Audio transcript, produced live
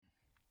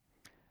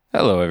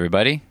Hello,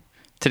 everybody.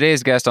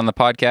 Today's guest on the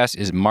podcast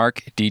is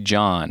Mark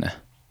DeJohn.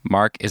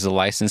 Mark is a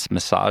licensed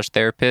massage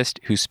therapist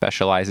who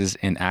specializes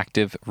in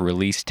active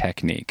release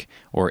technique,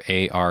 or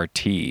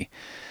ART.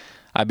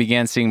 I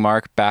began seeing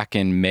Mark back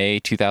in May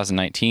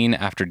 2019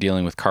 after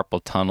dealing with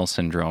carpal tunnel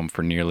syndrome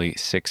for nearly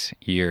 6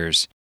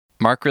 years.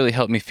 Mark really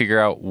helped me figure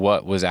out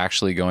what was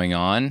actually going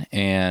on,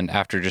 and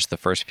after just the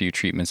first few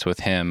treatments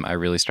with him, I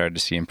really started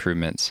to see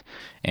improvements.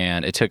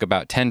 And it took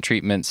about 10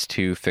 treatments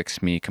to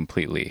fix me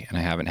completely, and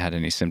I haven't had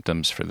any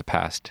symptoms for the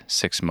past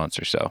 6 months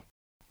or so.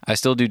 I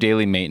still do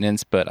daily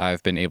maintenance, but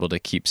I've been able to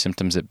keep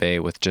symptoms at bay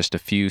with just a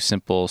few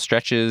simple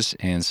stretches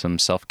and some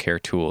self-care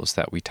tools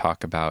that we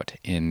talk about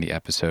in the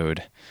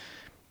episode.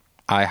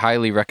 I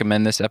highly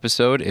recommend this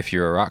episode if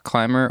you're a rock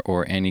climber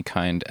or any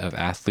kind of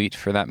athlete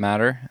for that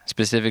matter,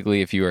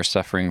 specifically if you are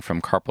suffering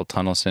from carpal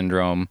tunnel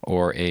syndrome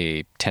or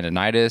a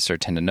tendonitis or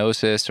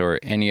tendinosis or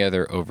any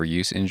other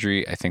overuse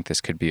injury. I think this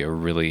could be a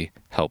really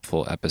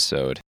helpful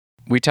episode.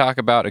 We talk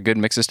about a good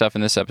mix of stuff in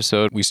this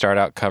episode. We start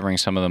out covering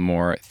some of the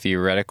more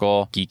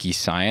theoretical, geeky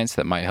science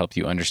that might help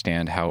you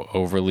understand how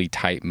overly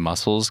tight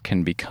muscles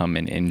can become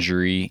an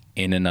injury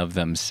in and of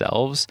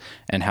themselves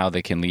and how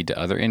they can lead to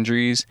other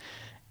injuries,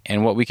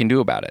 and what we can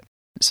do about it.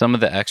 Some of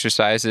the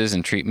exercises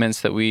and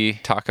treatments that we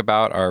talk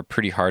about are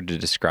pretty hard to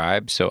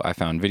describe, so I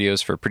found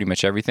videos for pretty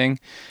much everything,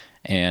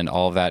 and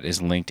all of that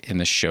is linked in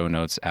the show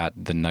notes at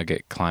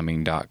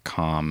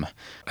thenuggetclimbing.com.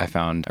 I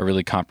found a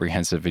really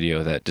comprehensive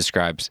video that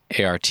describes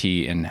ART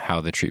and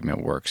how the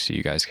treatment works, so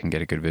you guys can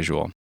get a good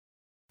visual.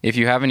 If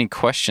you have any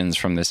questions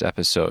from this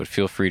episode,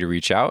 feel free to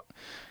reach out.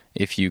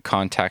 If you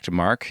contact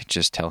Mark,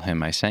 just tell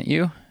him I sent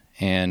you.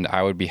 And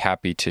I would be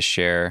happy to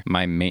share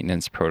my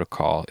maintenance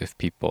protocol if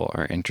people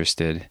are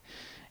interested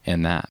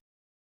in that.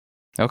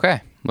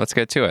 Okay, let's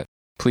get to it.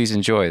 Please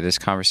enjoy this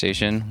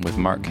conversation with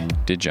Mark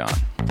DeJohn.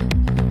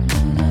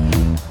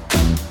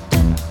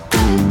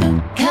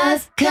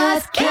 Cause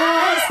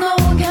no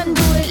one can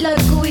do it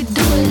like we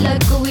do it,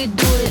 like we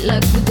do it,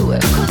 like we do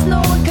it. Cause no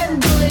one can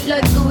do it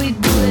like we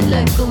do it,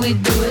 like we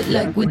do it,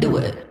 like we do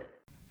it.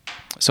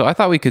 So I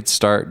thought we could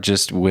start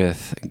just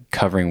with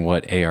covering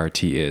what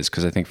ART is,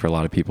 because I think for a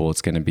lot of people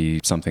it's going to be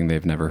something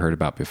they've never heard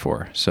about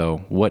before.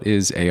 So what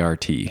is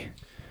ART?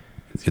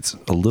 It's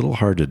a little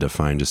hard to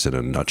define just in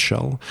a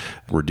nutshell.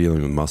 We're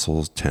dealing with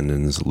muscles,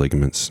 tendons,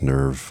 ligaments,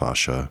 nerve,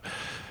 fascia,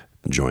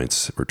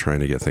 joints. We're trying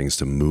to get things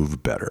to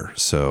move better.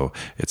 So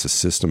it's a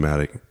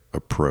systematic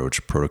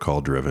approach, protocol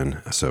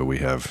driven. So we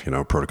have,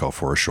 a protocol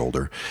for a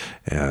shoulder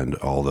and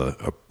all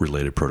the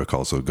related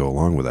protocols that go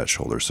along with that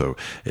shoulder. So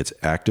it's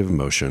active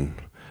motion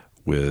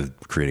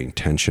with creating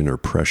tension or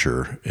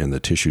pressure in the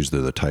tissues that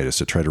are the tightest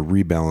to try to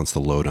rebalance the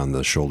load on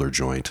the shoulder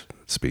joint,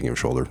 speaking of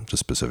shoulder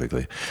just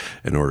specifically,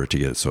 in order to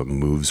get it so it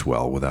moves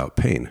well without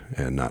pain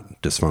and not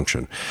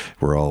dysfunction.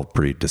 We're all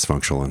pretty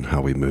dysfunctional in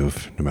how we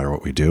move, no matter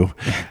what we do,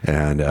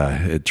 and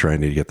trying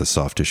to get the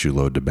soft tissue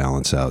load to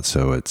balance out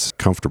so it's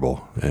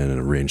comfortable and in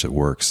a range that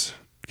works,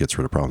 gets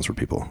rid of problems for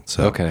people.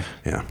 So, okay.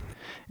 Yeah.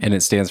 And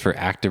it stands for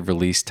active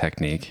release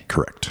technique.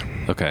 Correct.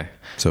 Okay.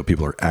 So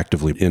people are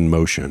actively in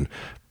motion,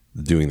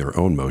 doing their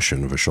own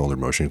motion of a shoulder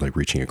motion, like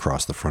reaching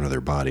across the front of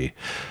their body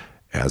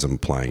as I'm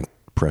applying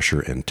pressure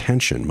and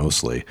tension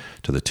mostly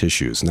to the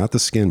tissues, not the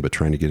skin, but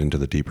trying to get into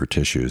the deeper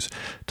tissues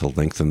to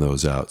lengthen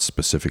those out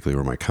specifically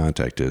where my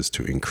contact is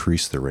to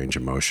increase the range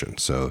of motion.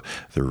 So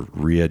they're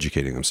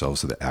re-educating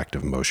themselves to the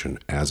active motion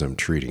as I'm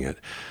treating it.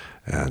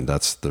 And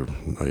that's it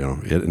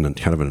in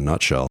kind of in a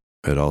nutshell.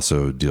 It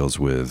also deals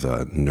with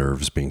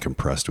nerves being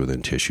compressed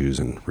within tissues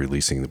and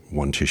releasing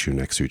one tissue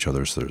next to each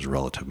other. So there's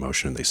relative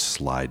motion and they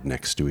slide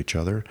next to each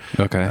other,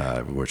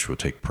 okay, which will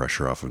take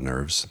pressure off of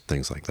nerves,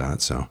 things like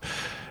that. So,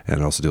 and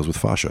it also deals with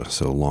fascia.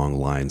 So long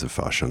lines of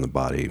fascia in the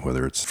body,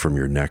 whether it's from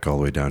your neck all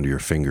the way down to your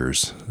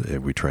fingers,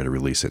 we try to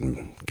release it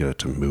and get it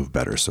to move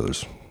better. So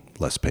there's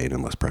less pain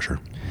and less pressure.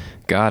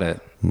 Got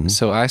it. Mm-hmm.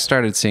 So I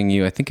started seeing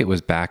you, I think it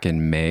was back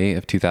in May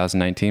of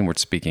 2019. We're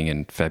speaking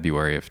in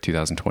February of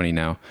 2020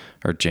 now,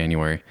 or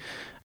January.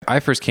 I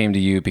first came to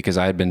you because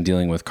I had been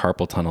dealing with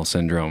carpal tunnel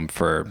syndrome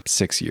for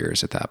 6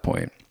 years at that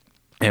point.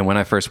 And when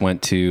I first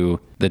went to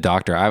the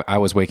doctor, I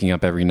was waking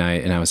up every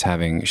night and I was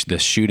having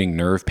this shooting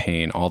nerve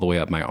pain all the way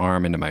up my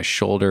arm, into my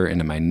shoulder,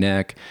 into my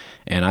neck.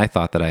 And I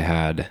thought that I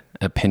had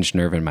a pinched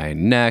nerve in my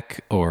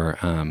neck or...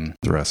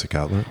 thoracic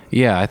outlet?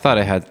 Yeah, I thought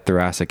I had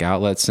thoracic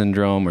outlet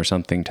syndrome or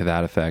something to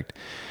that effect.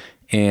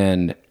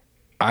 And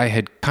I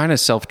had kind of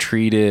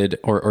self-treated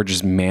or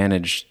just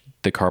managed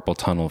the carpal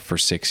tunnel for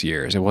 6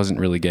 years. It wasn't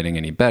really getting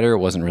any better. It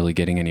wasn't really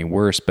getting any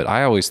worse. But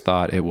I always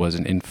thought it was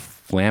an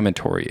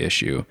inflammatory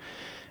issue.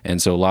 And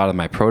so a lot of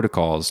my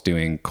protocols,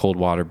 doing cold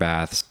water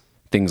baths,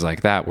 things like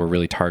that, were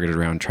really targeted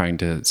around trying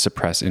to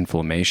suppress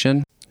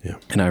inflammation. Yeah.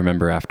 And I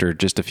remember after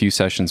just a few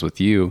sessions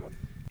with you,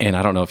 and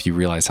I don't know if you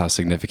realize how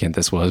significant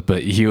this was,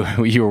 but you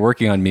were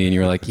working on me and you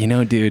were like,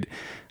 dude,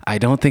 I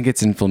don't think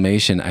it's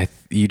inflammation.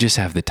 You just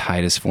have the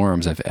tightest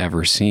forearms I've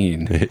ever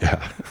seen.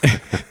 Yeah.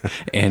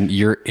 And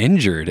you're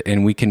injured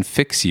and we can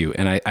fix you.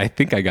 And I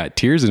think I got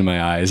tears in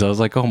my eyes. I was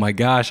like, oh my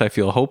gosh, I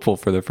feel hopeful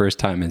for the first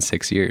time in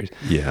 6 years.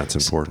 Yeah, it's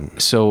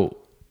important. So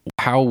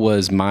how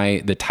was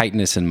the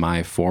tightness in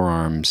my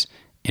forearms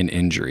an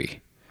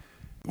injury?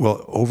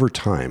 Well, over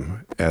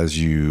time, as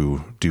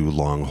you do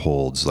long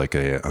holds, like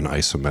an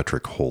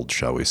isometric hold,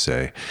 shall we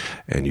say,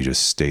 and you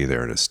just stay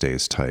there and it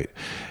stays tight,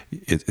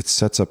 it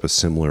sets up a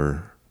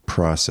similar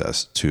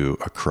process to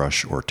a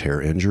crush or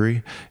tear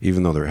injury,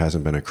 even though there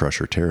hasn't been a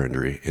crush or tear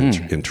injury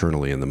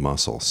internally in the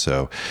muscle.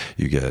 So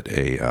you get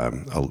a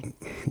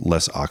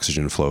less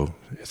oxygen flow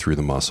through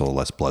the muscle,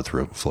 less blood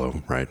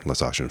flow, right?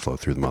 Less oxygen flow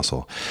through the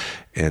muscle.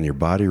 And your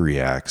body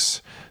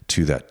reacts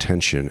to that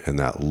tension and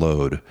that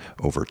load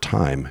over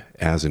time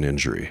as an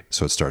injury.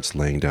 So it starts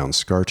laying down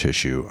scar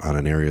tissue on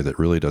an area that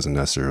really doesn't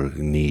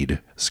necessarily need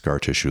scar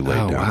tissue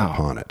laid down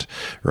upon it.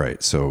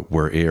 Right. So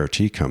where ART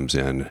comes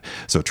in,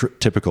 so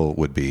typical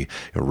would be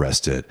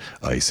rest it,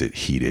 ice it,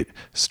 heat it,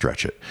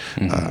 stretch it.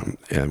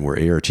 And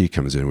where ART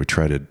comes in, we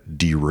try to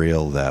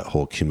derail that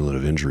whole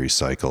cumulative injury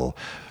cycle,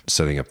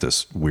 setting up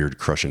this weird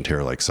crush and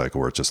tear like cycle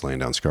where it's just laying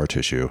down scar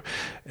tissue,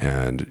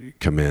 and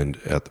come in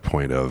at the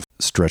point of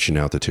stretching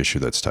out the tissue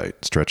that's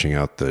tight, stretching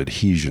out the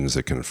adhesions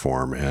that can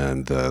form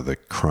and the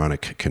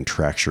chronic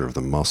contracture of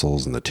the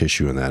muscles and the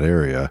tissue in that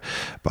area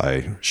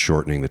by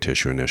shortening the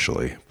tissue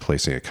initially,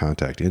 placing a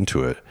contact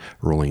into it,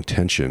 rolling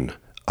tension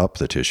up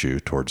the tissue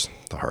towards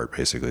the heart,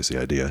 basically is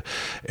the idea,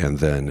 and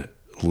then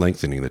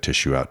lengthening the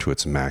tissue out to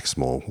its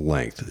maximal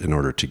length in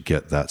order to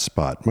get that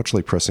spot, much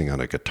like pressing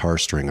on a guitar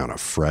string on a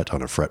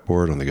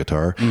fretboard on the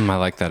guitar. I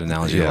like that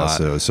analogy a lot.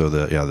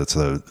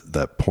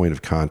 That point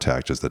of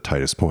contact is the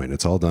tightest point.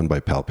 It's all done by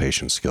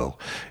palpation skill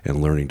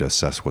and learning to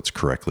assess what's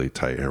correctly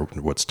tight, or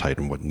what's tight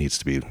and what needs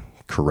to be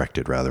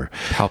corrected, rather.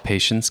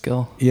 Palpation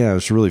skill? Yeah,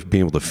 it's really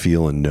being able to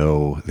feel and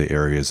know the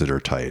areas that are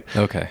tight.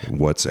 Okay.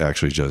 What's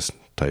actually just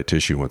tight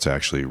tissue, what's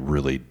actually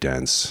really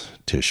dense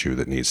tissue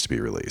that needs to be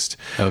released.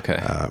 Okay.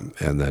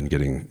 And then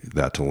getting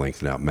that to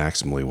lengthen out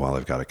maximally while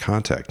I've got a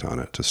contact on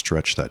it to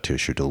stretch that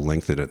tissue, to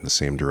lengthen it in the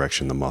same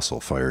direction the muscle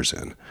fires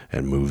in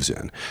and moves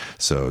in.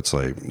 So it's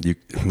like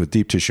with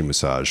deep tissue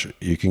massage,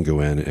 you can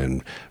go in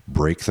and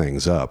break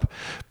things up,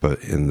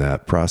 but in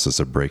that process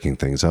of breaking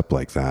things up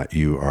like that,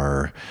 you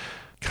are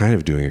kind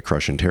of doing a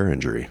crush and tear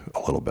injury a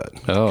little bit.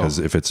 Because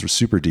if it's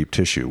super deep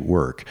tissue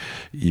work,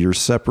 you're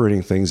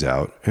separating things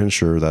out, and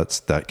sure,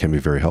 that can be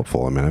very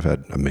helpful. I mean, I've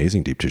had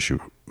amazing deep tissue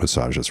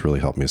massage that's really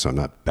helped me, so I'm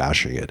not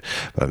bashing it,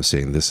 but I'm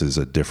saying this is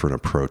a different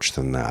approach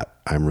than that.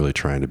 I'm really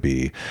trying to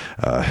be,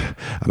 I'm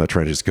not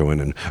trying to just go in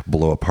and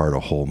blow apart a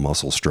whole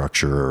muscle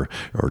structure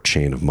or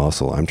chain of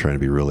muscle. I'm trying to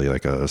be really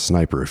like a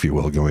sniper, if you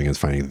will, going and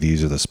finding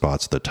these are the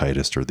spots the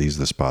tightest, or these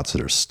are the spots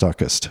that are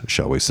stuckest,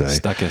 shall we say.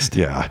 Stuckest.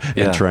 Yeah.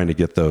 And trying to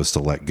get those to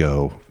let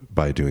go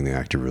by doing the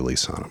active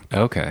release on them.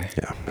 Okay.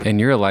 Yeah. And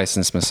you're a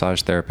licensed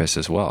massage therapist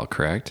as well,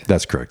 correct?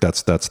 That's correct.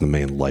 That's the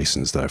main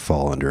license that I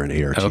fall under, and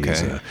ART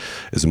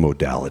is a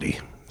modality.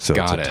 So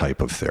it's a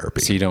type of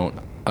therapy. So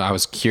I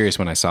was curious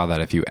when I saw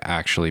that if you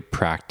actually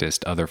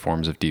practiced other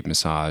forms of deep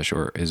massage,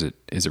 or is it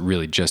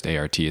really just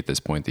ART at this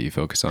point that you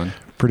focus on?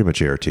 Pretty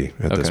much ART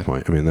at this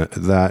point. I mean,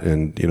 that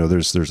and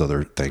there's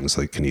other things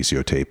like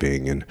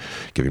kinesiotaping and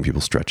giving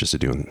people stretches to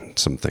do and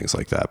some things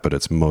like that. But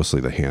it's mostly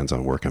the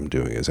hands-on work I'm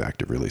doing is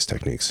active release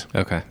techniques.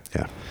 Okay.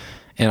 Yeah.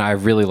 And I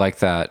really like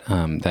that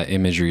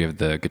imagery of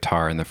the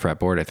guitar and the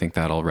fretboard. I think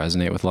that'll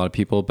resonate with a lot of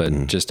people.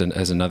 But just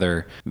as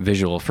another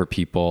visual for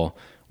people,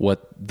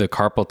 what the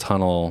carpal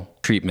tunnel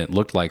treatment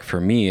looked like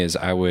for me is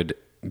I would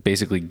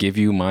basically give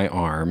you my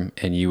arm,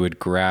 and you would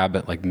grab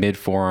it like mid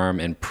forearm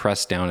and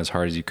press down as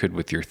hard as you could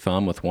with your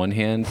thumb with one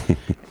hand,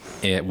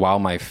 while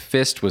my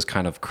fist was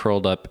kind of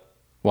curled up,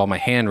 while my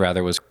hand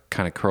rather was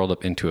kind of curled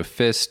up into a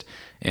fist,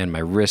 and my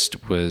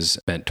wrist was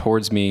bent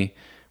towards me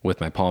with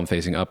my palm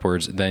facing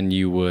upwards. Then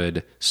you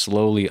would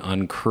slowly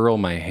uncurl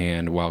my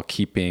hand while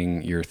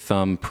keeping your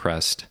thumb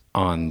pressed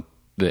on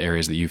the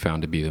areas that you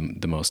found to be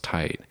the most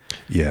tight.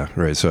 Yeah,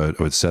 right. So it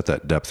would set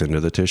that depth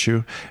into the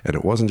tissue, and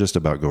it wasn't just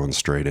about going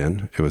straight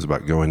in. It was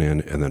about going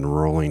in and then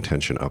rolling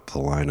tension up the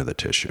line of the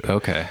tissue.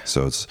 Okay.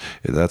 So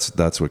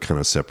that's what kind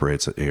of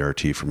separates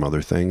ART from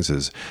other things.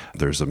 Is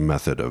there's a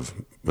method of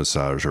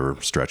massage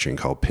or stretching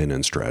called pin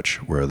and stretch,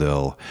 where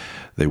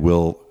they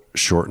will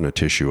shorten a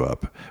tissue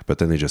up, but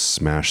then they just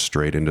smash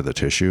straight into the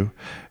tissue,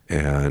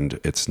 and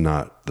it's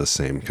not the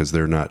same because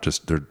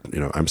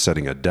I'm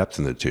setting a depth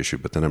in the tissue,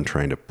 but then I'm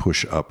trying to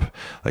push up,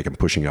 like I'm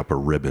pushing up a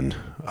ribbon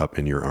up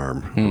in your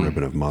arm, a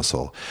ribbon of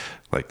muscle,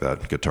 like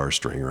that guitar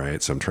string,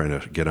 right? So I'm trying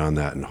to get on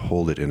that and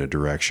hold it in a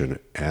direction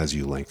as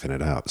you lengthen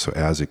it out. So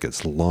as it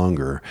gets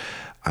longer,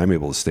 I'm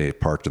able to stay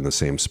parked in the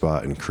same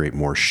spot and create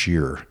more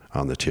shear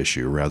on the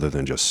tissue rather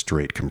than just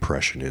straight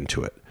compression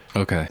into it.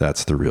 Okay.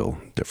 That's the real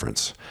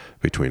difference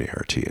between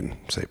ART and,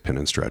 say, pin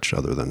and stretch,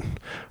 other than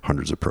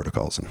hundreds of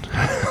protocols and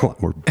a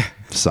lot more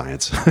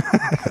science.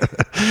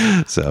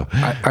 So,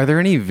 are there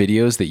any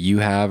videos that you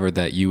have or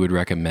that you would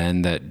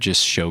recommend that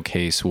just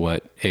showcase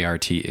what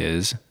ART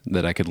is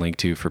that I could link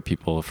to for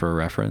people for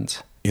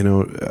reference? you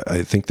know,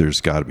 I think there's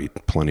got to be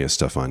plenty of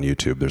stuff on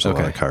YouTube. There's a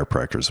lot of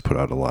chiropractors that put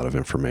out a lot of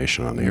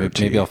information on ART.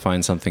 Maybe I'll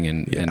find something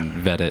and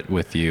vet it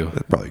with you.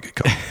 That's probably a good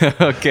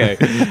call. Okay.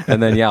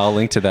 And then, I'll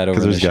link to that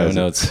over in the show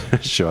notes.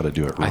 Show how to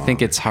do it wrong. I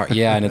think it's hard.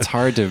 Yeah. And it's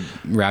hard to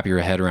wrap your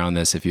head around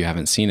this if you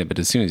haven't seen it. But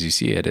as soon as you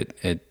see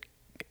it,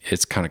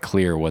 it's kind of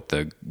clear what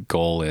the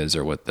goal is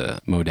or what the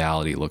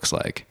modality looks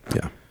like.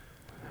 Yeah,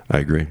 I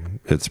agree.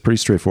 It's pretty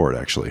straightforward,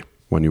 actually.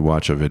 When you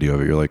watch a video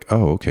of it, you're like,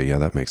 oh, okay, yeah,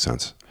 that makes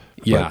sense.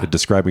 Yeah. But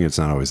describing it's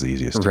not always the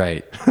easiest.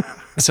 Right.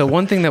 So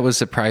one thing that was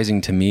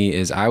surprising to me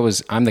is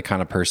I'm the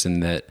kind of person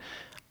that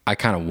I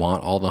kind of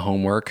want all the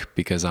homework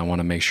because I want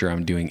to make sure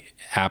I'm doing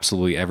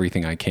absolutely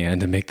everything I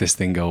can to make this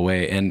thing go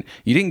away. And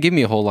you didn't give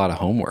me a whole lot of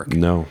homework.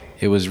 No.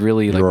 It was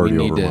really You're like already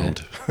we need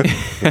overwhelmed.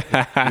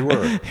 You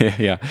were.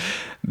 Yeah.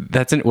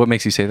 What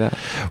makes you say that?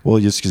 Well,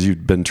 just because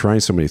you've been trying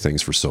so many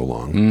things for so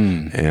long,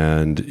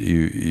 and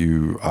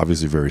you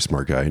obviously a very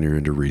smart guy, and you're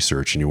into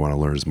research, and you want to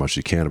learn as much as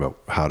you can about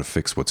how to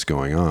fix what's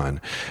going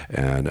on.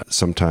 And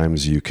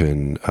sometimes you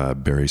can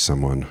bury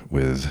someone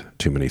with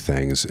too many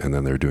things, and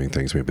then they're doing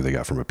things maybe they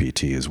got from a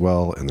PT as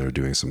well, and they're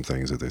doing some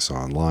things that they saw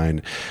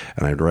online.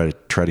 And I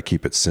try to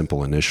keep it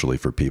simple initially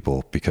for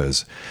people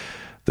because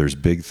there's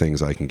big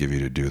things I can give you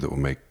to do that will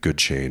make good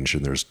change,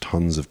 and there's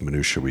tons of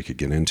minutia we could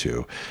get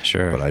into.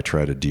 Sure. But I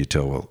try to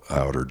detail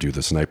out or do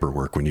the sniper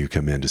work when you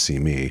come in to see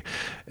me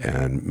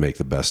and make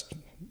the best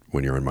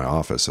when you're in my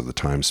office of the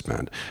time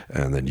spent.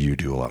 And then you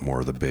do a lot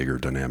more of the bigger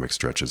dynamic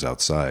stretches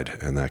outside,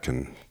 and that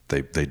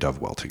they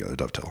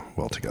dovetail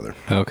well together.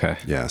 Okay.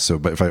 Yeah. So,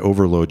 but if I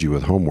overload you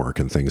with homework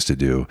and things to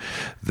do,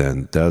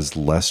 then there's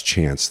less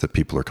chance that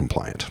people are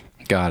compliant.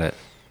 Got it.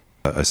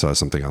 I saw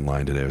something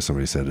online today where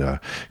somebody said,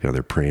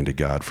 they're praying to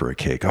God for a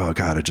cake. Oh,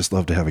 God, I'd just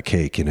love to have a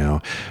cake, And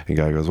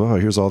God goes, well,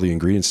 here's all the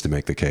ingredients to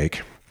make the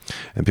cake.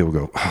 And people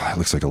go, oh, that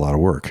looks like a lot of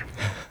work.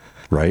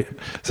 Right?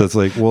 So it's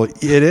like, well,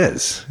 it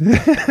is.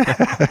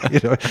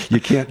 You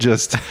can't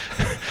just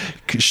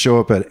show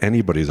up at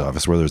anybody's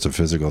office, whether it's a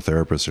physical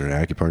therapist or an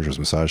acupuncturist,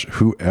 massage,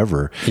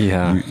 whoever.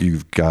 Yeah.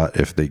 You've got,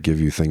 if they give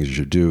you things you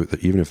should do, that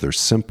even if they're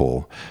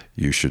simple,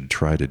 you should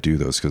try to do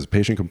those, because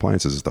patient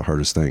compliance is the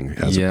hardest thing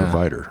as a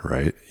provider,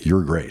 right?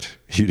 You're great.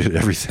 You did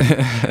everything.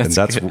 And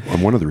that's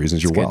one of the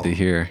reasons you're well. Good to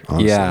hear.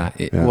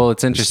 Honestly. Yeah. Well,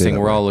 it's interesting.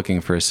 We're way. all looking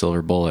for a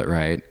silver bullet,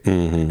 right?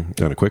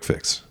 Mm-hmm. And a quick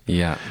fix.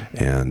 Yeah.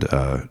 And,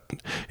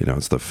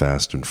 it's the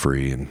fast and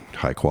free and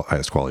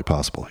highest quality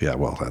possible. Yeah.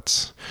 Well,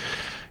 that's,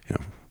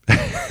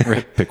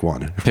 pick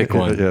one. Pick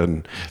one.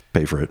 And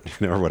pay for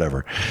it, or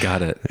whatever.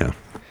 Got it. Yeah.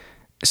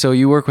 So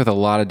you work with a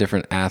lot of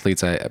different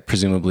athletes,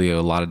 presumably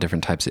a lot of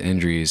different types of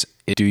injuries.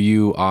 Do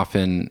you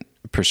often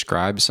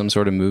prescribe some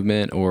sort of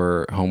movement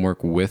or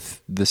homework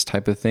with this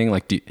type of thing?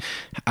 Like,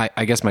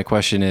 I guess my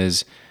question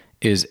is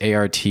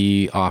ART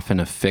often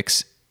a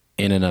fix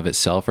in and of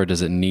itself, or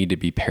does it need to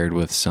be paired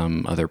with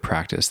some other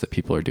practice that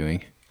people are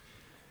doing?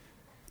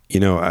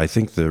 I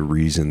think the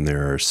reason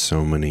there are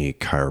so many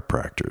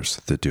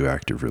chiropractors that do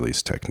active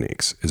release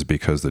techniques is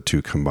because the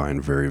two combine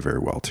very, very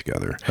well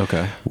together.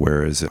 Okay.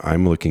 Whereas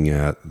I'm looking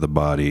at the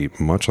body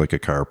much like a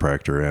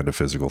chiropractor and a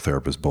physical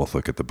therapist both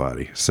look at the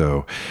body.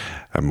 So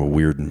I'm a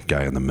weird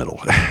guy in the middle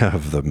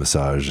of the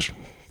massage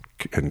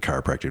and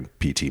chiropractic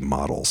PT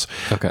models,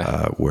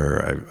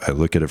 where I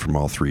look at it from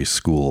all three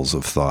schools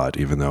of thought.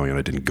 Even though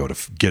I didn't go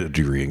to get a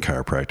degree in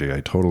chiropractic,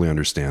 I totally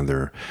understand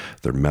their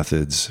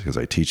methods because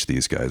I teach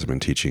these guys. I've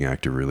been teaching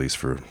active release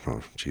for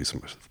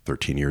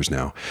 13 years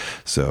now,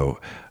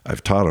 so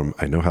I've taught them.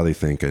 I know how they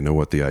think. I know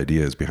what the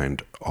idea is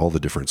behind all the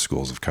different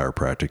schools of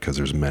chiropractic because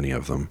there's many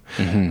of them,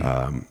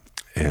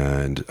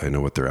 and I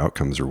know what their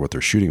outcomes are, what they're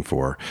shooting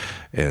for,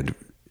 and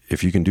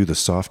if you can do the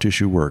soft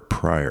tissue work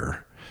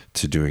prior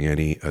to doing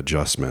any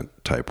adjustment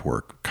type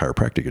work,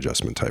 chiropractic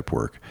adjustment type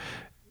work,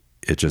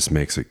 it just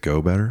makes it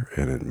go better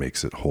and it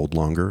makes it hold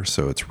longer.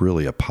 So it's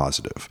really a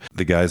positive.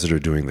 The guys that are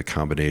doing the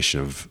combination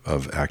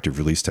of active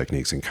release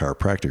techniques and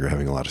chiropractic are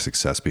having a lot of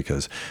success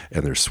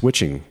and they're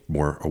switching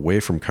more away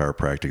from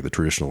chiropractic, the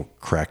traditional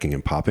cracking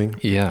and popping,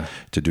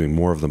 to doing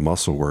more of the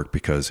muscle work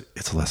because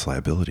it's less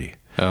liability.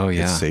 Oh,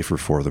 yeah. It's safer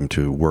for them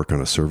to work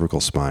on a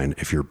cervical spine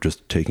if you're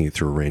just taking it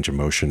through a range of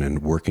motion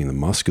and working the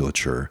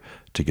musculature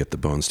to get the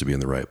bones to be in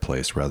the right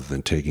place rather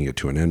than taking it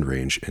to an end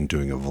range and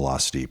doing a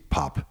velocity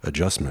pop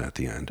adjustment at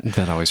the end.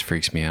 That always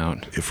freaks me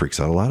out. It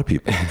freaks out a lot of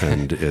people.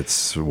 And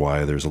it's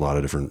why there's a lot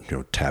of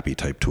different, tappy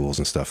type tools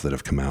and stuff that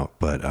have come out.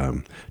 But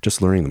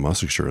just learning the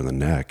musculature in the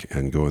neck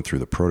and going through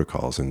the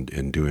protocols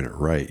and doing it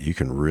right, you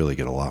can really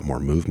get a lot more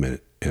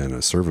movement in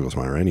a cervical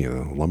spine or any of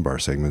the lumbar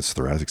segments,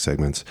 thoracic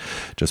segments,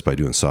 just by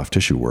doing soft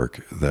tissue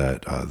work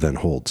that then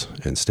holds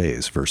and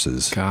stays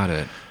versus Got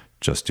it.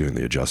 just doing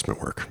the adjustment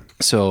work.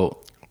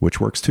 So which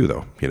works too,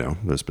 though.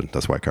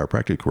 That's why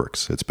chiropractic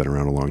works. It's been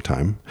around a long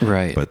time.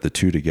 Right. But the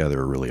two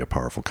together are really a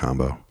powerful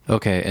combo.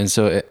 Okay. And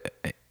so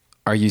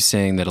are you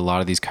saying that a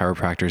lot of these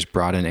chiropractors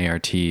brought in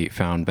ART,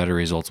 found better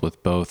results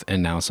with both,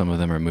 and now some of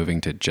them are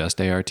moving to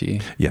just ART?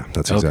 Yeah,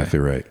 that's exactly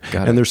right.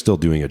 And they're still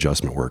doing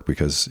adjustment work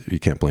because you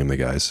can't blame the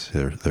guys.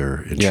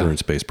 They're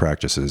insurance-based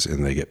practices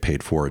and they get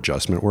paid for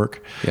adjustment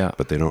work,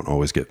 but they don't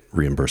always get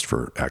reimbursed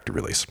for active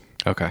release.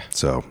 Okay.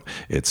 So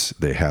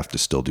they have to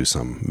still do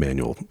some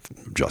manual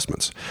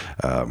adjustments,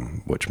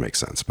 which makes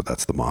sense. But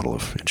that's the model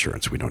of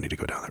insurance. We don't need to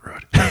go down that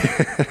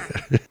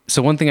road.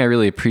 So one thing I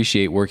really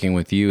appreciate working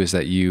with you is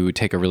that you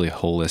take a really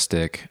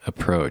holistic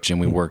approach, and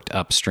we worked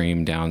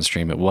upstream,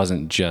 downstream. It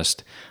wasn't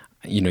just,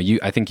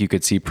 I think you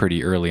could see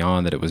pretty early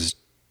on that it was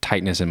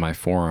tightness in my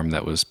forearm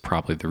that was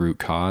probably the root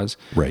cause.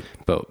 Right.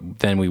 But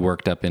then we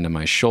worked up into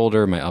my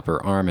shoulder, my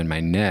upper arm, and my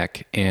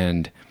neck,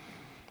 and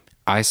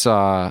I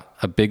saw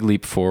a big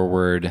leap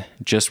forward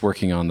just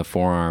working on the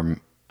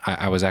forearm.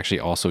 I was actually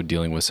also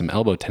dealing with some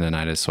elbow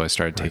tendonitis, so I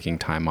started taking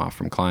time off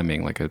from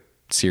climbing, like a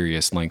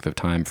serious length of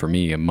time for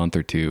me, a month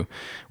or two,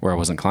 where I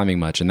wasn't climbing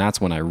much. And that's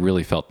when I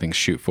really felt things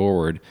shoot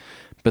forward.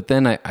 But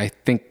then I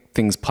think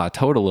things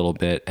plateaued a little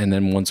bit. And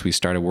then once we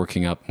started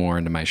working up more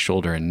into my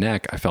shoulder and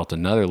neck, I felt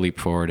another leap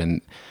forward.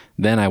 And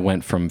then I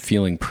went from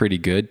feeling pretty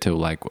good to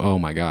like, oh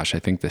my gosh, I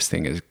think this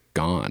thing is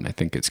gone. I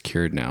think it's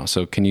cured now.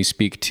 So can you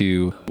speak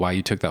to why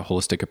you took that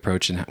holistic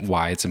approach and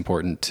why it's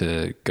important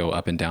to go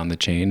up and down the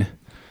chain?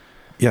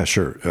 Yeah,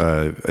 sure.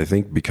 I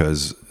think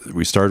because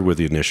we started with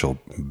the initial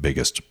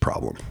biggest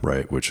problem,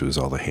 right, which was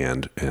all the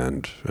hand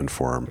and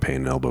forearm pain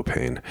and elbow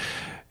pain.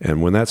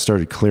 And when that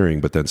started clearing,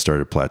 but then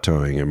started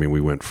plateauing,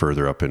 we went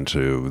further up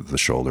into the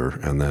shoulder,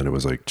 and then it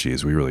was like,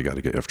 geez, we really got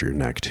to get after your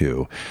neck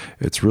too.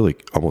 It's really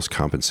almost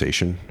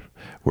compensation,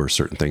 where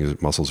certain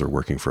things, muscles are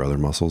working for other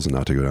muscles, and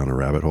not to go down a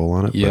rabbit hole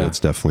on it. Yeah. But it's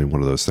definitely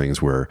one of those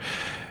things where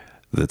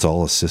it's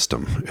all a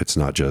system. It's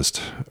not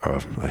just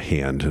a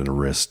hand and a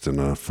wrist and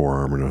a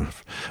forearm and a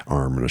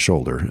arm and a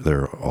shoulder.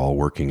 They're all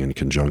working in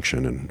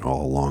conjunction and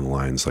all along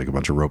lines, like a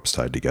bunch of ropes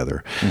tied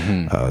together.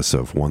 Mm-hmm.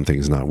 So if one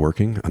thing's not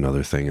working,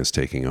 another thing is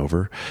taking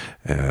over.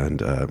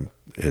 And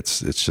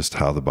it's just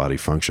how the body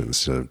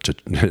functions.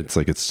 It's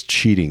like it's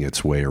cheating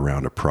its way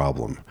around a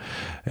problem.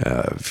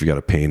 If you got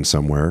a pain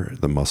somewhere,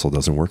 the muscle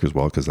doesn't work as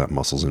well because that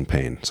muscle's in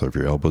pain. So if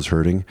your elbow's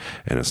hurting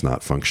and it's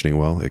not functioning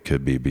well, it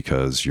could be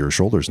because your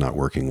shoulder's not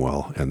working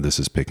well, and this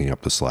is picking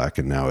up the slack,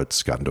 and now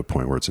it's gotten to a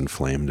point where it's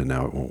inflamed, and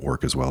now it won't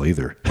work as well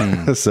either.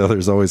 So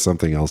there's always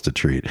something else to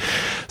treat.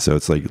 So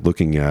it's like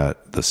looking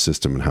at the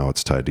system and how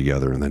it's tied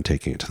together, and then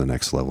taking it to the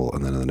next level,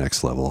 and then the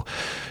next level,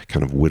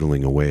 kind of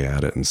whittling away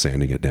at it and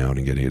sanding it down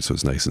and getting it so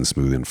it's nice and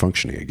smooth and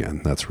functioning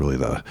again. That's really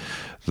the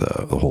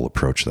whole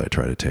approach that I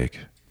try to take.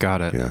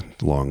 Got it. Yeah,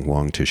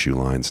 long tissue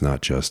lines,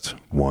 not just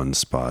one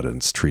spot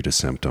and treat a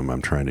symptom.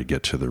 I'm trying to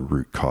get to the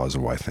root cause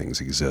of why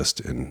things exist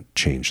and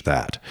change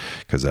that,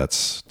 because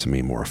that's, to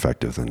me, more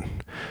effective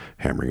than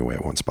hammering away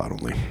at one spot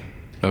only.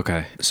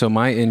 Okay. So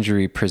my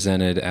injury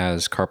presented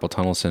as carpal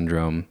tunnel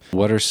syndrome.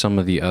 What are some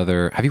of the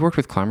other... Have you worked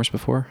with climbers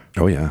before?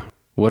 Oh, yeah.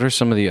 What are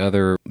some of the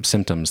other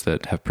symptoms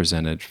that have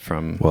presented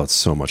from... Well, it's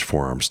so much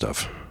forearm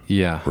stuff.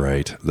 Yeah.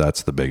 Right.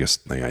 That's the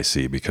biggest thing I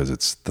see, because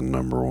it's the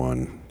number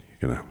one.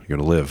 You're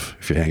gonna live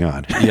if you hang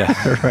on. Yeah.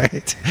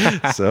 Right.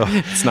 So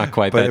it's not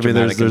quite that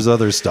dramatic. there's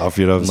other stuff,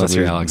 unless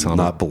you're Alex Honnold.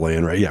 Not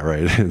belaying, right? Yeah,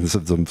 right. And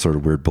some sort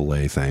of weird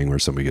belay thing where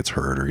somebody gets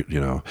hurt,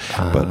 or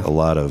but a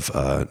lot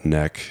of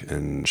neck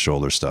and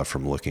shoulder stuff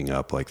from looking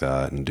up like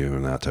that and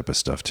doing that type of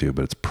stuff too.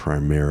 But it's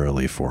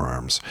primarily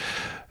forearms.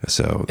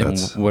 So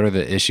that's... And what are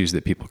the issues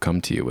that people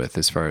come to you with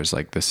as far as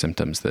like the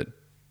symptoms that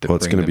well,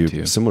 it's going to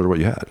be similar to what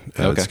you had.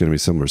 Okay. It's going to be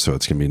similar. So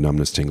it's going to be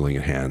numbness, tingling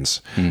in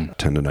hands,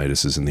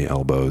 tendonitis is in the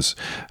elbows,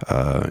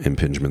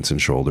 impingements in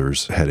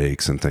shoulders,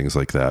 headaches and things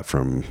like that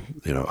from,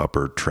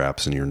 upper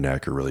traps in your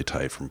neck are really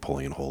tight from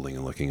pulling and holding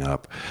and looking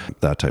up,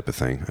 that type of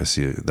thing.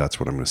 That's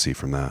what I'm going to see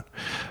from that.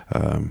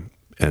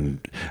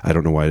 And I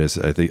don't know why it is.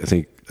 I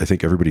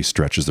think everybody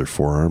stretches their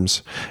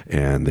forearms,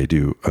 and they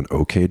do an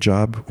okay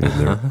job when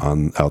they're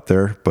out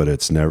there. But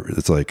it's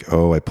like,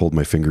 oh, I pulled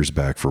my fingers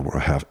back for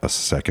half a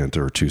second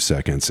or 2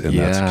 seconds, and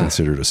that's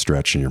considered a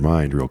stretch in your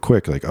mind real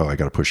quick. Like, oh, I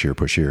got to push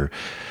here.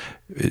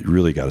 It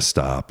really got to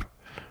stop.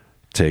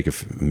 Take a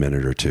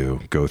minute or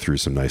two, go through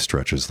some nice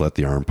stretches, let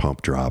the arm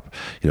pump drop,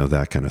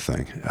 that kind of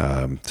thing,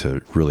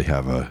 to really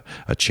have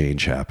a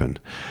change happen.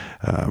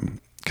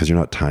 Because you're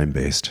not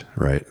time-based,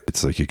 right?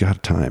 It's like you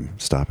got time,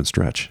 stop and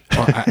stretch.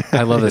 Well,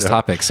 I love this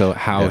topic. So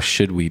how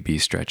should we be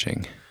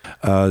stretching?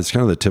 It's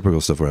kind of the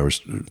typical stuff what I was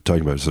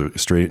talking about. So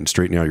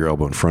straightening out your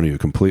elbow in front of you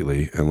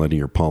completely and letting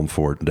your palm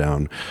forward and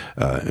down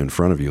in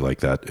front of you like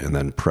that, and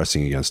then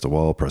pressing against a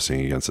wall,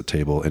 pressing against a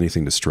table,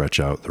 anything to stretch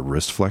out the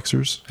wrist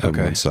flexors on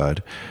one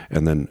side.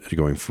 And then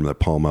going from the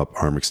palm up,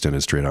 arm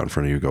extended straight out in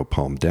front of you, go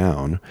palm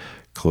down,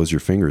 close your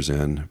fingers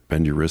in,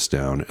 bend your wrist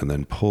down, and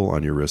then pull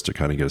on your wrist to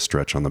kind of get a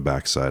stretch on the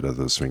backside of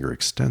those finger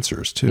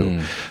extensors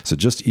too. So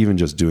just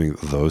doing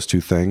those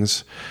two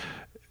things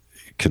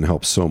can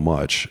help so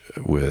much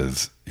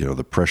with,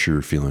 the pressure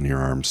you feel in your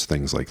arms,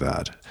 things like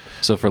that.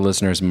 So for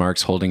listeners,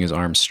 Mark's holding his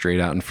arms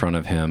straight out in front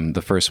of him.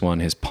 The first one,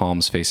 his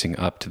palms facing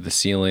up to the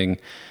ceiling,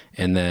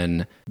 and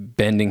then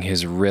bending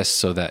his wrist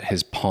so that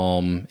his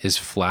palm is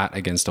flat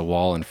against a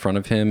wall in front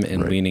of him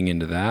and leaning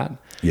into that.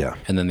 Yeah.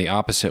 And then the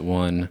opposite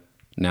one,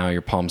 now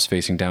your palm's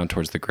facing down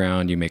towards the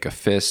ground. You make a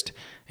fist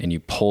and you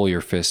pull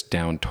your fist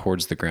down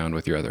towards the ground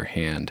with your other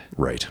hand.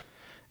 Right.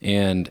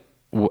 And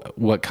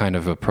what kind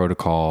of a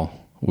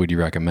protocol would you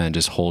recommend?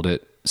 Just hold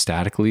it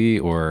statically,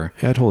 or?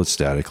 Yeah, I'd hold it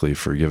statically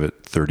give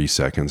it 30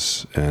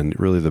 seconds. And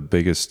really the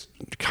biggest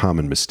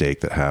common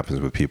mistake that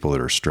happens with people that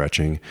are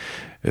stretching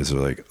is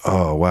they're like,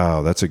 oh,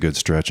 wow, that's a good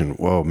stretch. And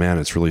whoa, man,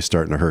 it's really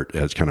starting to hurt.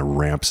 It kind of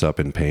ramps up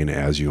in pain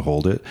as you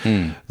hold it.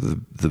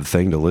 The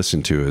thing to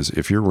listen to is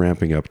if you're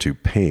ramping up to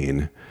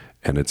pain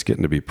and it's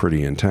getting to be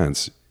pretty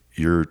intense,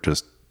 you're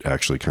just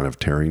actually kind of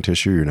tearing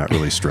tissue. You're not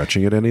really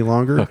stretching it any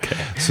longer.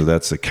 Okay. So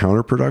that's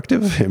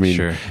counterproductive. I mean,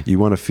 Sure. You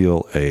want to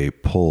feel a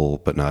pull,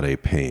 but not a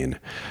pain.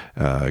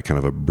 Kind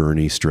of a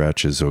burny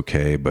stretch is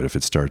okay. But if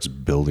it starts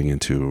building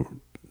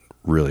into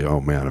really, oh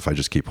man, if I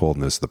just keep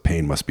holding this, the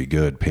pain must be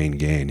good, pain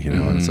gain,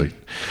 and it's like,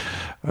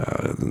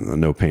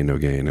 no pain, no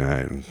gain.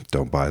 I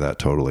don't buy that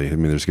totally. I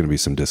mean, there's going to be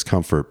some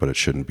discomfort, but it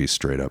shouldn't be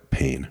straight up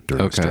pain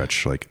during a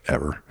stretch, like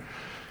ever.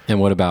 And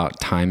what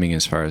about timing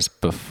as far as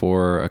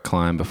before a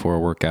climb, before a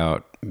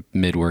workout,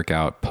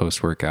 mid-workout,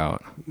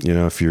 post-workout?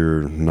 If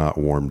you're not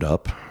warmed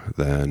up,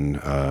 then,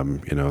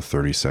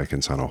 30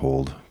 seconds on a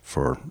hold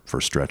for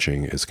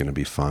stretching is going to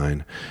be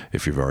fine.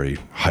 If you've already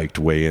hiked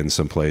way in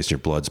someplace, your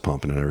blood's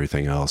pumping and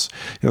everything else,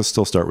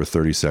 still start with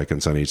 30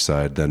 seconds on each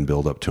side, then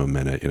build up to a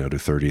minute, do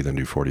 30, then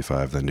do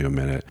 45, then do a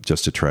minute,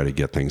 just to try to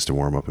get things to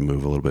warm up and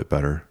move a little bit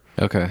better.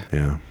 Okay.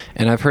 Yeah.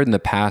 And I've heard in the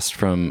past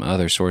from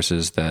other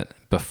sources that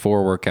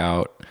before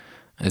workout,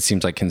 it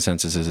seems like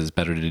consensus is it's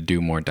better to do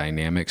more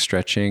dynamic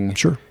stretching.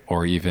 Sure.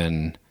 Or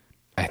even,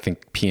 I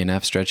think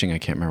PNF stretching, I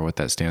can't remember what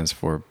that stands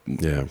for.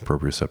 Yeah,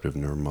 proprioceptive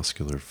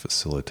neuromuscular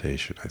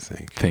facilitation, I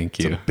think. Thank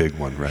you. It's a big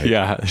one, right?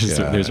 Yeah,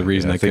 there's a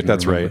reason I think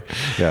that's remember.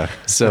 right. Yeah.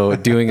 So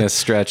doing a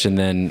stretch and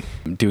then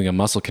doing a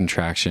muscle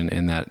contraction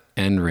in that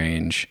end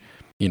range,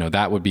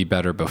 that would be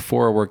better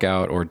before a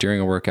workout or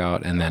during a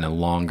workout, and then a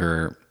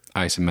longer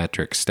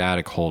isometric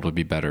static hold would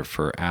be better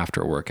for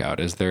after a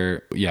workout. What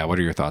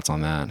are your thoughts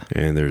on that?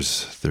 And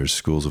there's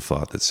schools of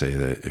thought that say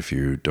that if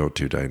you don't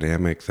do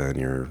dynamic, then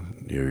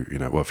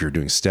if you're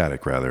doing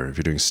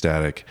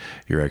static,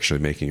 you're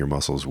actually making your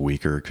muscles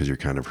weaker because you're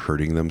kind of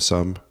hurting them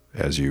some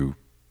as you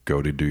go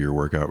to do your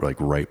workout, like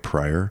right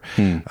prior,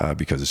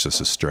 because it's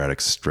just a static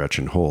stretch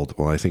and hold.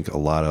 Well, I think a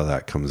lot of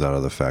that comes out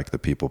of the fact that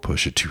people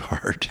push it too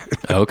hard.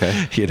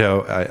 Okay.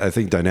 I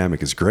think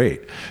dynamic is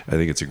great. I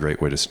think it's a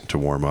great way to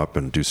warm up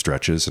and do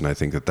stretches. And I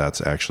think that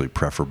that's actually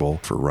preferable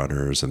for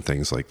runners and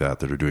things like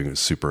that are doing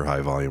super high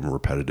volume,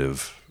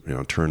 repetitive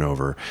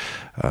turnover.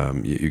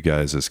 You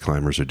guys as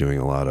climbers are doing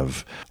a lot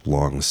of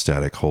long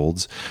static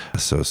holds.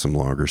 So some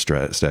longer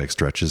static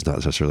stretches, not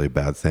necessarily a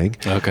bad thing.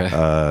 Okay.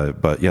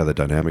 But yeah, the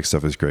dynamic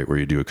stuff is great where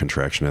you do a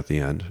contraction at the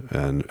end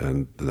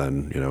and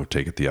then,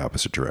 take it the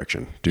opposite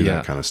direction. Do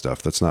that kind of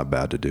stuff. That's not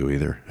bad to do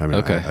either. I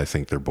mean, I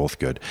think they're both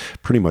good.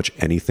 Pretty much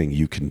anything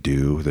you can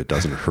do that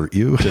doesn't hurt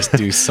you. Just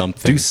do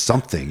something. Do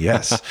something,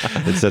 yes.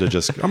 Instead of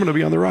just, I'm going to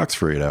be on the rocks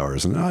for 8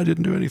 hours and I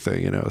didn't do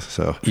anything,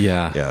 So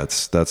yeah,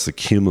 that's the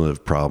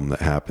cumulative problem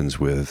that happens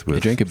with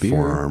drink a beer.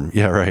 Forearm.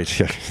 Yeah, right.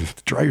 Yeah.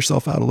 Dry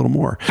yourself out a little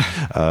more.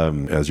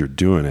 As you're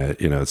doing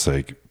it, it's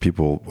like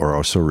people are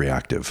also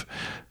reactive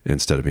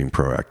instead of being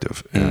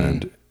proactive.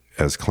 And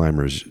as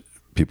climbers,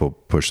 people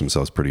push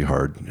themselves pretty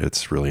hard.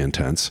 It's really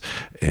intense.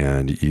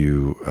 And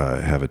you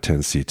have a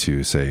tendency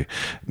to say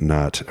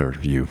not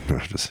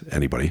just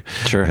anybody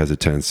has a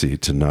tendency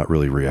to not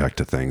really react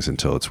to things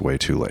until it's way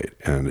too late.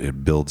 And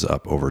it builds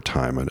up over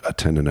time. And a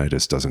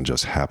tendonitis doesn't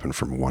just happen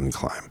from one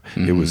climb.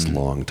 It was a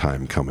long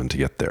time coming to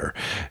get there.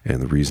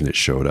 And the reason it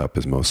showed up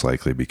is most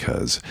likely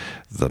because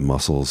the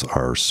muscles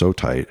are so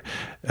tight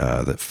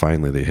that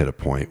finally they hit a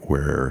point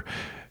where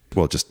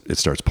it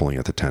starts pulling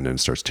at the tendon,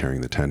 starts tearing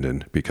the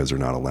tendon because they're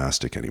not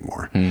elastic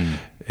anymore.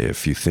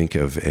 If you think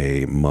of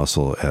a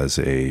muscle as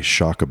a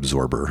shock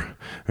absorber,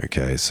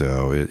 okay,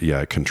 so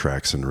it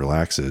contracts and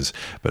relaxes,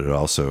 but it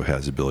also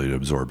has the ability to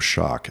absorb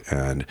shock.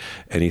 And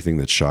anything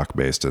that's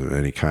shock-based of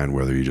any kind,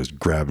 whether you just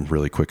grab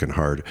really quick and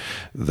hard,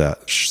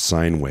 that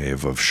sine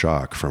wave of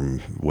shock from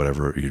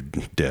whatever you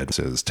did,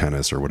 says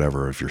tennis or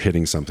whatever, if you're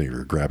hitting something,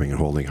 you're grabbing and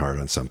holding hard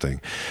on something,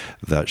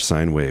 that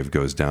sine wave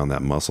goes down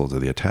that muscle to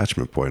the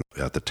attachment point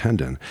at the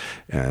tendon.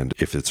 And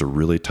if it's a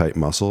really tight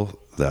muscle,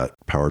 that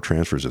power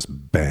transfer is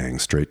just bang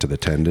straight to the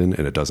tendon,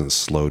 and it doesn't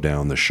slow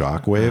down the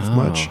shock wave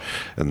much.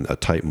 And a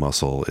tight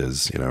muscle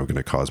is, going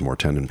to cause more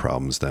tendon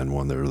problems than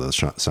when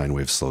the sine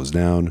wave slows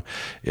down.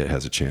 It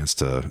has a chance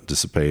to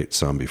dissipate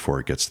some before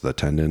it gets to the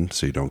tendon,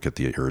 so you don't get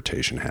the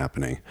irritation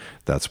happening.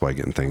 That's why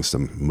getting things to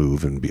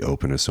move and be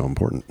open is so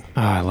important.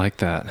 I like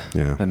that.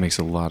 Yeah. That makes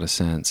a lot of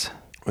sense.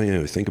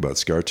 Well, think about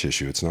scar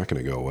tissue. It's not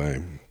going to go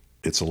away.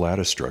 it's a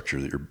lattice structure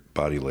that your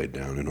body laid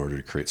down in order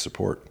to create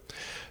support.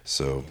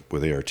 So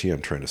with ART,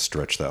 I'm trying to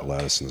stretch that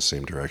lattice in the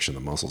same direction the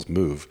muscles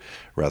move,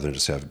 rather than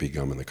just have it be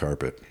gum in the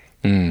carpet.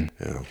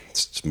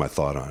 It's just my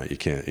thought on it. You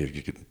can't, if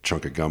you could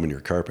chunk a gum in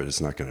your carpet,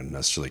 it's not going to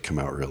necessarily come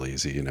out real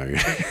easy,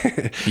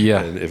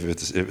 Yeah. And if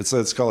it's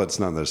let's call it, it's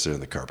not necessarily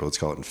in the carpet. Let's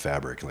call it in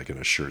fabric, like in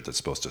a shirt that's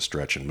supposed to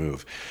stretch and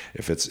move.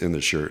 If it's in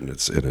the shirt and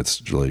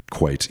it's really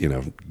quite,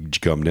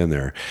 gummed in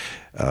there,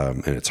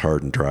 and it's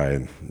hard and dry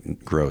and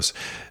gross,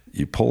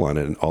 you pull on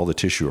it and all the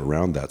tissue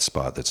around that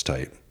spot that's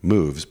tight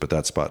moves, but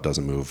that spot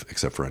doesn't move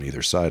except for on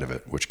either side of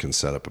it, which can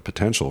set up a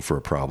potential for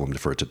a problem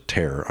for it to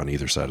tear on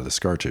either side of the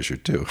scar tissue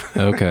too.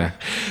 Okay.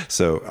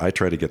 So I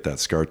try to get that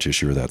scar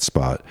tissue or that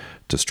spot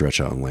to stretch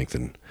out and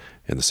lengthen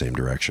in the same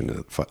direction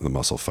that the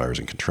muscle fires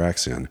and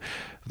contracts in.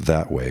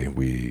 That way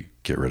we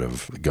get rid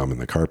of the gum in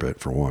the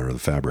carpet, for one, or the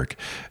fabric,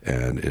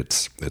 and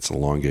it's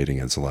elongating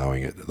and it's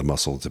allowing the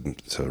muscle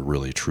to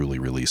really truly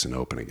release and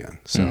open again.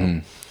 So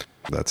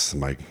that's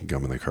my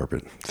gum in the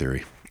carpet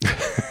theory.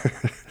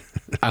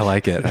 I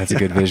like it. That's a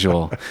good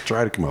visual.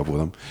 Try to come up with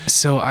them.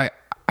 So I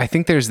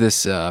think there's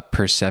this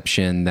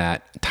perception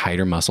that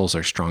tighter muscles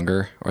are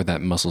stronger, or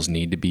that muscles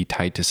need to be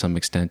tight to some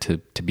extent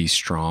to be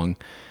strong.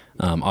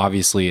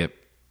 Obviously, at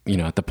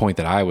the point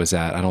that I was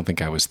at, I don't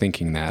think I was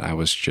thinking that.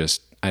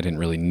 I didn't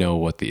really know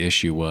what the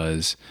issue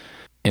was,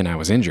 and I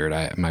was injured.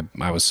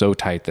 I was so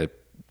tight that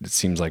it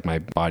seems like my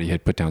body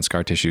had put down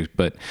scar tissue.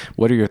 But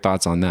what are your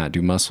thoughts on that?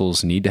 Do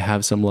muscles need to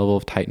have some level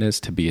of tightness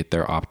to be at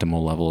their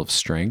optimal level of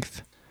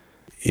strength?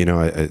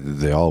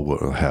 They all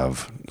will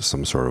have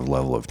some sort of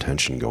level of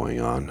tension going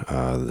on,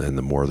 and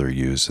the more they're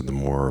used, and the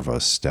more of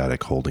a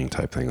static holding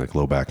type thing, like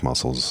low back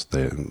muscles.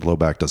 Low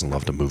back doesn't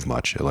love to move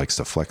much; it likes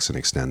to flex and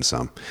extend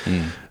some.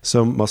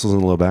 So muscles in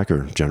the low back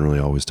are generally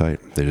always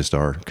tight. They just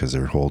are, because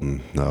they're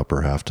holding the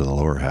upper half to the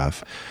lower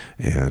half.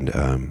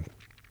 And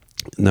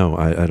no,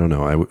 I don't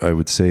know. I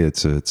would say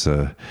it's one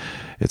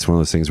of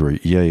those things where,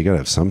 you got to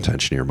have some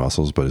tension in your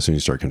muscles, but as soon as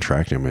you start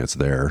contracting them, it's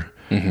there.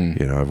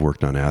 I've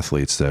worked on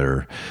athletes that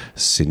are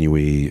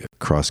sinewy,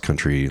 cross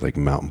country, like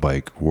mountain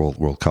bike,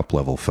 World Cup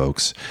level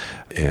folks.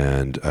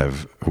 And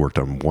I've worked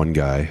on one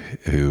guy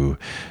who,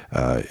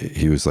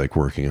 he was like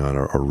working on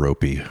a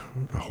ropey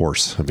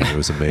horse. I mean, it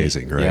was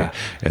amazing. Right. Yeah.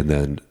 And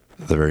then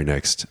the very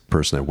next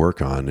person I work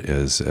on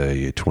is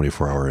a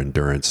 24-hour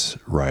endurance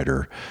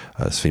rider,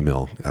 a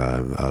female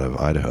out of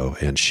Idaho.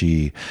 And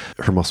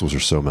her muscles are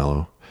so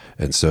mellow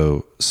and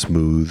so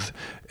smooth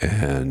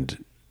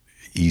and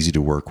easy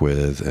to work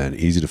with and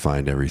easy to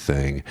find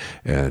everything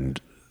and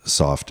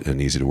soft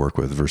and easy to work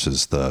with,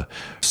 versus the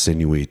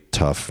sinewy,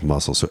 tough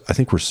muscles. So I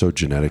think we're so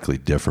genetically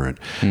different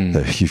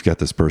that you've got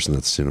this person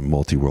that's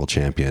multi-world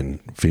champion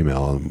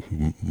female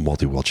and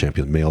multi-world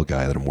champion male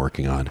guy that I'm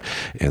working on,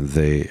 and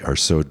they are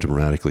so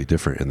dramatically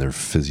different in their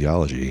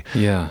physiology,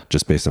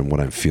 just based on what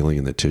I'm feeling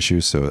in the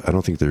tissue. So I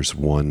don't think there's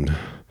one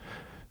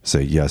say,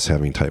 yes,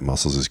 having tight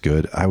muscles is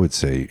good. I would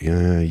say,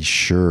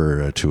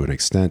 sure, to an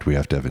extent, we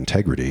have to have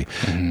integrity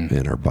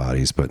in our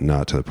bodies, but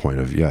not to the point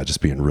of, just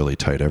being really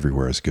tight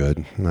everywhere is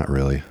good. Not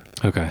really.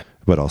 Okay.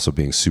 But also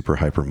being super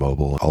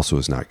hypermobile also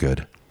is not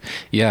good.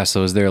 Yeah.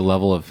 So is there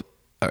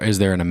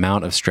an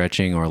amount of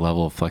stretching or a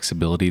level of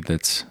flexibility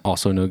that's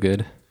also no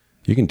good?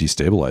 You can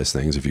destabilize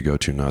things if you go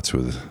too nuts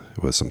with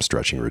some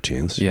stretching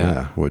routines,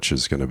 which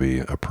is going to be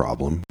a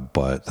problem.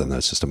 But then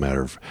that's just a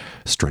matter of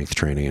strength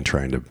training and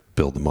trying to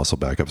build the muscle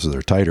back up so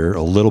they're tighter,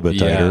 a little bit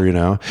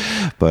tighter,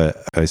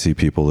 But I see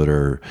people that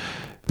are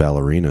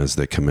ballerinas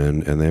that come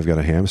in and they've got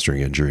a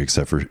hamstring injury,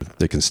 except for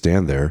they can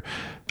stand there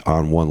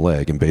on one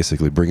leg and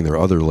basically bring their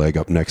other leg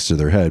up next to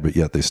their head, but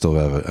yet they still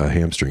have a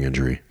hamstring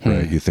injury,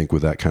 right? You think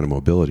with that kind of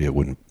mobility, it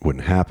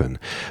wouldn't happen,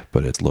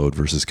 but it's load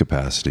versus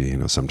capacity.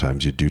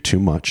 Sometimes you do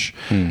too much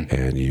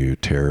and you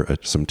tear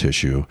some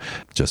tissue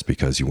just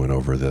because you went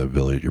over the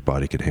ability your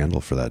body could handle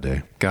for that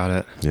day. Got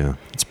it. Yeah.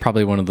 It's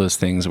probably one of those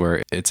things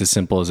where it's as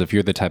simple as, if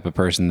you're the type of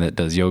person that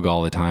does yoga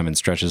all the time and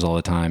stretches all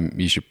the time,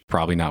 you should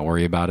probably not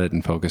worry about it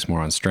and focus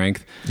more on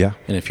strength. Yeah.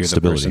 And if you're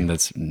the person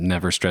that's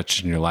never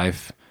stretched in your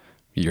life,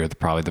 you're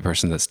probably the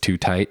person that's too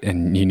tight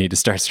and you need to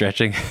start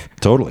stretching.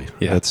 Totally.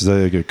 Yeah. I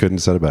couldn't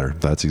have said it better.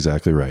 That's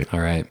exactly right. All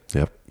right.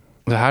 Yep.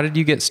 So how did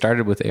you get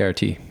started with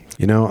ART?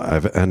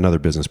 I've had another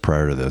business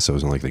prior to this. I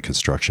was in like the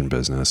construction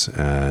business,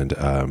 and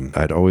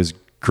I'd always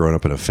grown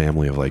up in a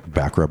family of like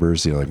back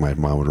rubbers. Like my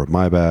mom would rub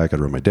my back, I'd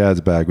rub my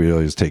dad's back. We'd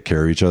always take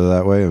care of each other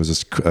that way. It was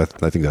just,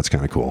 I think that's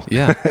kind of cool.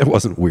 Yeah. It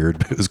wasn't weird,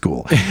 but it was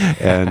cool.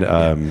 And,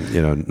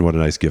 what a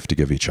nice gift to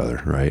give each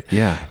other. Right.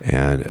 Yeah.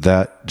 And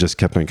that just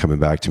kept on coming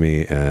back to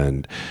me.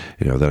 And,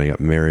 then I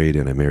got married,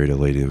 and I married a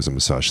lady who was a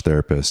massage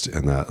therapist.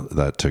 And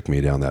that took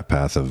me down that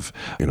path of,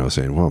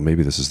 saying, well,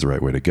 maybe this is the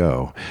right way to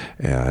go.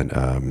 And,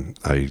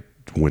 I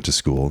went to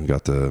school and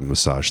got the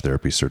massage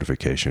therapy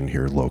certification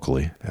here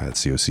locally at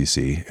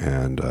COCC.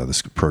 And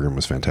this program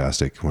was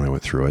fantastic when I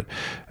went through it.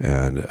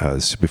 And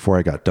before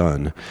I got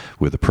done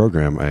with the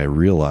program, I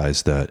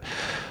realized that,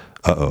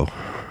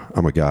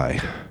 I'm a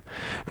guy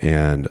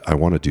and I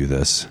want to do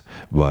this,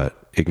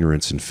 but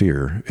ignorance and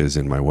fear is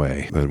in my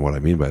way. And what I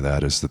mean by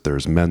that is that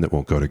there's men that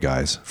won't go to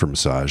guys for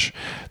massage.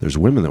 There's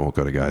women that won't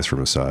go to guys for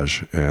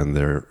massage. And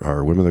there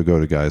are women that go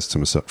to guys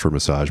for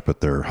massage,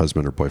 but their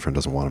husband or boyfriend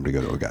doesn't want them to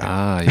go to a guy.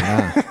 Ah,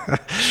 yeah.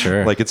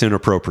 Sure. Like it's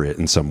inappropriate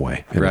in some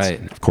way. And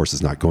right. Of course,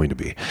 it's not going to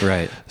be.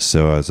 Right.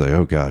 So I was like,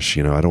 oh gosh,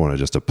 I don't want to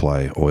just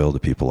apply oil to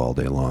people all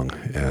day long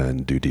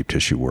and do deep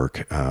tissue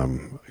work,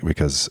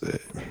 because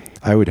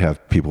I would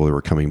have people that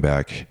were coming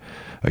back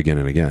again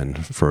and again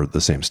for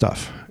the same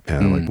stuff.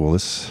 And I'm like, well,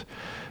 this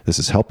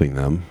is helping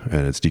them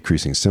and it's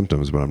decreasing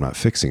symptoms, but I'm not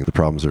fixing the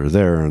problems that are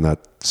there. And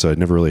so I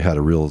never really had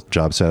a real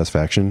job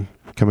satisfaction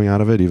coming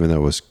out of it, even though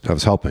I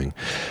was helping.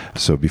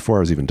 So before I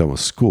was even done with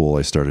school,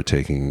 I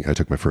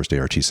took my first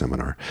ART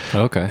seminar.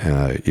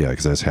 Okay.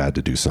 Because I just had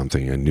to do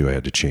something. I knew I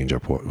had to change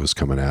up what was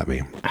coming at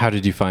me. How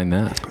did you find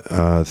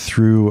that?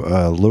 Through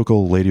a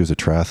local lady who's a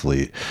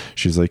triathlete.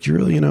 She's like,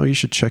 you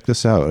should check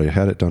this out. I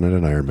had it done at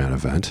an Ironman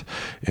event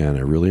and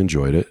I really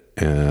enjoyed it.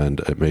 And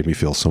it made me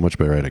feel so much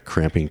better. I had a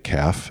cramping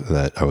calf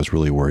that I was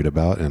really worried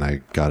about, and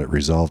I got it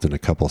resolved in a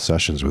couple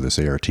sessions with this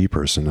ART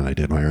person, and I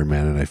did my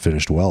Ironman and I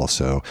finished well.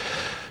 So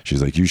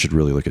she's like, you should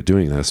really look at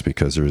doing this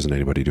because there isn't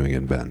anybody doing it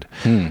in Bend.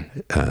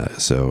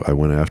 So I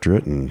went after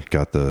it and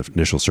got the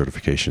initial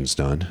certifications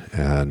done.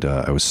 And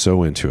I was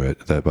so into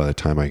it that by the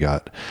time I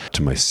got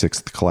to my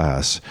 6th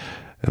class,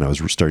 and I was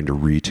starting to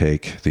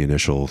retake the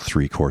initial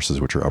 3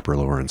 courses, which are upper,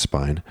 lower, and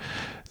spine,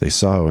 they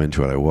saw how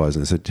into it I was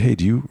and they said, hey,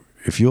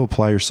 if you'll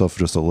apply yourself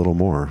just a little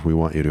more, we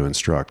want you to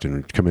instruct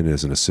and come in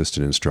as an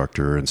assistant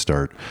instructor and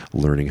start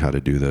learning how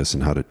to do this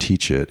and how to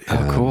teach it.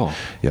 Oh, cool.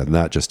 Yeah. And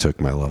that just took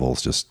my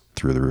levels just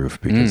through the roof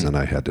because then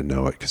I had to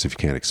know it, because if you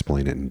can't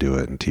explain it and do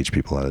it and teach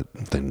people how to,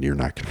 then you're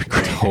not going to be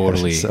great.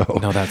 Totally. So,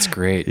 no, that's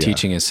great. Yeah.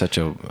 Teaching is such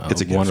a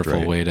wonderful gift,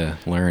 right? Way to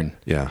learn.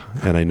 Yeah.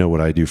 And I know what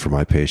I do for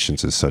my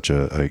patients is such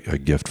a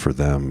gift for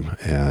them.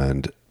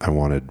 And I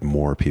wanted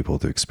more people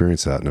to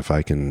experience that. And if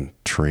I can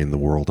train the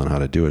world on how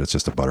to do it, it's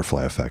just a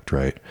butterfly effect,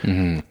 right?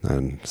 Mm-hmm.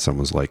 And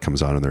someone's light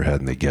comes on in their head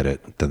and they get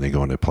it. Then they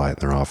go and apply it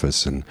in their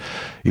office. And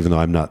even though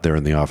I'm not there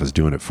in the office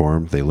doing it for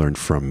them, they learn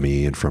from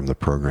me and from the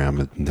program,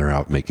 and they're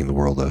out making the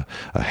world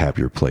a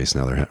happier place.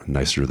 Now they're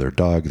nicer to their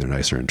dog. They're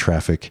nicer in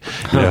traffic.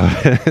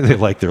 They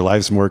like their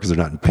lives more because they're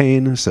not in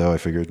pain. So I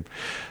figured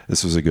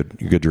this was a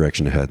good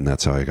direction to head. And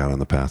that's how I got on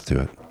the path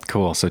to it.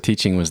 Cool. So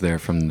teaching was there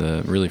from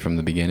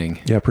the beginning.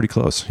 Yeah, pretty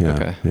close. Yeah.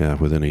 Okay. Yeah,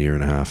 within a year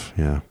and a half.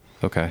 Yeah.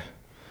 Okay.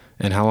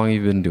 And how long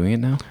have you been doing it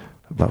now?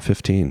 About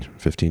 15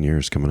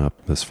 years coming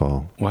up this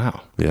fall.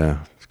 Wow.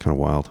 Yeah. It's kind of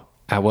wild.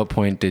 At what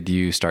point did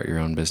you start your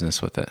own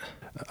business with it?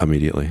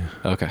 Immediately.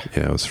 Okay.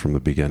 Yeah, it was from the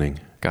beginning.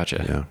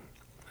 Gotcha.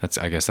 Yeah.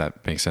 I guess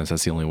that makes sense.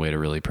 That's the only way to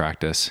really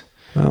practice.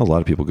 Well, a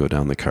lot of people go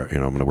down I'm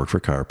going to work for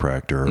a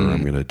chiropractor, or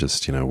I'm going to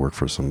just, work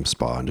for some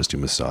spa and just do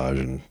massage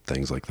and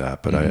things like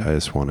that. But I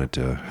just wanted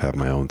to have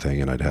my own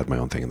thing, and I'd had my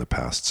own thing in the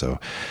past. So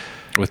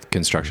with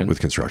construction,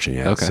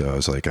 yeah. Okay. So I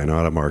was like, I know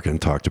how to market and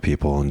talk to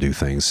people and do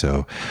things.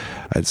 So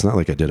it's not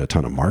like I did a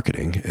ton of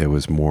marketing. It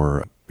was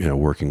more,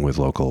 working with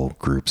local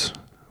groups,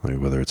 like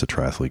whether it's a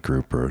triathlete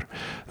group or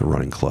the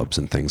running clubs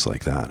and things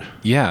like that.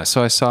 Yeah.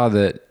 So I saw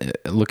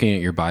that looking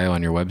at your bio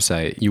on your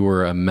website, you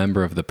were a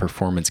member of the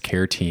performance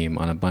care team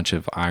on a bunch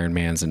of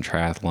Ironmans and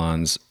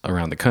triathlons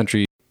around the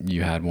country.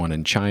 You had one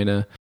in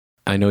China.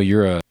 I know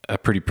you're a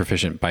pretty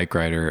proficient bike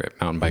rider,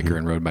 mountain biker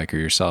and road biker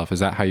yourself. Is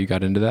that how you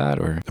got into that,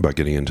 or about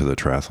getting into the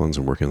triathlons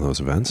and working on those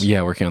events?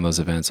 Yeah, working on those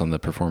events on the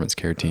performance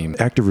care team.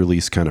 Active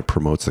Release kind of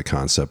promotes the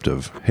concept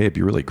of, hey, it'd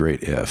be really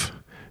great if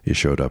you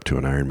showed up to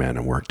an Ironman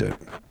and worked it.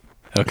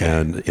 Okay.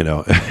 And,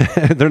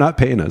 they're not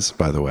paying us,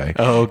 by the way.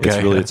 Oh,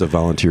 okay. It's a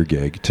volunteer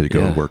gig to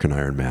go and work an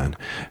Ironman.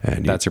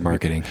 And that's your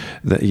marketing.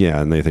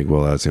 And they think,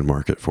 well, that's going to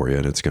market for you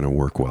and it's going to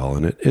work well.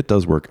 And it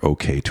does work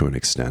okay to an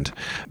extent.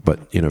 But,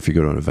 if you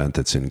go to an event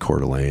that's in Coeur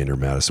d'Alene or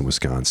Madison,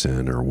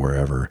 Wisconsin or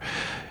wherever,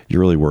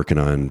 you're really working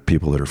on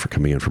people that are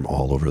coming in from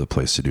all over the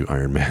place to do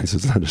Ironmans.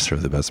 It's not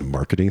necessarily the best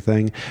marketing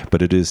thing,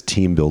 but it is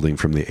team building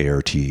from the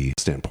ART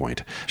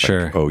standpoint.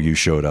 Sure. Like, oh, you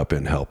showed up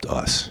and helped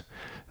us.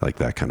 Like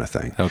that kind of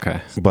thing.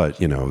 Okay. But,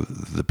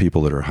 the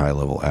people that are high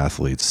level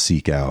athletes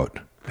seek out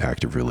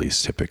Active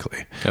Release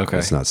typically. Okay.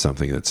 It's not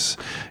something that's,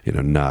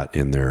 not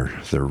in their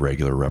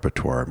regular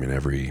repertoire. I mean,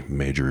 every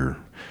major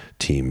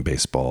team,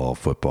 baseball,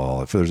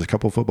 football, if there's a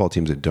couple of football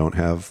teams that don't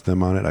have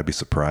them on it, I'd be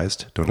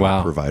surprised. Don't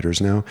have providers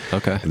now.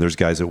 Okay. And there's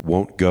guys that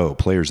won't go,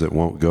 players that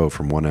won't go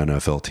from one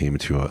NFL team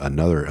to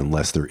another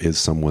unless there is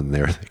someone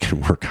there that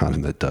can work on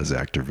them that does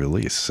Active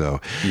Release.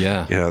 So,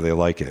 they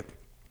like it.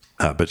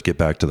 But to get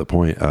back to the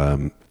point,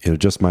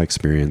 just my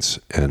experience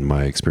and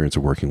my experience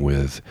of working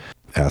with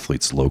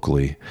athletes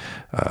locally,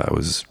 I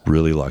was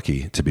really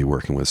lucky to be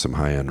working with some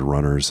high-end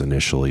runners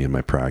initially in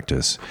my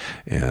practice.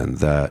 And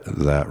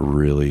that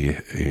really,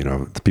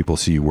 the people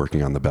see you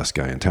working on the best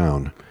guy in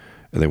town,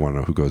 they want to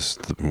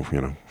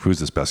know who's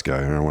this best guy,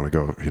 and I want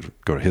to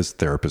go to his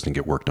therapist and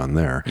get work done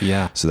there.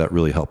 Yeah. So that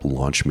really helped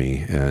launch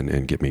me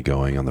and get me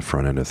going on the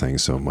front end of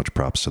things. So much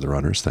props to the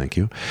runners. Thank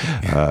you.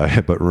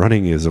 But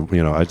running is,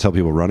 I tell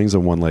people running's a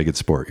one-legged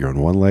sport. You're on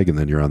one leg and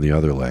then you're on the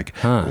other leg.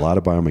 A lot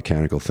of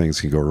biomechanical things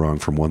can go wrong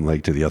from one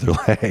leg to the other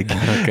leg.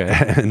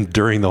 Okay. And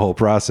during the whole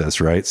process,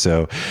 right?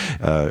 So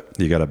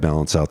you got to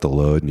balance out the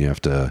load, and you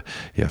have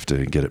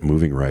to get it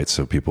moving right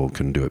so people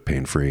can do it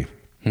pain-free.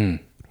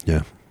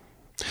 Yeah.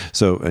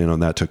 So,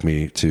 and that took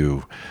me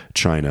to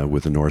China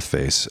with the North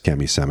Face.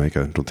 Cami Semick,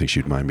 I don't think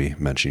she'd mind me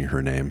mentioning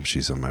her name.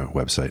 She's on my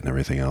website and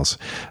everything else.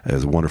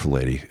 Is a wonderful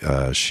lady.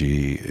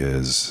 She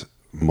is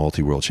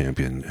multi-world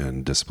champion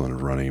in discipline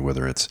of running,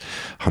 whether it's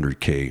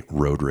 100K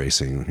road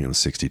racing,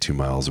 62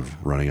 miles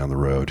of running on the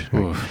road.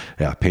 Oof.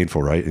 Yeah,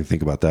 painful, right? And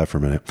think about that for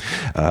a minute.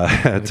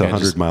 It's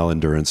 100-mile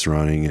endurance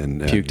running.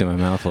 And puked in my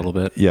mouth a little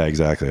bit. Yeah,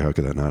 exactly. How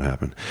could that not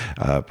happen?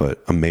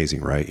 But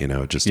amazing, right?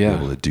 Just to be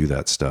able to do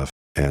that stuff.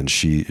 And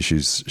she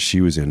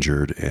was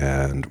injured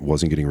and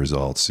wasn't getting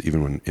results,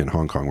 even when in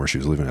Hong Kong, where she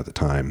was living at the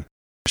time.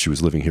 She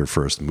was living here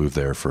first, moved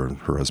there for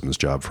her husband's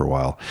job for a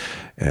while.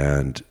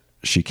 And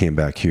she came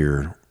back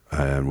here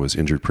and was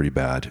injured pretty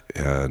bad.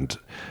 And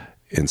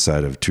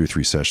inside of 2 or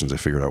 3 sessions, I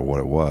figured out what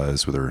it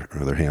was with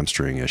her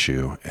hamstring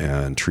issue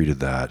and treated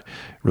that.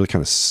 Really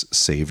kind of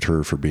saved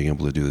her for being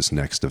able to do this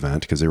next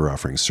event, because they were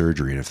offering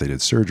surgery. And if they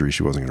did surgery,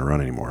 she wasn't going to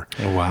run anymore.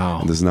 Oh, wow.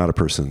 And this is not a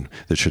person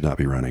that should not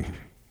be running.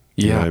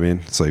 You know what I mean?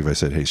 It's like if I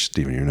said, hey,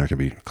 Steven, you're not going to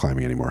be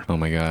climbing anymore. Oh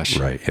my gosh.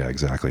 Right. Yeah,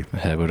 exactly. My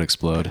head would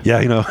explode.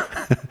 Yeah.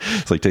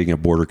 It's like taking a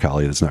border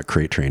collie that's not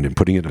crate trained and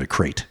putting it in a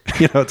crate.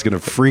 It's going to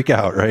freak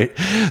out. Right.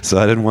 So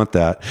I didn't want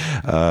that.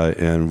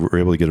 And we were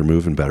able to get her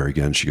moving better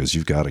again. She goes,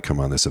 you've got to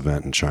come on this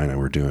event in China.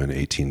 We're doing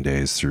 18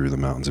 days through the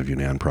mountains of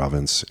Yunnan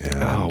province.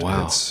 And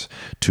it's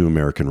 2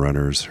 American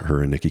runners,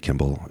 her and Nikki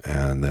Kimball,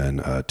 and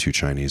then 2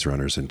 Chinese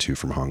runners and 2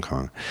 from Hong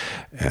Kong.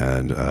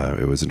 And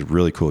it was a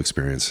really cool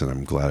experience, and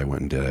I'm glad I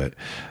went and did it.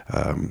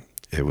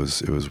 It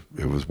was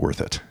worth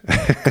it.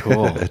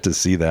 Cool. To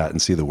see that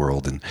and see the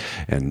world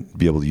and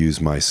be able to use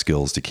my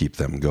skills to keep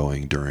them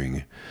going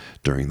during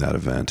that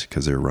event,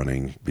 because they're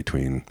running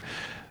between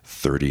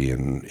 30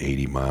 and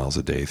 80 miles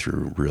a day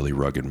through really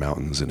rugged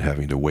mountains and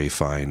having to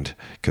wayfind,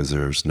 because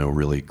there's no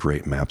really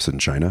great maps in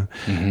China,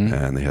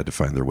 and they had to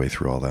find their way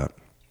through all that.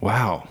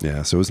 Wow.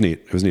 Yeah. So it was neat.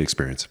 It was a neat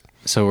experience.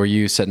 So were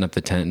you setting up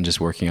the tent and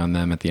just working on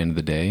them at the end of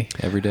the day,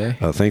 every day?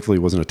 Thankfully,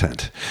 it wasn't a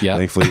tent. Yeah.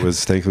 Thankfully, it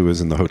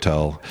was in the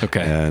hotel.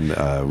 Okay.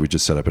 And we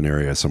just set up an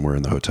area somewhere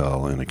in the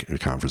hotel, in a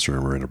conference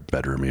room or in a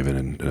bedroom even,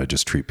 and I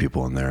just treat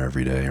people in there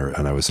every day.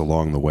 And I was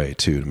along the way,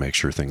 too, to make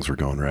sure things were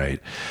going right,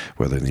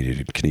 whether they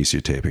needed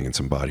kinesio taping and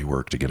some body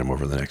work to get them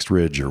over the next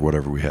ridge or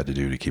whatever we had to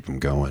do to keep them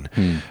going.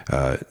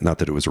 Not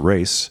that it was a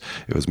race.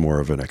 It was more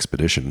of an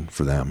expedition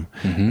for them,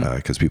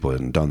 because people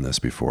hadn't done this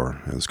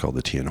before. It was called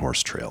the Tian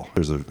Horse Trail.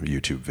 There's a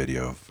YouTube video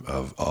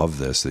of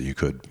this that you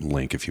could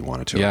link if you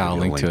wanted to. Yeah, I'll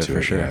link to it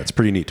for sure. Yeah, it's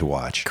pretty neat to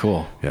watch.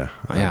 Cool. Yeah.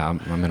 Yeah, I'm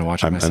going to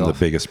watch it myself. I'm the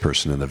biggest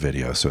person in the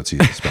video, so it's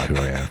easy to spot who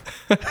I am.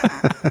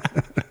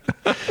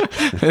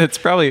 That's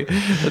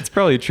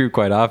probably true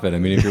quite often. I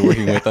mean, if you're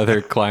working with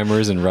other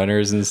climbers and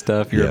runners and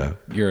stuff,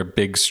 you're a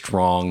big,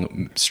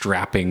 strong,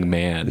 strapping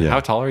man. Yeah. How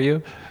tall are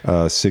you?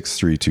 6'3",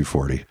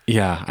 240.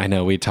 Yeah, I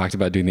know. We talked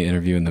about doing the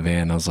interview in the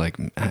van. I was like,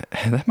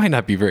 that might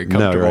not be very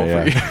comfortable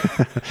for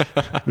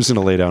you. I'm just going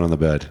to lay down on the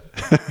bed.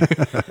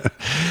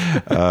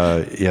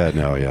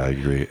 I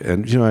agree.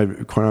 And, I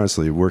quite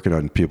honestly, working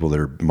on people that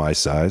are my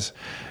size,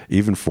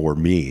 even for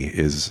me,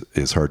 is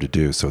hard to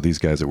do. So these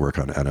guys that work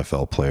on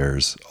NFL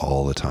players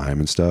all the time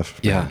and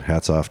stuff, man,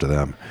 hats off to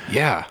them.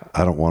 Yeah.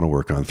 I don't want to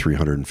work on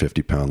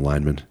 350-pound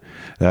linemen.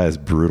 That is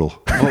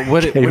brutal. Well,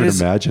 I can't even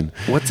imagine.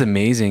 What's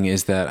amazing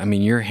is that, I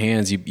mean, your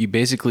hands, you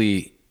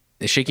basically,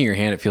 shaking your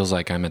hand, it feels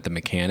like I'm at the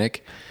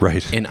mechanic.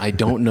 Right. And I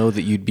don't know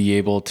that you'd be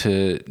able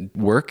to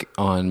work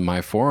on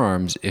my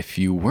forearms if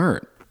you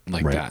weren't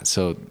like that.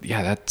 So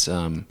yeah, that's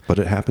but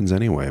it happens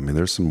anyway. I mean,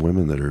 there's some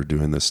women that are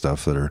doing this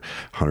stuff that are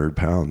 100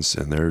 pounds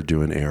and they're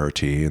doing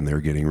ART and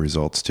they're getting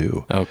results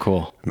too. Oh,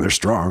 cool. And they're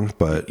strong,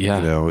 but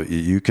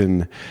you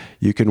can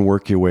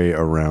work your way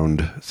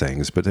around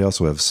things, but they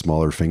also have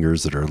smaller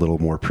fingers that are a little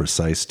more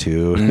precise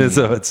too.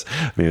 So it's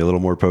maybe a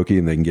little more pokey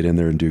and they can get in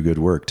there and do good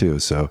work too.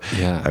 So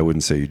I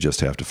wouldn't say you just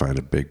have to find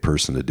a big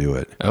person to do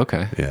it.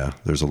 Okay. Yeah.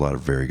 There's a lot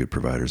of very good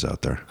providers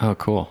out there. Oh,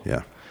 cool.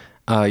 Yeah.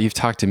 You've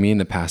talked to me in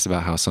the past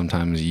about how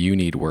sometimes you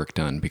need work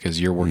done because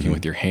you're working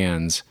with your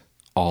hands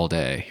all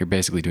day. You're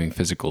basically doing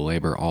physical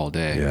labor all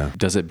day. Yeah.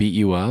 Does it beat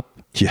you up?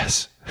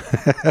 Yes.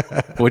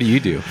 What do you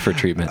do for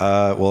treatment?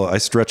 Well, I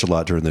stretch a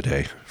lot during the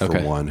day,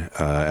 for one.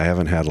 I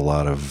haven't had a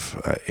lot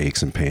of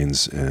aches and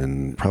pains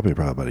in probably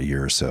about a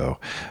year or so.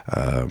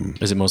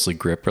 Is it mostly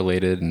grip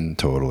related? And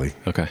Totally.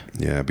 Okay.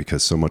 Yeah,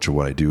 because so much of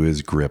what I do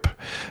is grip.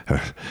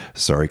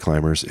 Sorry,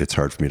 climbers, it's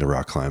hard for me to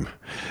rock climb.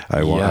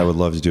 I would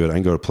love to do it. I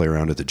can go to play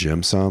around at the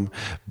gym some,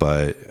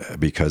 but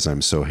because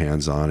I'm so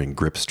hands-on and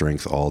grip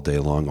strength all day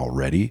long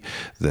already,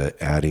 that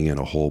adding in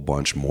a whole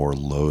bunch more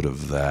load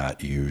of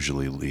that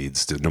usually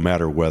leads to, no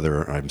matter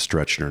whether I'm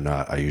stretching or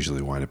not, I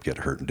usually wind up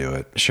getting hurt and do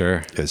it.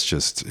 Sure. It's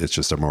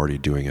just I'm already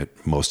doing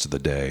it most of the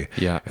day.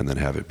 Yeah. And then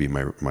have it be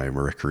my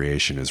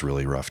recreation is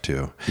really rough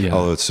too. Yeah.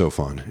 Although it's so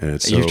fun. And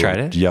it's You've tried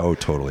it? Yeah, oh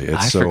totally. It's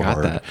I so forgot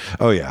hard. that.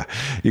 Oh yeah.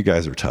 You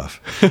guys are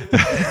tough.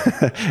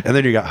 And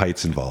then you got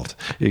heights involved.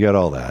 You got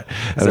all that.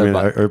 And I mean,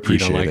 I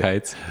appreciate you don't like it.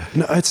 heights?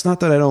 No, it's not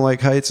that I don't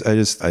like heights.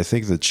 I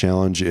think the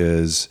challenge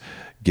is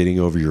getting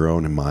over your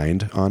own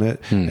mind on it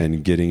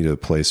and getting to a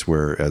place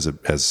where as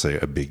say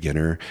a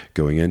beginner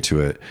going into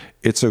it,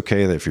 it's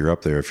okay that if you're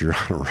up there, if you're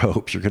on a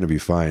rope, you're going to be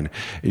fine.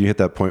 And you hit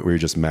that point where you're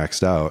just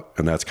maxed out,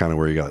 and that's kind of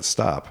where you got to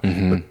stop.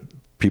 But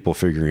people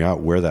figuring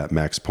out where that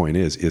max point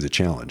is a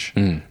challenge,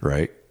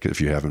 right? Because if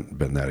you haven't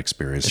been that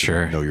experienced,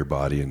 Sure. know your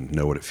body and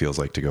know what it feels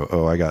like to go,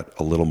 oh, I got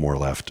a little more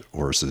left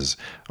versus,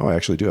 oh, I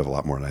actually do have a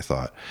lot more than I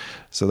thought.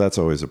 So that's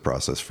always a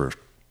process for,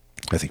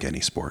 I think, any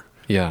sport.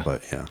 Yeah.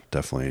 But yeah,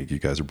 definitely. You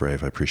guys are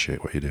brave. I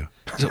appreciate what you do.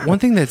 So one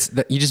thing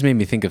that you just made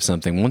me think of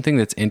something. One thing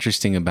that's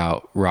interesting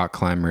about rock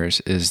climbers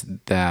is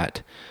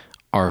that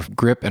our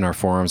grip and our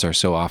forearms are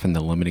so often the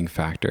limiting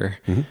factor.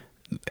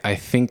 I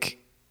think,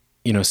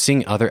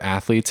 seeing other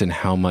athletes and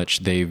how much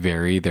they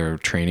vary their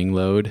training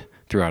load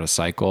throughout a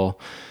cycle,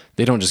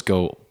 they don't just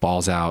go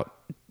balls out,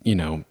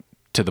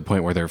 to the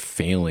point where they're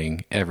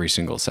failing every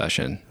single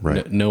session.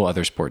 Right. No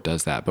other sport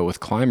does that. But with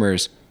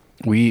climbers,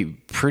 we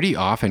pretty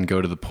often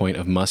go to the point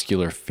of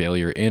muscular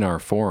failure in our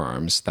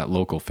forearms, that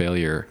local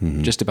failure,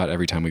 just about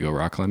every time we go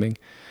rock climbing.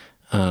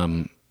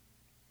 Do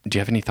you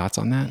have any thoughts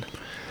on that?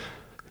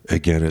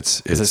 Again,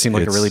 does it seem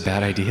like a really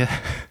bad idea?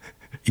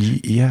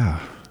 Yeah.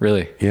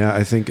 Really? Yeah,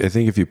 I think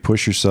if you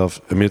push yourself,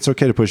 I mean, it's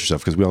okay to push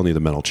yourself because we all need the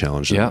mental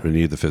challenge. Yeah. We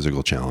need the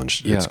physical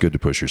challenge. Yeah. It's good to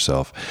push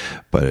yourself,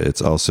 but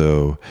it's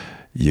also,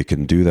 you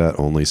can do that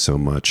only so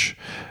much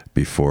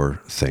before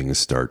things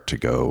start to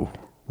go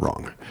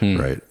wrong,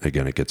 right?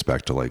 Again, it gets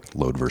back to like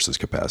load versus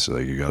capacity.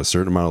 Like you got a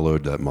certain amount of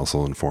load that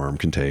muscle and forearm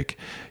can take.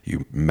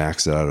 You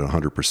max it out at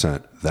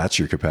 100%. That's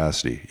your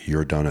capacity.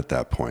 You're done at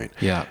that point.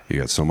 Yeah. You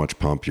got so much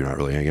pump, you're not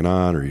really hanging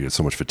on, or you get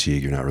so much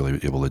fatigue, you're not really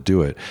able to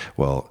do it.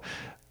 Well,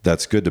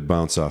 that's good to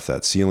bounce off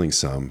that ceiling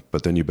some,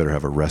 but then you better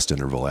have a rest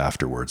interval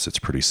afterwards. It's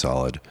pretty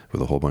solid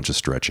with a whole bunch of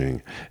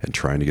stretching and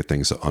trying to get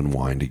things to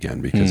unwind again,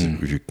 because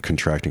if you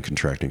contract,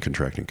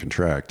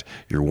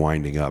 you're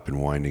winding up and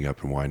winding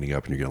up and winding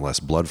up, and you're getting less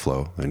blood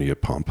flow, then you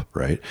get pump,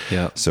 right?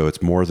 Yeah. So it's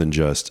more than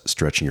just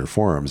stretching your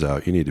forearms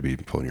out. You need to be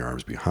pulling your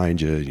arms behind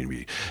you. You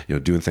need to be,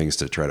 doing things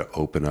to try to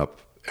open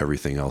up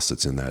everything else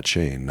that's in that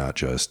chain, not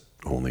just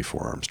only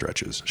forearm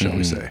stretches, shall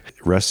we say.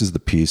 Rest is the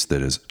piece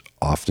that is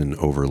often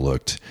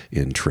overlooked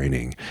in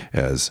training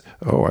as,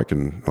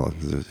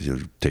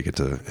 you take it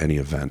to any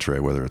event,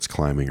 right? Whether it's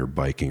climbing or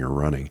biking or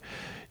running,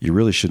 you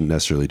really shouldn't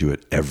necessarily do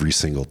it every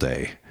single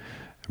day.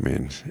 I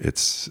mean,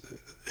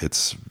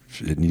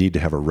 you need to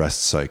have a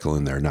rest cycle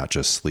in there, not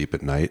just sleep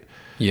at night.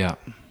 Yeah.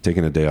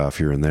 Taking a day off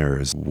here and there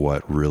is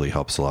what really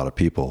helps a lot of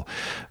people.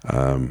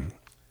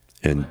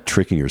 And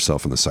tricking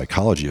yourself in the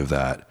psychology of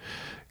that,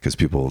 because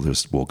people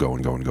just will go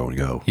and go and go and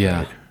go.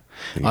 Yeah. Right?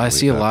 I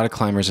see a lot of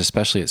climbers,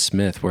 especially at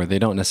Smith, where they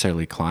don't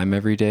necessarily climb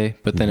every day,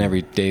 but then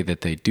every day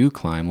that they do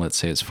climb, let's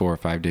say it's 4 or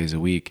 5 days a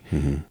week,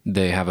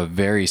 they have a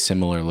very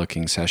similar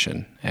looking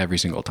session every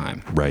single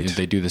time. Right.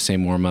 They do the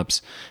same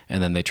warm-ups,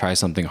 and then they try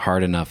something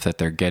hard enough that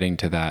they're getting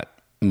to that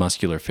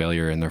muscular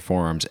failure in their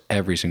forearms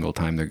every single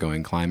time they're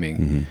going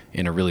climbing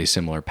in a really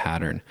similar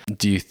pattern.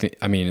 Do you think,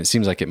 it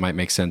seems like it might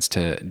make sense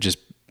to just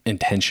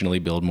intentionally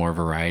build more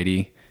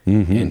variety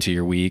into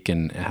your week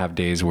and have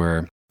days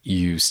where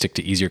you stick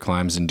to easier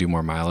climbs and do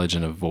more mileage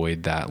and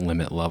avoid that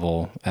limit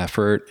level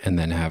effort, and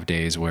then have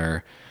days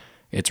where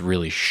it's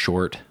really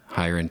short,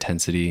 higher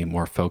intensity,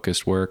 more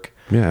focused work.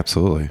 Yeah,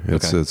 absolutely.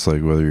 It's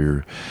like whether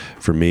you're,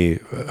 for me,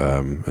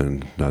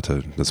 and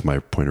that's my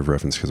point of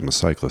reference because I'm a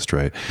cyclist,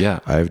 right? Yeah.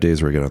 I have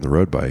days where I get on the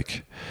road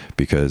bike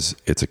because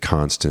it's a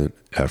constant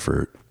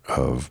effort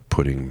of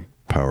putting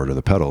power to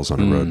the pedals on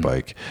a road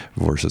bike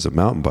versus a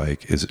mountain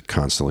bike is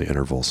constantly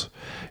intervals.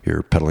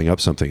 You're pedaling up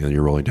something and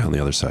you're rolling down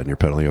the other side, and you're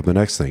pedaling up the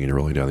next thing and you're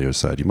rolling down the other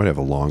side. You might have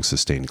a long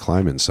sustained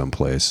climb in some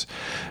place,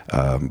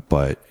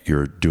 but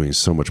you're doing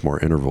so much more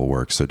interval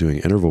work. So doing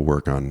interval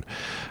work on,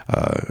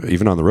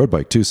 even on the road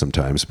bike too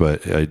sometimes,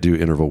 but I do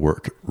interval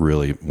work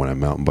really when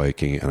I'm mountain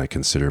biking, and I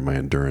consider my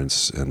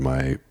endurance and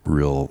my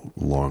real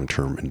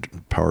long-term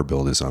power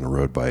build is on a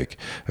road bike,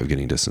 of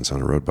getting distance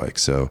on a road bike.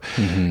 So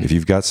if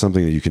you've got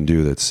something that you can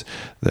do that's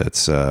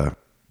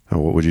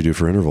what would you do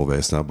for interval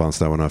based? I'll bounce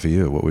that one off of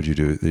you. What would you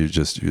do? You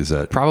just use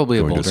that? Probably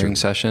a bouldering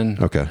session.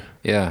 Okay.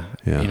 Yeah.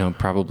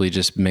 Probably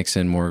just mix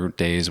in more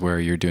days where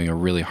you're doing a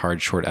really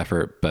hard, short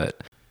effort,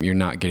 but you're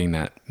not getting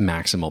that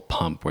maximal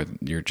pump where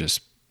you're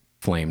just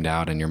flamed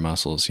out in your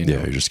muscles.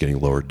 Yeah, you're just getting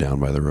lowered down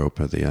by the rope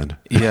at the end.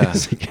 Yeah.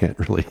 So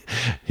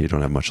you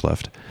don't have much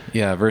left.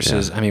 Yeah.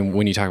 Versus,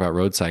 when you talk about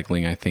road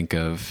cycling, I think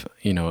of,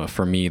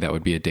 for me, that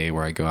would be a day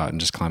where I go out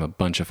and just climb a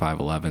bunch of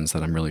 511s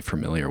that I'm really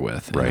familiar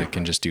with. And I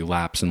can just do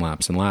laps and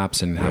laps and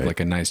laps and have like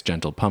a nice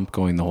gentle pump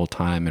going the whole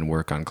time and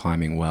work on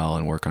climbing well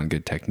and work on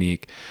good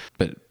technique,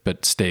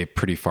 but stay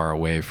pretty far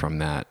away from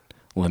that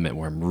limit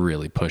where I'm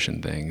really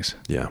pushing things.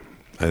 Yeah.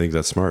 I think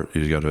that's smart.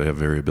 You got to have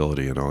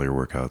variability in all your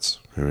workouts.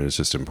 I mean, it's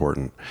just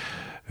important.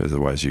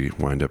 Otherwise you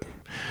wind up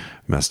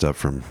messed up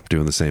from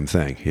doing the same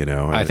thing, you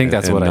know? I think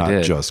that's what I did.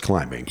 Not just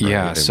climbing. Right?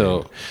 Yeah.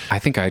 I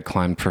think I had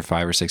climbed for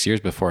 5 or 6 years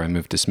before I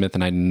moved to Smith,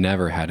 and I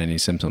never had any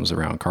symptoms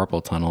around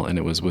carpal tunnel. And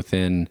it was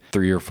within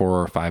 3 or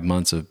 4 or 5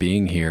 months of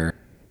being here.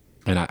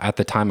 And at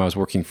the time I was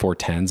working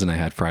 410s and I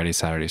had Friday,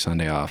 Saturday,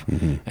 Sunday off.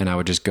 Mm-hmm. And I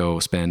would just go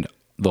spend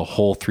the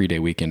whole 3-day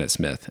weekend at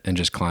Smith and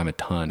just climb a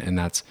ton. And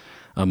that's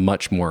a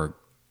much more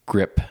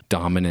grip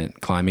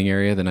dominant climbing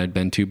area than I'd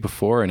been to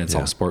before. And it's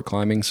all sport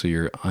climbing. So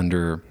you're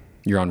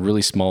on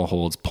really small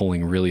holds,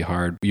 pulling really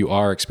hard. You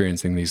are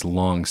experiencing these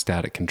long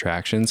static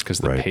contractions because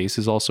the pace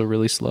is also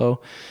really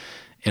slow.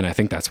 And I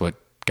think that's what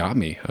got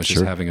me. I was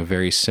just having a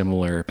very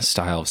similar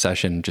style of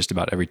session just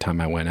about every time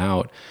I went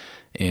out.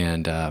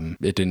 And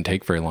it didn't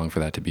take very long for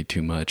that to be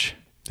too much.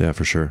 Yeah,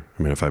 for sure.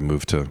 I mean, if I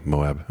moved to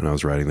Moab and I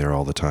was riding there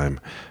all the time,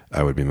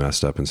 I would be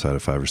messed up inside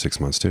of 5 or 6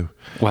 months too.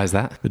 Why is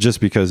that?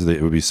 Just because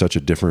it would be such a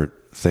different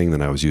thing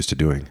than I was used to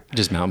doing.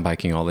 Just mountain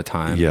biking all the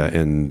time. Yeah,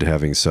 and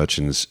having such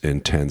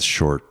intense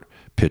short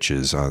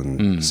pitches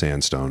on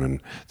sandstone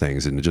and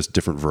things, and just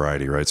different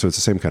variety, right? So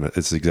it's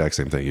it's the exact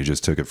same thing. You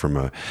just took it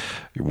from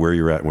where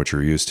you're at and what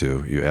you're used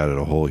to. You added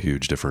a whole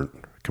huge different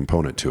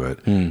component to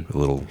it,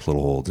 little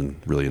holds and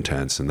really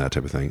intense and that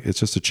type of thing. It's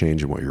just a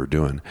change in what you were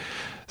doing.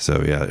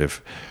 So yeah,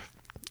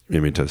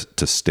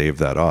 to stave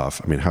that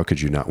off, I mean, how could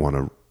you not want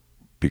to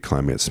be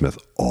climbing at Smith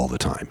all the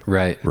time?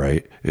 Right.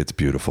 It's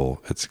beautiful.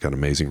 It's got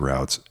amazing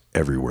routes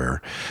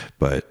everywhere,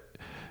 but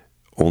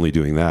only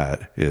doing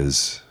that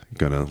is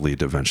going to lead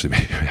to eventually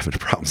maybe having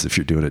problems if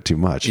you're doing it too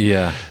much.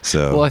 Yeah.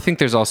 So, well, I think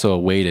there's also a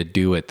way to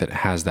do it that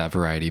has that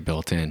variety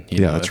built in. You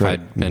know, that's if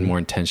I'd been more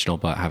intentional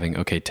about having,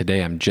 okay,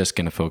 today I'm just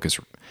going to focus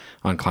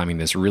on climbing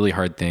this really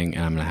hard thing,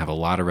 and I'm going to have a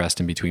lot of rest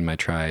in between my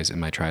tries, and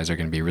my tries are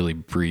going to be really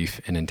brief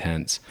and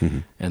intense. Mm-hmm.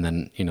 And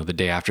then, the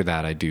day after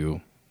that, I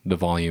do the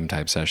volume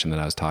type session that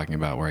I was talking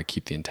about where I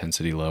keep the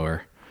intensity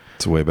lower.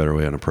 It's a way better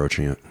way on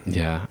approaching it.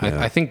 Yeah.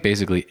 I think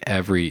basically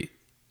every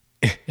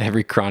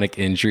chronic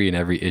injury and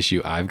every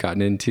issue I've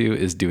gotten into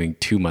is doing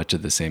too much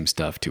of the same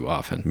stuff too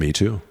often. Me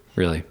too.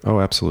 Really? Oh,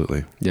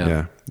 absolutely.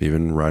 Yeah.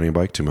 Even riding a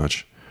bike too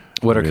much.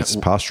 It's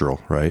postural,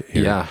 right?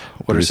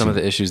 What are some of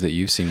the issues that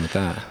you've seen with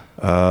that?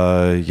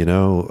 I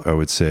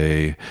would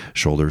say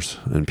shoulders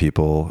and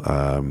people,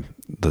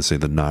 let's say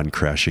the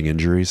non-crashing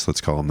injuries,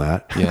 let's call them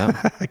that.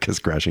 Yeah. Because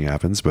crashing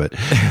happens, but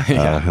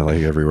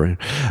like everywhere.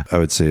 I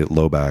would say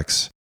low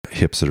backs,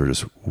 hips that are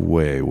just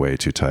way, way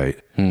too tight.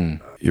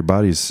 Your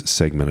body's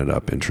segmented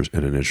up in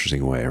an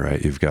interesting way,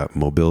 right? You've got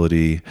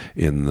mobility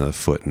in the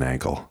foot and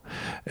ankle,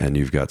 and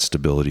you've got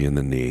stability in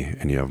the knee,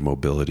 and you have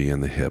mobility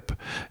in the hip,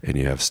 and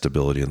you have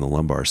stability in the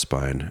lumbar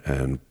spine,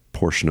 and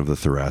portion of the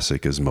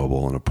thoracic is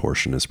mobile and a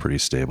portion is pretty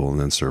stable, and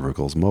then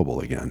cervical is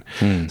mobile again.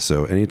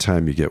 So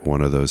anytime you get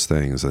one of those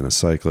things in a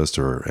cyclist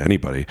or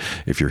anybody,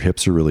 if your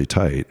hips are really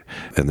tight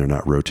and they're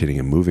not rotating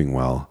and moving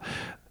well,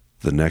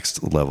 the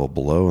next level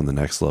below and the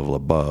next level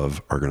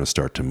above are going to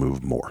start to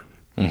move more.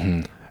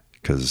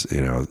 Because they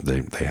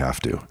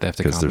have to. They have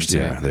to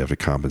compensate. They have to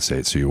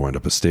compensate. So you wind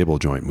up a stable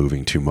joint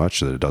moving too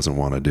much that it doesn't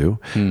want to do,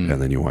 and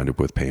then you wind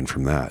up with pain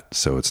from that.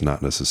 So it's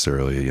not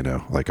necessarily,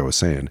 like I was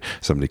saying,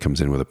 somebody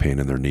comes in with a pain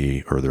in their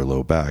knee or their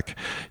low back.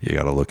 You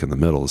got to look in the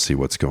middle to see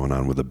what's going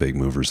on with the big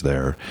movers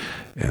there,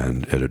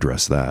 and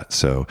address that.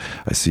 So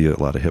I see a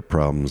lot of hip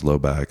problems, low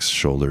backs,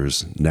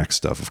 shoulders, neck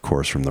stuff, of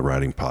course, from the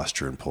riding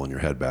posture and pulling your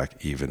head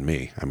back. Even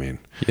me. I mean,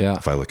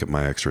 if I look at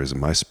my X-rays of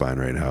my spine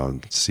right now,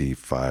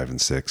 C5 and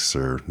 6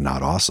 are not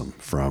awesome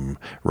from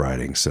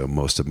riding. So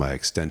most of my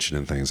extension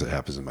and things that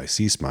happens in my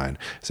C spine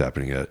is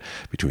happening at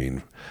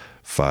between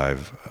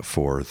 5,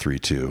 4, 3,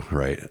 2,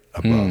 right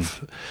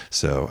above.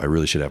 So I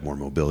really should have more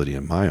mobility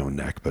in my own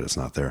neck, but it's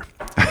not there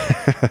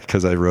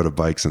because I rode a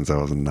bike since I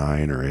was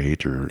 9 or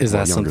 8 or is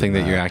that something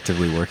that you're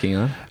actively working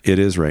on? It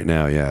is right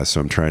now. Yeah. So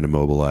I'm trying to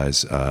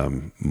mobilize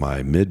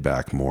my mid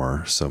back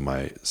more. So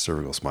my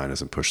cervical spine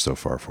isn't pushed so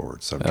far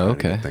forward. So I'm trying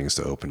to get things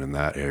to open in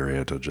that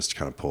area to just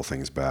kind of pull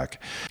things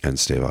back and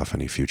stave off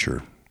any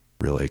future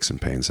real aches and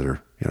pains that are,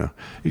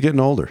 you're getting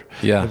older.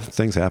 Yeah.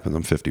 Things happen.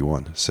 I'm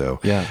 51. So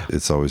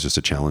it's always just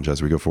a challenge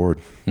as we go forward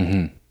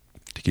to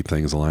keep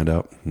things lined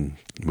up and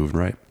moving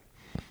right.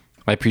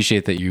 I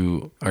appreciate that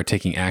you are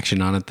taking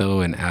action on it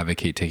though, and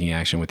advocate taking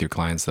action with your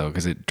clients though,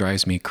 because it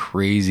drives me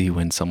crazy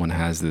when someone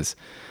has this,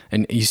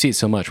 and you see it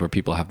so much where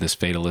people have this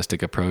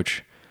fatalistic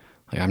approach.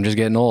 Like, I'm just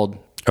getting old.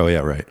 Oh yeah.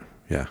 Right.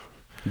 Yeah.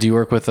 Do you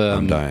work with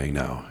I'm dying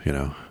now,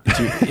 Do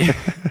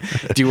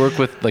you work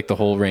with like the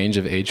whole range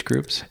of age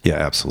groups? Yeah,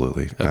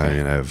 absolutely. Okay. I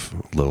mean, I have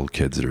little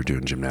kids that are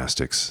doing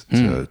gymnastics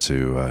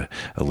to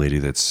a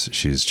lady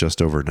she's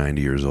just over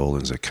 90 years old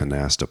and is a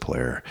canasta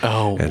player.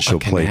 Oh, and she'll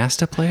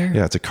canasta player?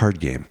 Yeah, it's a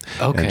card game.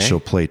 Okay. And she'll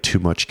play too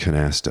much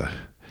canasta.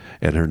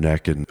 and her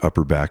neck and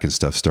upper back and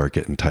stuff start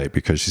getting tight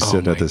because she's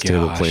sitting my at this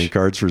table gosh. playing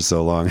cards for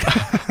so long.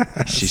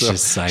 She's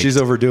just psyched. She's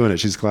overdoing it.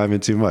 She's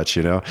climbing too much,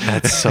 you know?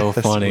 That's so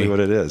That's funny. really what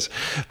it is.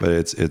 But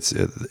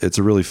it's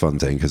a really fun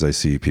thing because I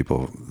see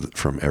people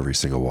from every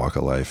single walk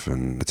of life,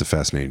 and it's a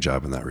fascinating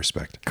job in that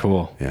respect.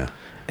 Cool. Yeah.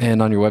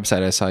 And on your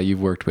website, I saw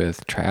you've worked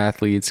with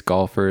triathletes,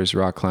 golfers,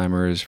 rock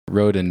climbers,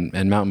 road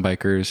and mountain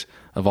bikers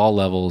of all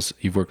levels.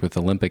 You've worked with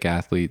Olympic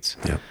athletes.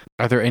 Yeah.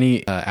 Are there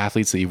any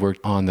athletes that you've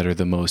worked on that are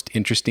the most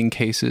interesting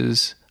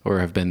cases or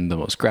have been the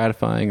most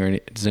gratifying, or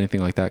does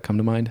anything like that come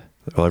to mind?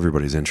 Well,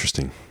 everybody's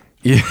interesting.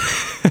 Yeah.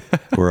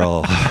 We're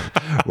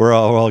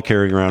all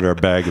carrying around our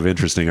bag of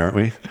interesting, aren't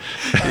we?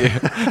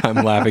 Yeah.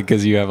 I'm laughing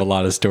because you have a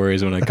lot of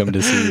stories when I come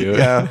to see you.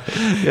 Yeah,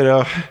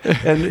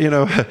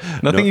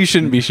 Nothing you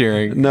shouldn't be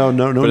sharing. No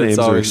names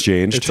are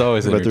exchanged. It's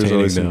always but there's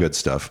always some though. good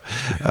stuff.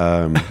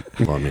 Well,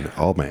 I mean,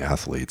 all my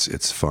athletes,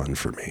 it's fun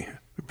for me.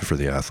 For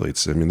the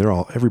athletes, I mean,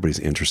 everybody's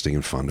interesting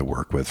and fun to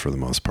work with for the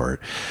most part.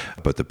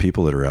 But the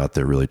people that are out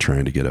there really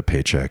trying to get a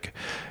paycheck,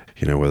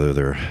 whether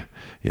they're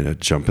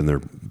jumping their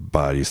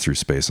bodies through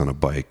space on a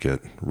bike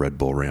at Red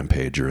Bull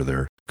Rampage, or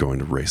they're going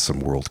to race some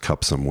World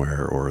Cup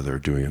somewhere, or they're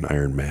doing an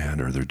Ironman,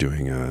 or they're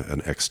doing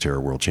an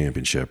Xterra World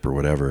Championship or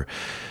whatever.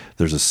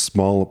 There's a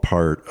small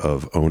part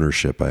of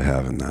ownership I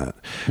have in that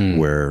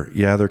where,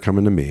 they're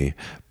coming to me,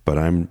 but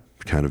I'm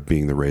kind of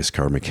being the race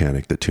car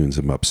mechanic that tunes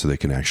them up so they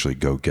can actually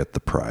go get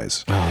the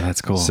prize. Oh,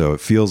 that's cool. So it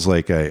feels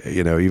like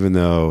even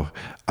though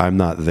I'm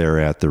not there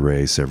at the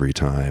race every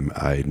time,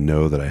 I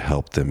know that I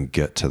helped them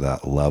get to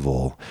that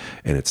level.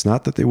 And it's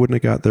not that they wouldn't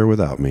have got there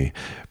without me,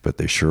 but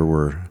they sure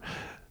were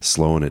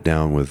slowing it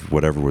down with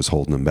whatever was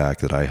holding them back,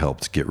 that I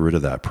helped get rid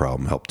of that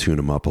problem, helped tune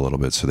them up a little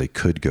bit so they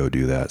could go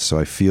do that. So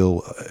I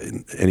feel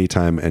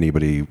anytime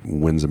anybody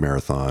wins a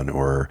marathon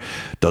or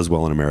does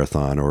well in a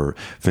marathon or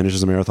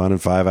finishes a marathon in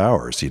 5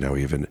 hours,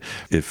 even,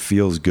 it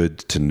feels good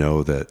to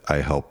know that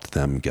I helped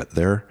them get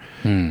there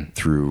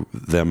through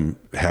them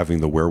having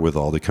the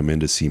wherewithal to come in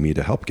to see me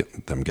to help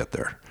them get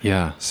there.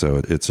 Yeah.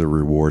 So it's a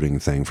rewarding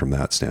thing from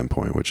that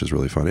standpoint, which is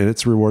really fun. And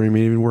it's rewarding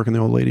me even working the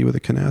old lady with a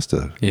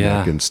canasta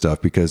neck and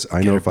stuff, because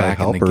I know if I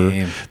help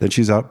her, then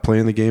she's out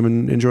playing the game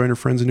and enjoying her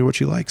friends and do what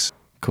she likes.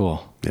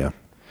 Cool. Yeah.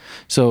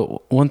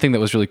 So one thing that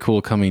was really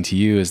cool coming to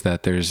you is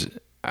that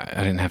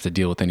I didn't have to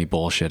deal with any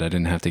bullshit. I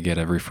didn't have to get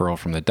a referral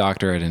from the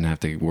doctor. I didn't have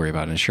to worry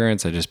about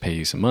insurance. I just pay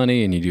you some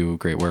money and you do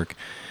great work.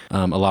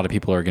 A lot of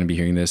people are going to be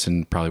hearing this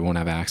and probably won't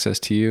have access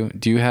to you.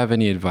 Do you have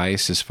any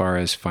advice as far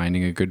as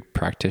finding a good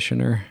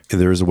practitioner?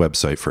 There is a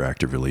website for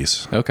Active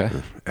Release. Okay.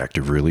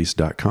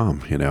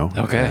 ActiveRelease.com,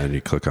 Okay. And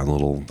you click on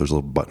there's a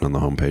little button on the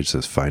homepage that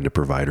says find a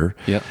provider.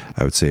 Yep.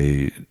 I would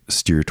say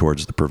steer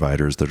towards the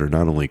providers that are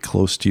not only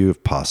close to you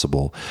if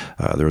possible.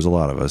 There's a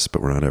lot of us,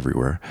 but we're not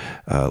everywhere.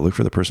 Look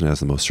for the person who has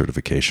the most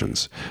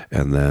certifications,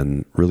 and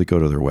then really go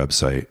to their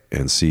website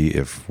and see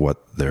if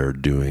what they're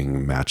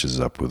doing matches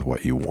up with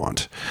what you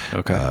want.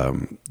 Okay.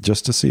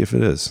 Just to see if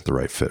it is the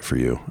right fit for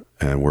you.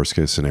 And worst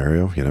case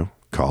scenario,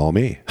 call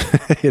me,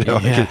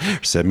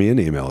 send me an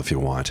email if you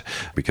want,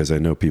 because I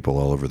know people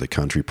all over the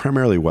country,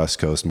 primarily West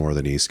Coast more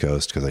than East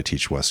Coast, because I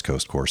teach West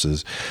Coast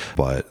courses,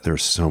 but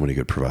there's so many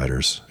good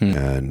providers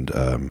and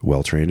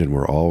well-trained, and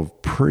we're all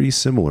pretty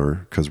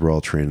similar because we're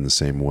all trained in the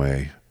same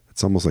way.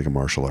 It's almost like a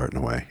martial art in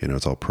a way,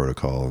 it's all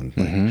protocol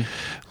and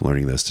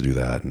learning this to do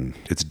that. And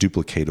it's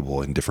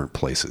duplicatable in different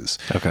places,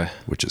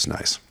 which is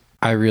nice.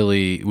 I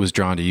really was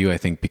drawn to you, I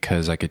think,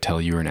 because I could tell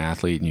you were an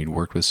athlete and you'd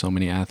worked with so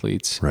many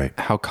athletes. Right.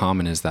 How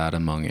common is that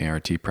among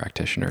ART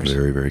practitioners?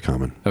 Very, very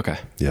common. Okay.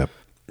 Yep.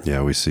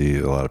 Yeah, we see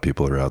a lot of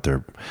people that are out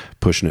there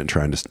pushing it and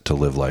trying to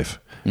live life.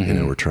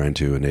 We're trying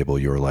to enable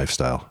your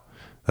lifestyle.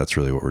 That's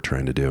really what we're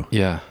trying to do.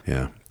 Yeah.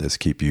 Yeah. Is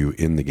keep you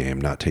in the game,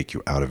 not take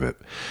you out of it.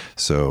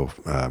 So,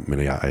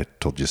 I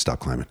told you to stop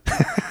climbing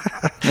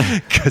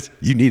because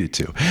you needed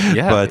to.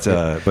 Yeah.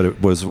 But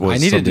it was I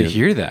needed to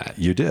hear that.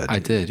 You did. I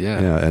did.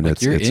 Yeah. Yeah. And like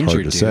it's injured, hard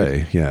to dude.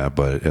 say. Yeah.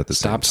 But at the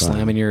same time,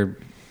 slamming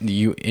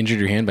you injured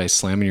your hand by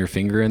slamming your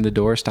finger in the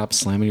door. Stop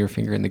slamming your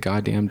finger in the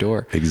goddamn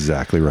door.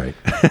 Exactly right.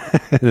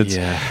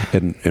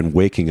 And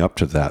waking up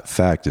to that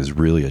fact is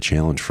really a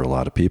challenge for a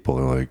lot of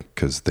people,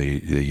 because they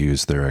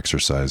use their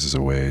exercise as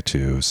a way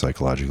to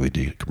psychologically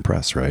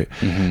decompress, right?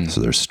 So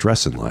there's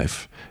stress in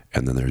life,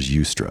 and then there's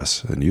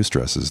eustress, and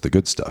eustress is the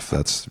good stuff.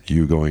 That's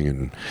you going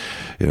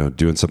and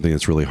doing something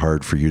that's really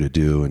hard for you to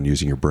do and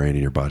using your brain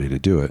and your body to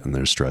do it. And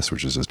there's stress,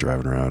 which is just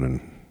driving around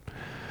and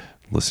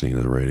listening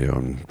to the radio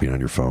and being on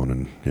your phone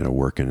and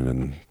working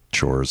and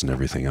chores and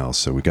everything else.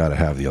 So we got to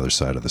have the other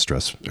side of the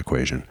stress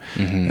equation.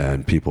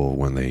 And people,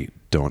 when they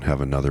don't have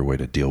another way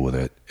to deal with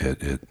it,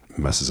 it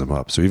messes them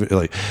up. So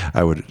even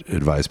I would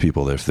advise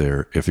people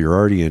that if you're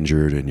already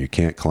injured and you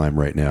can't climb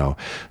right now,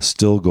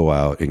 still go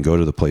out and go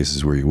to the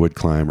places where you would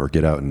climb, or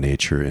get out in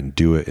nature and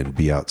do it and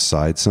be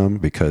outside some,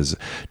 because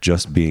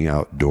just being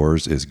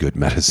outdoors is good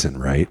medicine,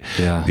 right?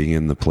 Yeah. Being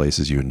in the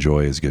places you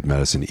enjoy is good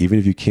medicine. Even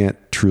if you can't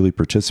truly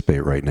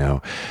participate right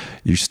now,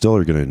 you still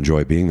are going to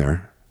enjoy being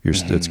there.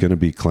 It's going to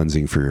be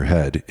cleansing for your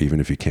head, even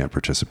if you can't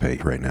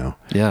participate right now.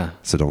 Yeah.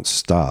 So don't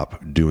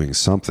stop doing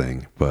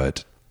something,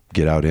 but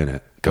get out in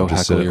it. Go Don't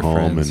just heckle sit at your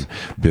home friends.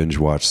 and binge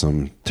watch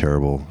some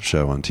terrible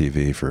show on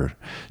TV for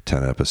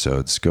 10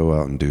 episodes. Go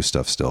out and do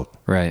stuff still.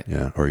 Right.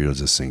 Yeah. Or you'll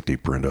just sink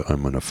deeper into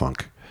I'm in a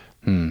funk.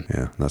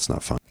 Yeah. That's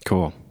not fun.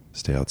 Cool.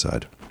 Stay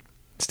outside.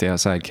 Stay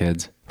outside,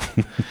 kids.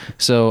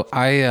 So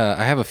I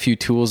have a few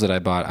tools that I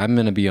bought. I'm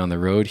going to be on the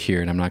road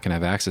here and I'm not going to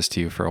have access to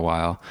you for a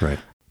while. Right.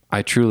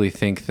 I truly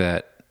think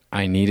that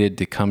I needed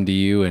to come to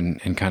you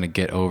and kind of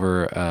get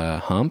over a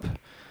hump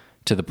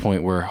to the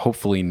point where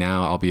hopefully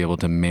now I'll be able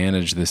to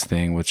manage this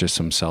thing with just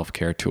some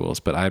self-care tools.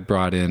 But I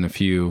brought in a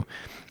few.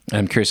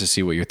 I'm curious to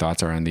see what your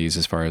thoughts are on these,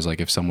 as far as like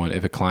if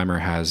a climber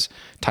has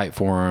tight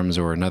forearms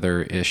or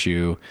another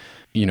issue,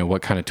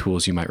 what kind of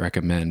tools you might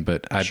recommend.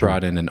 But I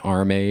brought in an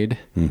arm aid,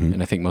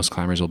 and I think most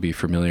climbers will be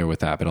familiar with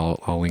that, but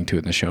I'll link to it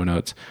in the show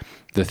notes.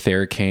 The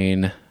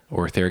Theracane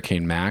or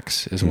Theracane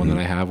Max is one that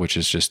I have, which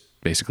is just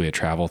basically a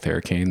travel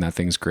Theracane. That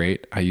thing's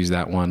great. I use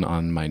that one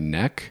on my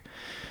neck.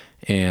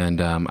 And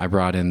I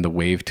brought in the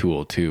Wave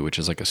tool too, which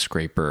is like a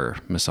scraper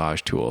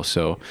massage tool.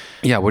 So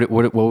yeah,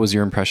 what was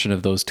your impression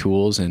of those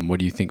tools, and what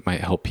do you think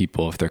might help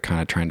people if they're kind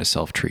of trying to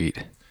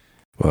self-treat?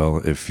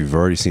 Well, if you've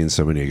already seen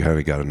somebody, you kind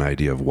of got an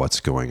idea of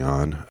what's going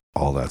on.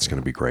 All that's going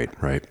to be great,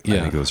 right? Yeah. I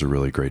think those are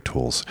really great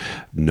tools.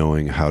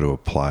 Knowing how to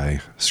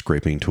apply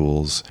scraping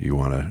tools, you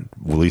want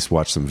to at least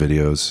watch some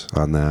videos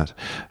on that.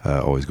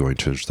 Always going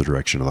towards the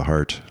direction of the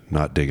heart,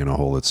 not digging a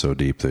hole that's so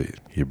deep that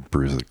you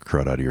bruise the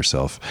crud out of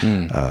yourself.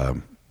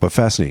 But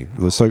fascinating.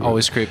 Let's talk.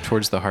 Always scrape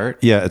towards the heart?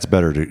 Yeah, it's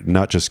better to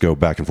not just go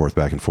back and forth,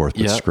 but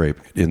Yep. scrape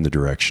in the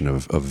direction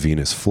of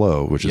venous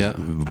flow, which is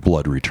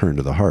blood return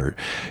to the heart.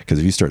 Because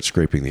if you start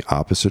scraping the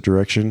opposite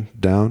direction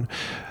down,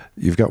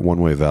 you've got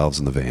one-way valves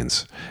in the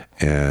veins,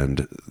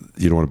 and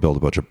you don't want to build a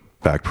bunch of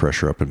back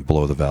pressure up and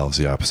blow the valves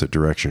the opposite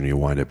direction. You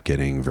wind up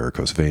getting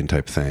varicose vein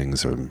type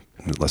things or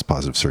less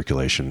positive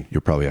circulation.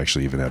 You'll probably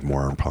actually even have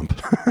more arm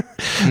pump.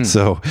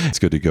 So it's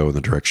good to go in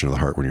the direction of the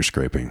heart when you're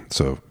scraping.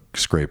 So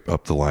scrape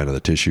up the line of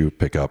the tissue,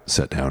 pick up,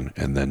 set down,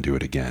 and then do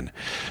it again.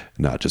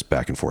 Not just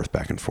back and forth.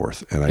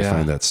 And I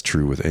find that's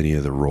true with any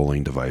of the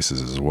rolling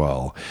devices as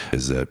well,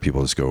 is that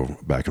people just go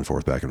back and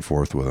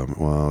forth with them.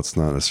 Well, it's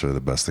not necessarily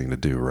the best thing to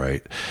do,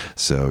 right?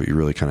 So you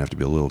really kind of have to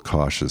be a little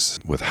cautious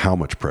with how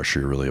much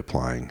pressure you're really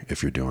applying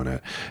if you're doing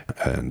it,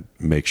 and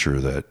make sure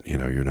that,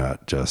 you're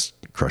not just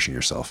crushing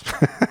yourself,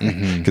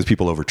 because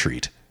people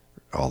overtreat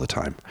all the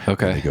time.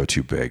 Okay. And they go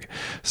too big.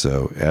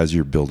 So as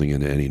you're building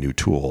into any new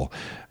tool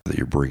that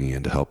you're bringing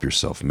in to help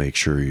yourself, make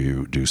sure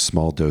you do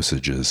small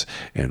dosages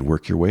and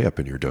work your way up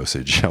in your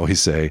dosage, shall we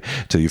say,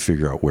 till you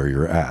figure out where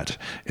you're at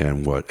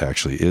and what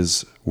actually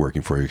is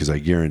working for you. Because I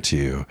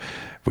guarantee you,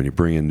 when you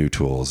bring in new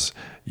tools,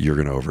 you're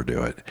going to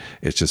overdo it.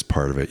 It's just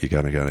part of it. You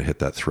got to hit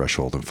that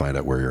threshold and find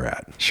out where you're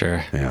at.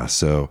 Sure. Yeah.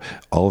 So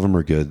all of them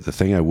are good. The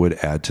thing I would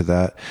add to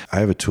that, I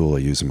have a tool I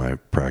use in my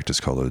practice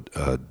called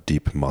a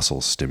deep muscle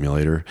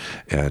stimulator.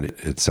 And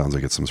it sounds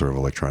like it's some sort of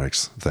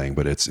electronics thing,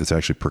 but it's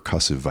actually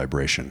percussive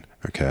vibration.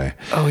 Okay.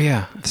 Oh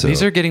yeah. So,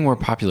 these are getting more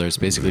popular. It's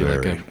basically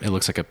it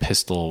looks like a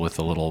pistol with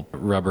a little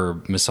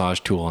rubber massage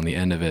tool on the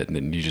end of it. And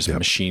then you just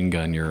machine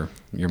gun your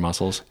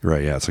muscles.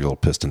 Right. Yeah. It's like a little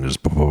piston that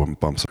just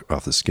bumps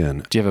off the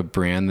skin. Do you have a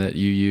brand that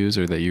you use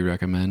or that you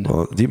recommend?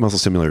 Well, deep muscle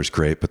stimulator is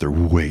great, but they're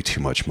way too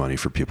much money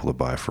for people to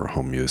buy for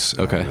home use.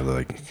 Okay. They're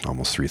like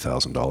almost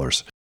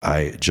 $3,000.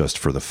 I just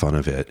for the fun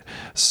of it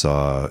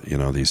saw,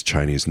 these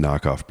Chinese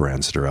knockoff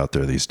brands that are out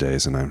there these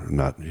days. And I'm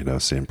not,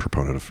 saying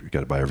proponent of you got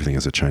to buy everything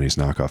as a Chinese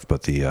knockoff,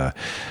 but the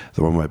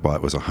one I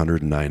bought was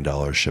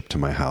 $109 shipped to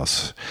my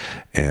house.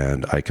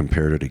 And I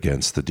compared it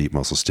against the deep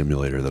muscle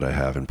stimulator that I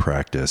have in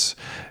practice.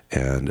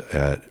 And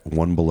at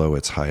one below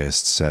its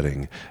highest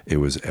setting, it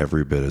was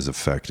every bit as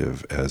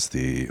effective as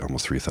the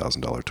almost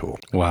 $3,000 tool.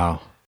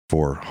 Wow.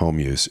 For home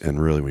use.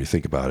 And really, when you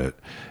think about it,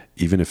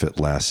 even if it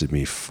lasted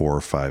me 4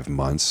 or 5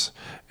 months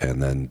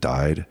and then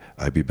died,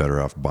 I'd be better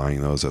off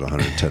buying those at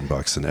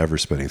 $110 than ever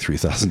spending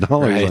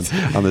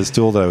 $3,000 on this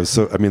tool that I was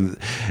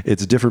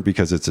it's different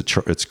because it's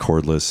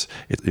cordless.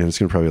 It's going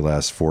to probably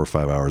last 4 or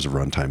 5 hours of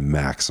runtime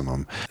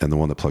maximum. And the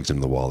one that plugs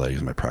into the wall that I use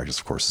in my practice,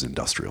 of course, is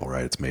industrial,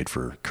 right? It's made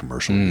for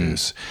commercial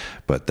use,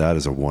 but that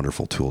is a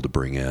wonderful tool to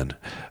bring in.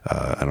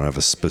 I don't have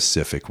a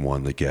specific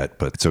one to get,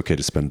 but it's okay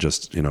to spend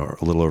just, a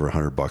little over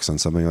 $100 on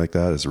something like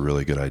that is a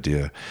really good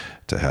idea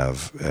to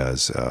have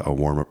as a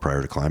warm up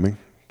prior to climbing.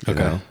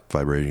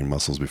 Vibrating your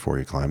muscles before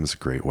you climb is a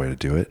great way to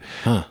do it.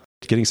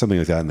 Getting something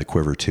like that in the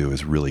quiver too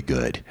is really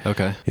good.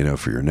 Okay.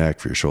 For your neck,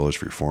 for your shoulders,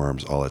 for your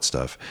forearms, all that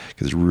stuff,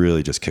 because it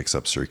really just kicks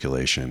up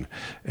circulation.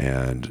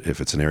 And if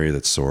it's an area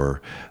that's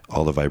sore,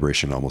 all the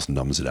vibration almost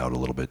numbs it out a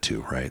little bit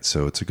too, right?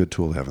 So it's a good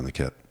tool to have in the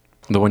kit.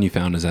 The one you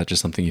found, is that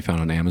just something you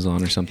found on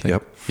Amazon or something?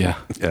 Yep. Yeah.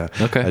 Yeah.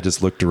 Okay. I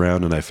just looked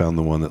around and I found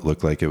the one that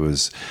looked like it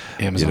was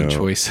Amazon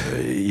choice.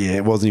 Yeah,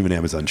 it wasn't even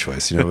Amazon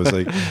choice. It was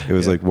like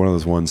like one of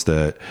those ones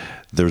that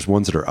there's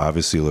ones that are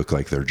obviously look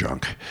like they're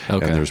junk.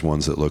 Okay. And there's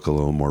ones that look a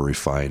little more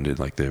refined and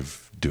like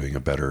they've doing a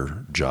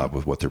better job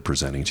with what they're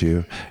presenting to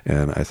you.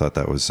 And I thought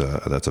that's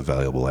a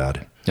valuable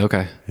ad.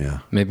 Okay. Yeah.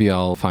 Maybe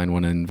I'll find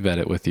one and vet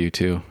it with you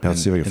too. I'll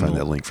see if I can find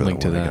that link for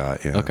that one I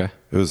got. Yeah. Okay.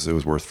 It was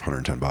worth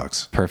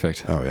 $110.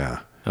 Perfect. Oh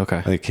yeah. Okay.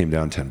 I think it came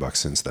down $10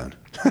 since then.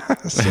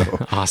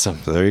 So awesome.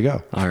 So there you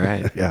go. All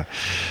right. Yeah.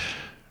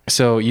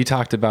 So you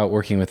talked about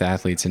working with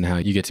athletes and how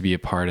you get to be a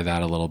part of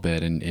that a little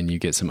bit and you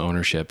get some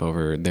ownership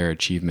over their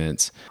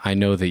achievements. I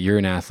know that you're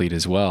an athlete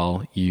as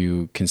well.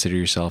 You consider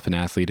yourself an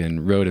athlete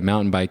in road and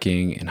mountain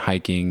biking and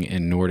hiking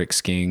and Nordic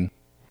skiing.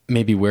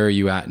 Maybe where are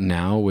you at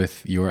now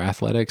with your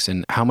athletics,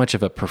 and how much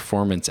of a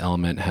performance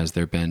element has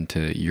there been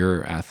to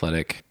your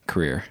athletic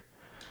career?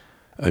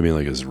 I mean,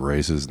 like as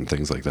races and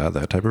things like that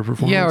type of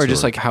performance? Yeah, or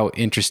just like how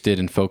interested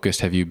and focused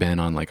have you been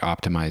on like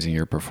optimizing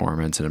your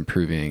performance and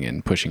improving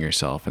and pushing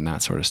yourself and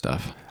that sort of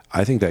stuff?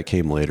 I think that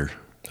came later.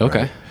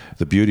 Okay. Right?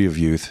 The beauty of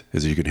youth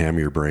is you can hammer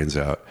your brains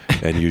out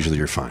and usually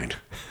you're fine.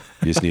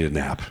 You just need a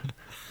nap.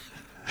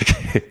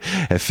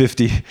 At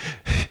 50,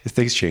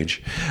 things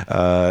change.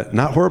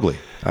 Not horribly.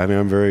 I mean,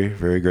 I'm very,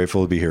 very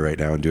grateful to be here right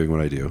now and doing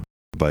what I do.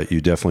 But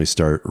you definitely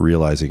start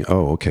realizing,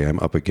 oh, okay, I'm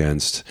up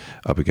against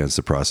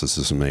the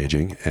processes of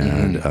aging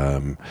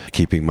and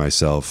keeping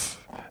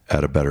myself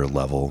at a better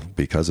level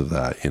because of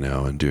that,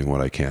 and doing what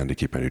I can to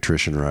keep my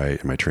nutrition right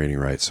and my training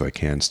right so I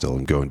can still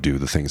go and do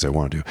the things I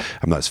want to do.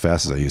 I'm not as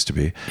fast as I used to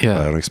be. Yeah.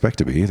 But I don't expect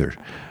to be either.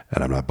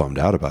 And I'm not bummed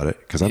out about it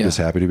because I'm just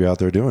happy to be out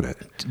there doing it.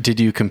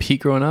 Did you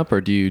compete growing up, or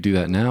do you do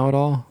that now at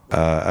all?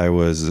 I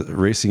was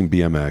racing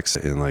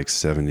BMX in like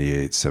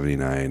 78,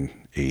 79,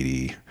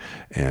 80,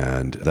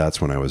 and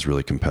that's when I was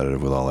really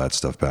competitive with all that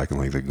stuff back in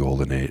like the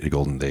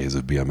golden days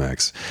of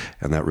BMX,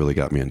 and that really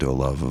got me into a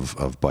love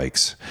of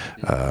bikes.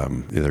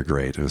 They're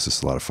great. It was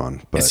just a lot of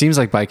fun. But it seems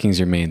like biking's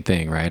your main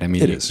thing, right? I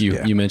mean,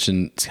 you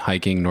mentioned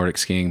hiking, Nordic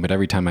skiing, but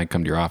every time I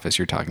come to your office,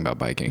 you're talking about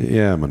biking.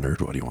 Yeah, I'm a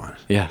nerd. What do you want?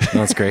 Yeah,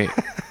 no, that's great.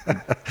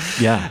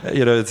 Yeah,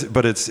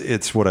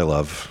 it's what I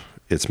love.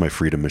 It's my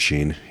freedom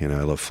machine. I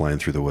love flying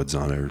through the woods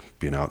on it, or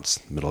being out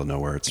in the middle of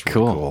nowhere. It's really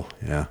cool.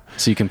 Yeah.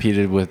 So you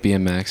competed with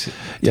BMX?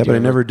 Yeah, but I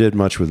never did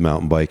much with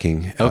mountain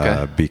biking.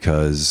 Okay.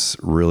 Because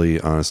really,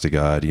 honest to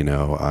God,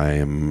 I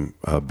am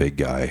a big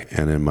guy.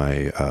 And in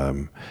my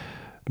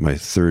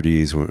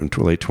 30s,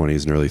 late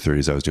 20s and early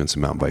 30s, I was doing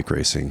some mountain bike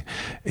racing.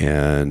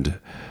 And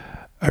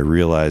I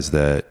realized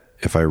that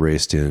if I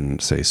raced in,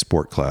 say,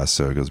 sport class,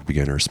 so it goes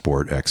beginner,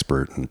 sport,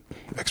 expert, and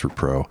expert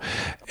pro,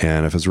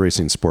 and if I was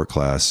racing sport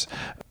class,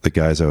 the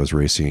guys I was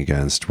racing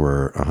against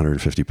were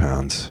 150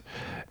 pounds,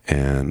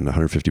 and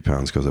 150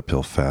 pounds goes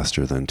uphill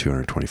faster than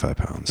 225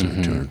 pounds, or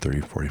 230,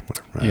 40,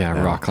 whatever. Right?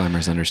 Yeah, rock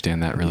climbers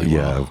understand that really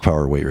well. Yeah,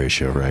 power weight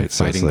ratio, right?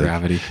 Fighting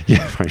gravity.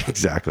 Yeah, right,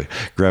 exactly.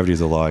 Gravity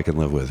is a law I can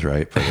live with,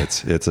 right? But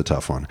it's a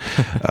tough one.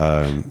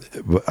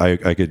 But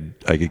I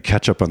could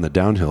catch up on the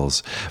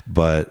downhills,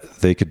 but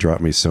they could drop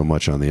me so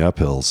much on the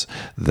uphills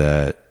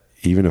that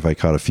even if I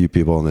caught a few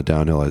people on the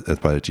downhill,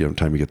 by the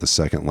time you get the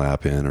second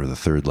lap in or the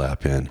third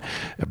lap in,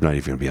 I'm not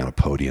even going to be on a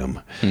podium.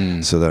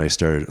 So then I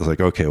was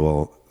like, okay,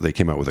 well, they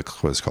came out with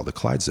what's called the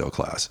Clydesdale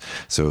class.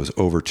 So it was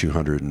over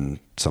 200 and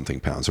something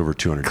pounds, over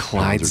 200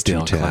 Clydesdale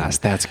pounds or 210. class.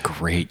 That's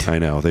great. I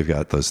know, they've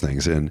got those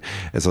things. And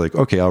it's like,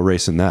 okay, I'll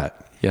race in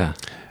that. Yeah.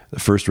 The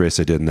first race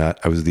I did in that,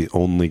 I was the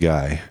only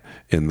guy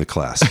in the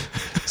class.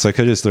 So I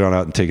could have just thrown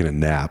out and taken a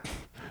nap,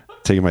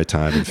 taking my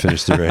time and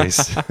finished the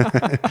race.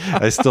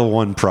 I still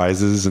won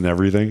prizes and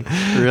everything.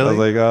 Really?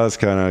 I was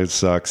like, oh, it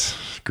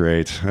sucks.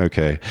 Great.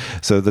 Okay.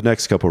 So the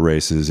next couple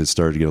races, it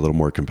started to get a little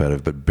more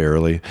competitive, but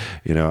barely.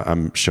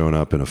 I'm showing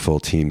up in a full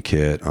team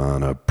kit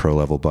on a pro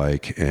level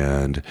bike,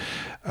 and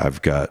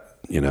I've got,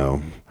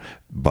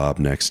 Bob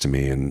next to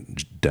me in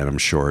denim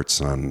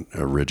shorts on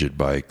a rigid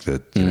bike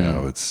that,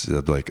 it's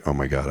like, oh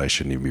my God, I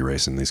shouldn't even be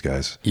racing these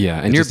guys. Yeah.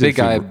 And you're a big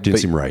guy, didn't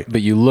seem right.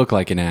 But you look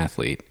like an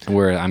athlete,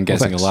 where I'm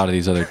guessing a lot of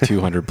these other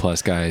 200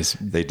 plus guys,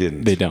 they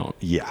don't.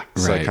 Yeah.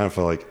 So right. I kind of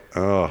felt like,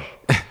 oh,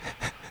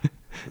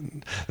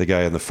 the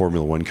guy in the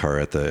Formula One car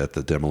at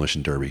the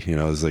demolition derby, it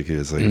was like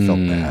it felt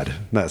bad.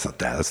 No, it's not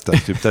that.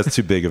 That's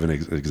too big of an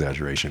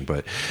exaggeration,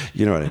 but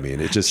you know what I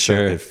mean. It just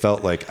it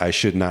felt like I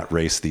should not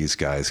race these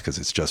guys because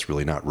it's just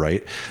really not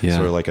right. Yeah.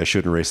 Sort of like I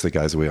shouldn't race the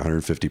guys who weigh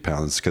 150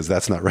 pounds because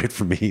that's not right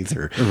for me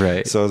either.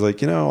 Right. So I was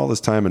like, all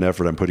this time and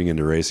effort I'm putting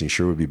into racing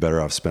sure would be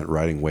better off spent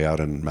riding way out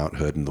in Mount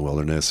Hood in the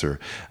wilderness, or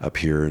up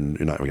here and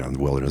not in the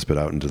wilderness, but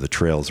out into the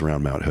trails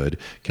around Mount Hood.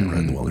 Can't ride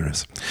in the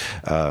wilderness.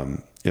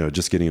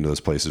 Just getting into those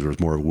places where it was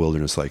more of a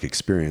wilderness-like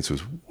experience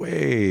was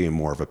way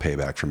more of a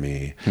payback for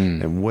me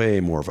and way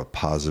more of a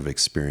positive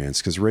experience,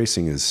 because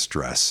racing is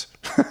stress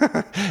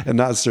and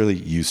not necessarily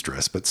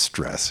eustress, but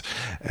stress.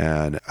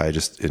 And I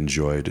just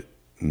enjoyed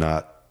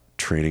not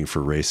training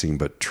for racing,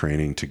 but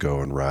training to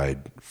go and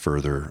ride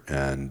further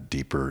and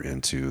deeper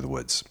into the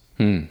woods.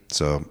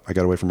 So I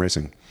got away from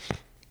racing.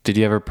 Did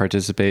you ever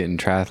participate in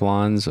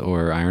triathlons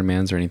or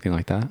Ironmans or anything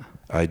like that?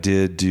 I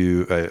did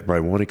do my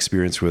one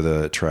experience with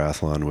a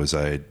triathlon was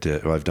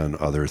I've done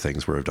other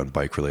things where I've done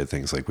bike related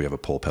things. Like we have a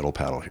pole pedal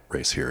paddle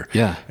race here.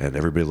 Yeah. And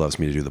everybody loves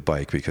me to do the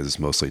bike because it's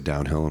mostly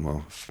downhill, and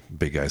well,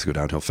 big guys go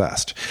downhill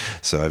fast.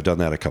 So I've done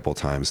that a couple of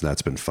times, and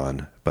that's been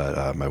fun.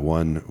 But my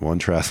one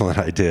triathlon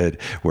I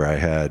did where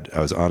I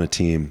was on a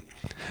team,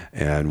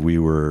 and we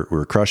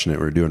were crushing it.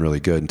 We were doing really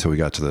good until we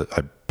got to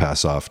I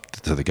pass off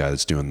to the guy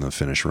that's doing the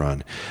finish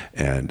run,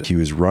 and he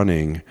was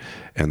running,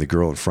 and the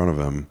girl in front of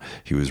him,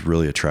 he was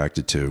really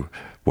attracted to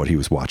what he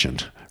was watching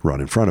run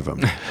in front of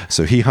him.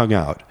 So he hung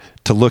out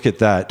to look at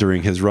that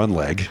during his run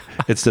leg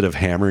instead of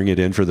hammering it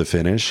in for the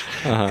finish.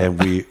 And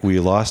we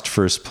lost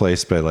first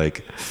place by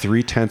like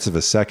 0.3 of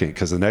a second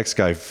because the next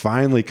guy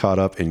finally caught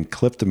up and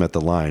clipped him at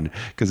the line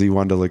because he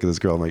wanted to look at this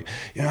girl. I'm like,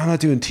 I'm not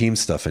doing team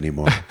stuff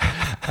anymore.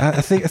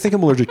 I think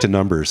I'm allergic to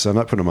numbers, so I'm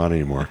not putting them on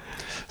anymore.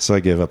 So I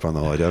gave up on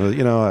the whole idea.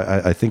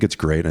 I think it's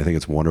great. I think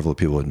it's wonderful that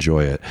people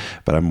enjoy it,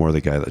 but I'm more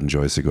the guy that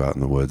enjoys to go out in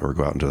the woods or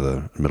go out into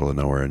the middle of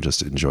nowhere and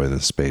just enjoy the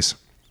space.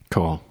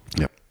 Cool.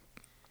 Yep.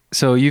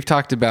 So you've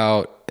talked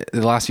about,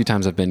 the last few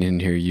times I've been in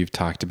here, you've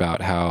talked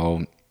about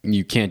how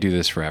you can't do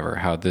this forever,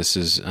 how this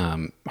is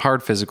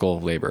hard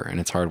physical labor and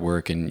it's hard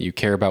work, and you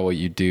care about what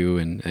you do,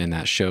 and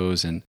that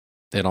shows, and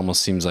it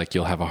almost seems like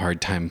you'll have a hard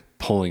time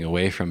pulling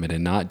away from it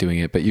and not doing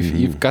it. But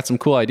you've got some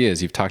cool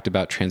ideas. You've talked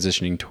about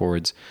transitioning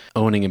towards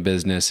owning a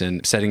business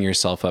and setting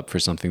yourself up for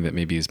something that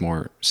maybe is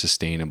more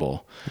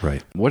sustainable.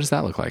 Right. What does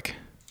that look like?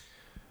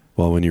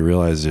 Well, when you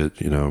realize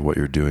that, what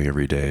you're doing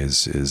every day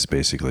is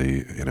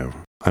basically,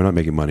 I'm not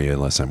making money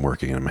unless I'm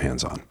working and I'm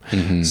hands-on.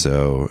 Mm-hmm.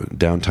 So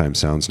downtime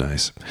sounds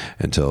nice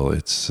until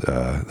it's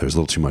there's a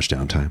little too much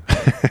downtime.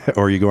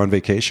 Or you go on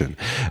vacation.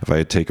 If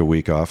I take a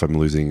week off, I'm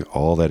losing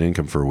all that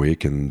income for a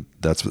week, and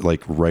that's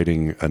like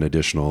writing an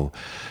additional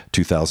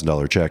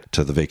 $2,000 check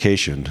to the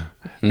vacation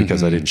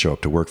because I didn't show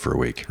up to work for a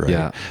week, right?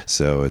 Yeah.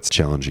 So it's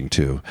challenging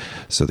too.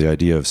 So the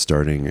idea of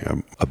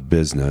starting a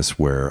business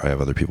where I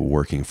have other people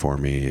working for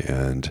me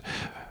and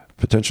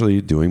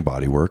potentially doing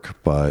body work,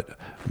 but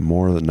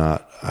more than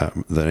not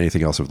than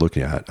anything else I'm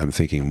looking at, I'm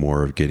thinking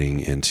more of getting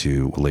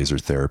into laser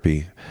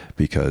therapy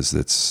because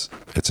it's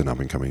an up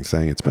and coming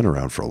thing. It's been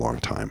around for a long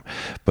time,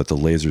 but the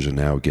lasers are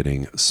now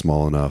getting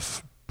small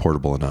enough,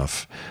 portable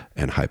enough,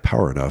 and high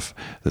power enough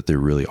that they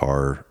really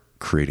are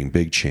creating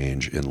big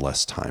change in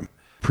less time.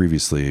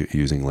 Previously,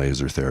 using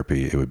laser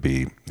therapy, it would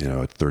be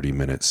a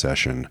 30-minute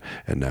session,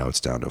 and now it's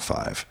down to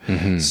 5.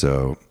 Mm-hmm.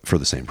 So for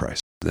the same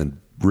price, and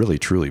really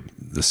truly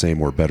the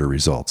same or better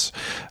results.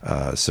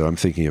 So I'm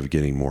thinking of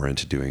getting more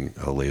into doing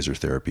a laser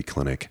therapy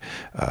clinic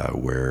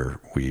where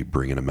we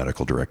bring in a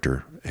medical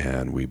director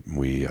and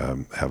we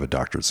have a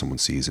doctor that someone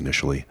sees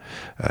initially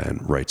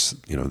and writes,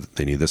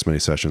 they need this many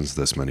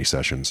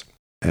sessions.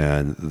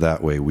 And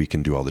that way we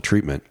can do all the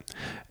treatment,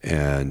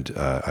 and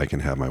I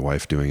can have my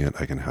wife doing it.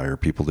 I can hire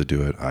people to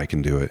do it. I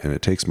can do it. And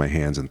it takes my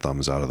hands and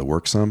thumbs out of the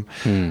work some.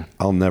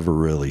 I'll never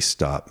really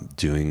stop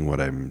doing what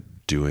I'm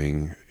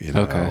doing.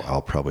 Okay.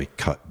 I'll probably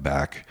cut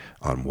back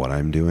on what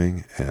I'm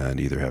doing and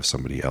either have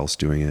somebody else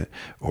doing it,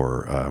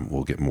 or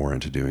we'll get more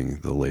into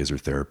doing the laser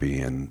therapy,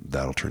 and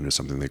that'll turn into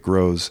something that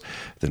grows.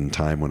 Then in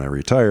time when I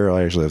retire,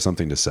 I actually have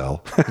something to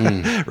sell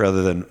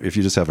rather than if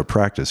you just have a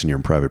practice and you're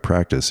in private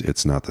practice,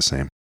 it's not the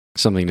same.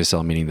 Something to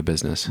sell, meaning the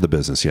business. The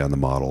business, yeah, and the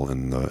model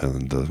and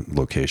the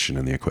location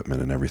and the equipment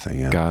and everything.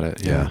 Yeah. Got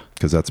it. Yeah.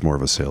 Because that's more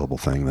of a saleable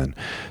thing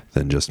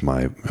than just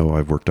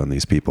I've worked on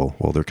these people.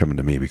 Well, they're coming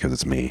to me because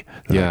it's me.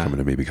 They're not coming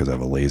to me because I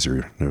have a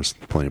laser. There's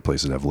plenty of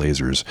places that have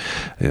lasers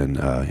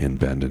in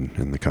Bend and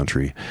in the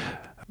country.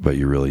 But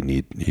you really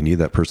need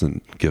that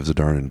person that gives a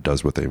darn and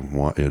does what they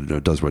want,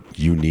 does what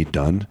you need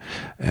done.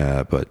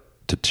 But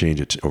to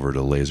change it over to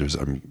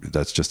lasers,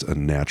 that's just a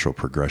natural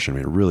progression.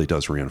 It really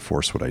does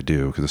reinforce what I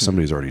do, because if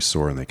somebody's already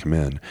sore and they come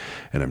in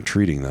and I'm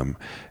treating them,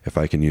 if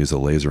I can use a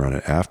laser on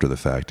it after the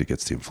fact, it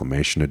gets the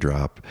inflammation to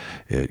drop,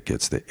 it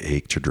gets the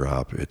ache to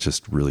drop. It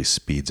just really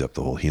speeds up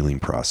the whole healing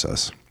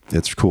process.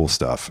 It's cool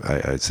stuff.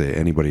 I'd say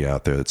anybody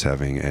out there that's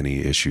having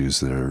any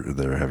issues that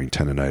are having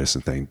tendonitis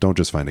and things, don't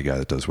just find a guy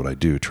that does what I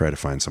do. Try to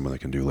find someone that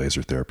can do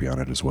laser therapy on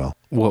it as well.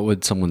 What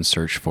would someone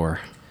search for?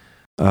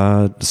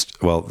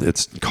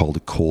 It's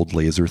called cold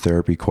laser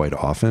therapy quite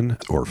often,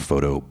 or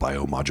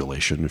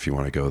photobiomodulation if you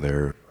want to go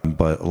there.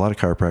 But a lot of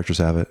chiropractors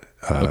have it.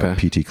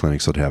 PT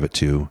clinics would have it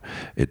too.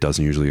 It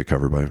doesn't usually get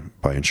covered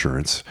by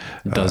insurance.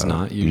 It does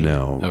not usually?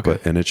 No. Okay.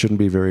 And it shouldn't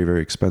be very,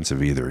 very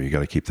expensive either. You got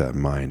to keep that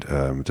in mind.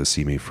 To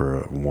see me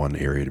for one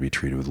area to be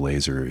treated with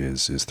laser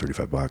is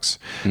 $35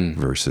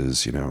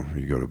 versus, you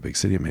go to a big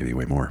city, maybe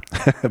way more.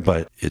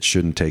 But it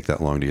shouldn't take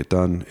that long to get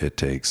done. It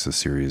takes a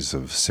series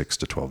of 6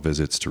 to 12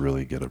 visits to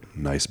really get a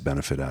nice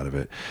benefit out of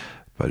it.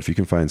 But if you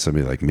can find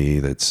somebody like me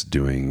that's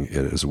doing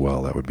it as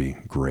well, that would be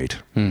great.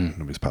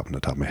 Nobody's popping on the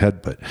top of my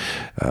head, but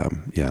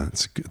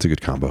it's a good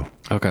combo.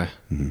 Okay.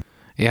 Mm-hmm.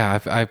 Yeah,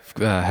 I've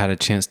had a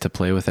chance to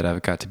play with it.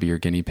 I've got to be your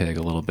guinea pig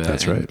a little bit.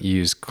 That's right. And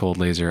use cold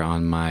laser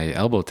on my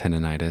elbow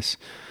tendonitis.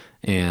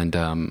 And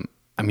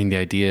the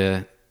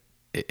idea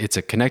it's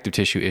a connective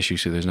tissue issue,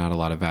 so there's not a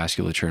lot of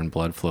vasculature and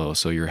blood flow.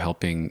 So you're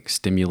helping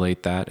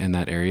stimulate that in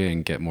that area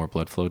and get more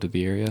blood flow to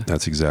the area?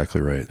 That's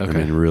exactly right. Okay. I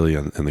mean, really,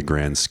 in the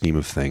grand scheme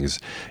of things,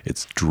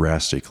 it's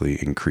drastically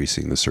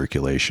increasing the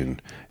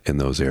circulation in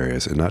those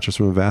areas. And not just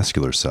from a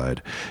vascular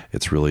side,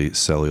 it's really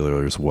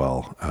cellular as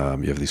well.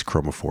 You have these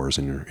chromophores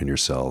in your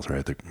cells,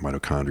 right? The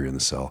mitochondria in the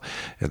cell.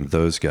 And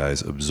those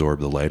guys absorb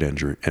the light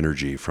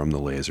energy from the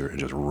laser and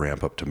just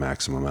ramp up to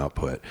maximum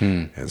output.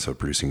 And so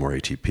producing more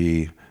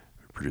ATP,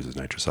 produces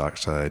nitrous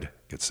oxide,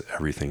 gets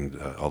everything,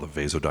 all the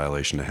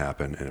vasodilation to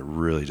happen, and it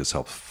really just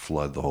helps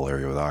flood the whole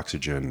area with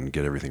oxygen and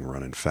get everything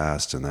running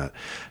fast, and that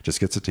just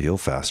gets it to heal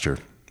faster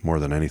more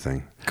than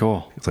anything.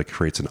 Cool. It's like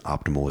creates an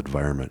optimal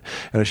environment.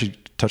 And I should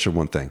touch on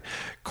one thing.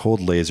 Cold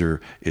laser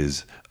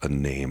is a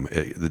name.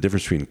 The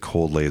difference between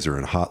cold laser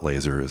and hot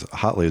laser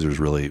is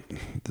really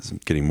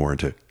getting more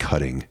into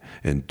cutting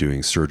and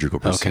doing surgical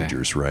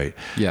procedures, right?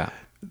 Yeah.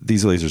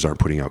 These lasers aren't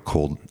putting out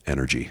cold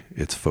energy.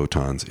 It's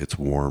photons. It's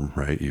warm,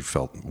 right? You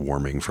felt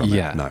warming from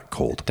it, not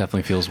cold.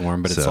 Definitely feels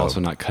warm, but it's also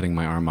not cutting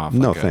my arm off.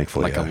 No,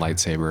 thankfully. Like a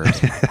lightsaber. Or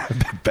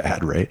something.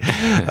 Bad, right?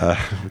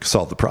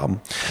 Solve the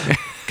problem,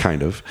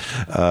 kind of.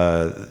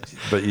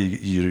 But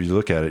you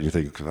look at it and you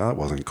think, that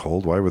wasn't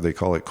cold. Why would they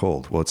call it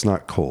cold? Well, it's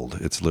not cold.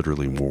 It's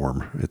literally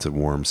warm. It's a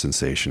warm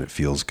sensation. It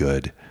feels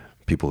good.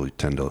 People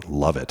tend to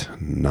love it,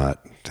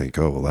 not think,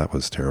 oh, well, that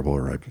was terrible,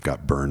 or I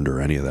got burned, or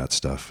any of that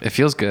stuff. It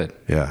feels good.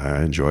 Yeah,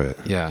 I enjoy it.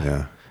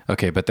 Yeah.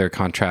 Okay, but they're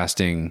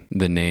contrasting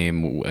the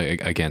name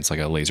against like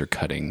a laser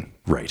cutting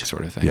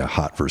sort of thing. Yeah,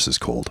 hot versus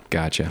cold.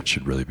 Gotcha. It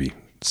should really be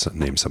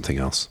named something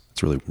else.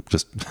 It's really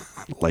just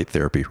light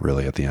therapy,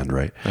 really, at the end,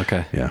 right?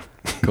 Okay. Yeah.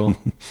 Cool.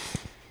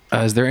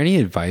 Is there any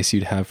advice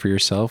you'd have for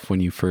yourself when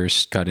you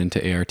first got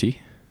into ART?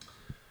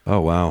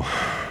 Oh, wow.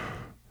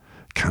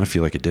 Kind of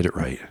feel like I did it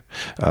right.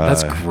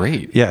 That's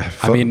great. Yeah.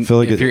 Feel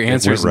like if your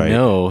answer is right.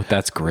 no,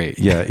 that's great.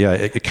 Yeah.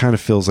 It kind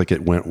of feels like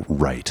it went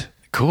right.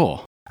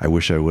 Cool. I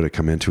wish I would have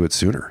come into it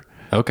sooner.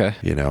 Okay.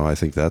 I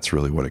think that's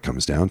really what it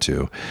comes down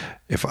to.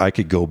 If I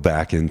could go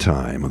back in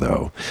time,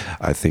 though,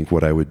 I think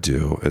what I would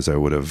do is I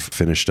would have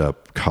finished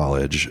up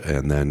college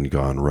and then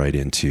gone right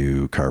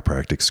into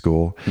chiropractic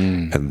school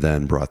and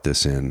then brought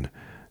this in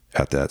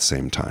at that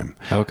same time.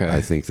 Okay.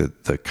 I think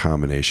that the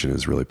combination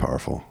is really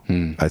powerful.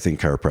 I think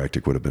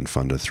chiropractic would have been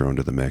fun to throw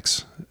into the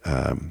mix,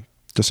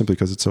 just simply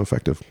because it's so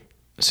effective.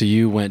 So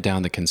you went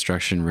down the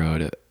construction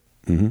road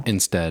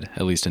instead,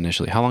 at least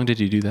initially. How long did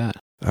you do that?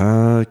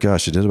 I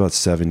did about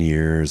 7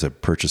 years. I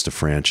purchased a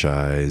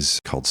franchise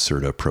called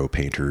Serta Pro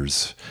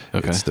Painters.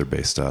 Okay. They're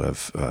based out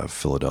of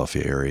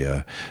Philadelphia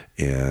area.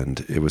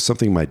 And it was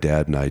something my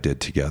dad and I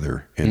did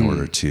together in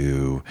order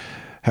to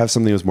have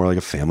something that was more like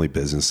a family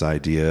business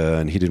idea,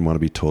 and he didn't want to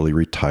be totally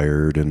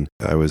retired, and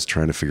I was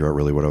trying to figure out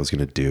really what I was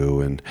going to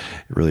do, and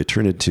it really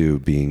turned into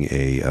being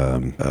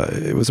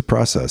it was a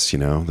process.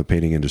 The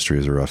painting industry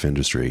is a rough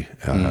industry.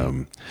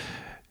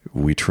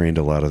 We trained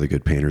a lot of the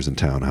good painters in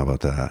town. How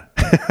about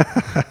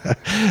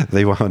that?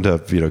 They wound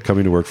up,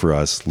 coming to work for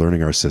us,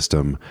 learning our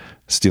system,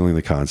 stealing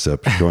the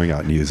concept, going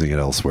out and using it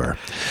elsewhere.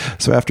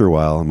 So after a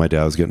while, my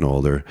dad was getting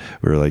older.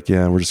 We were like,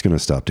 yeah, we're just going to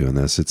stop doing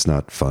this. It's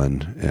not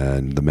fun.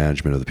 And the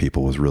management of the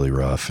people was really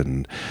rough.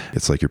 And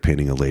it's like you're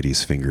painting a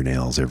lady's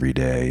fingernails every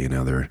day.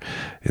 They're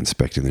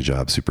inspecting the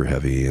job super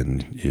heavy.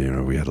 And,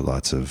 we had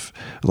lots of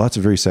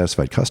very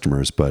satisfied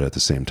customers. But at the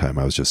same time,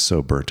 I was just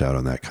so burnt out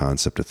on that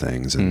concept of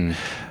things. And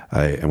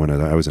when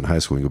I was in high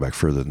school, we can go back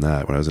further than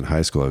that. When I was in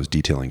high school, I was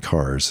detailing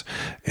cars,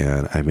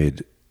 and I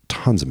made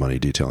tons of money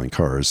detailing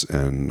cars,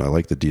 and I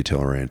like the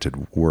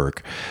detail-oriented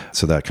work.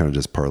 So that kind of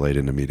just parlayed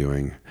into me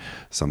doing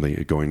something,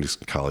 going to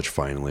college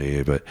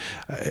finally. But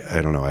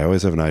I don't know. I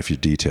always have an eye for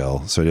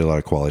detail. So I did a lot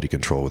of quality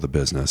control with the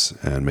business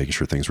and making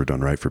sure things were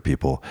done right for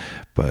people.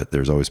 But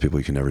there's always people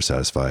you can never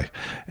satisfy.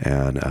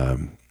 And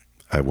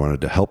I wanted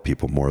to help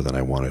people more than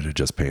I wanted to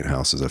just paint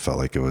houses. I felt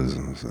like it was,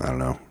 I don't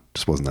know,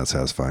 just wasn't that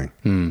satisfying.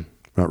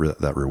 Not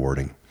that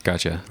rewarding.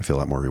 Gotcha. I feel a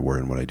lot more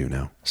rewarded in what I do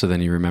now. So then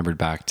you remembered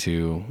back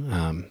to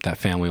that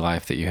family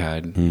life that you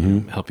had,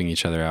 helping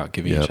each other out,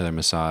 giving each other a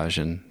massage,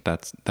 and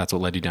that's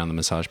what led you down the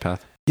massage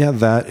path? Yeah,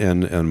 that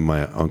and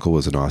my uncle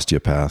was an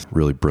osteopath,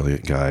 really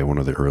brilliant guy, one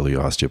of the early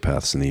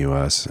osteopaths in the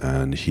U.S.,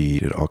 and he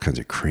did all kinds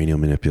of cranial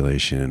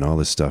manipulation and all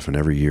this stuff, and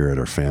every year at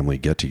our family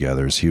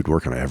get-togethers, he would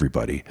work on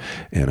everybody,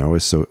 and I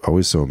was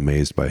always so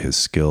amazed by his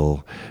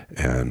skill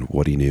and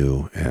what he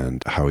knew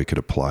and how he could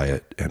apply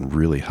it and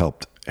really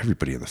helped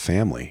everybody in the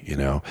family.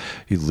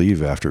 He'd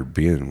leave after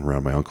being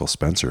around my uncle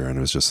Spencer, and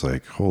it was just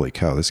like, holy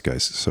cow, this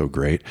guy's so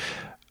great.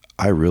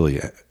 I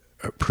really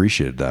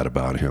appreciated that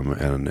about him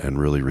and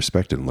really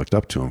respected and looked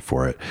up to him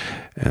for it.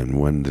 And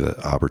when the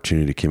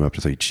opportunity came up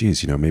to think,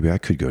 geez, maybe I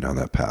could go down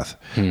that path,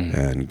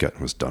 and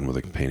was done with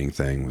the painting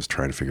thing, was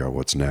trying to figure out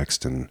what's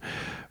next, and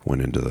went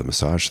into the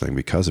massage thing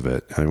because of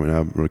it. And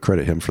I'm going to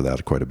credit him for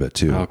that quite a bit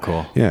too. Oh,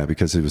 cool. Yeah,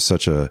 because it was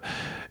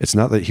it's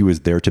not that he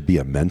was there to be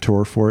a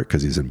mentor for it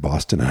because he's in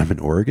Boston and I'm in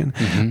Oregon,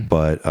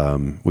 but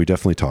we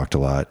definitely talked a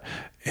lot.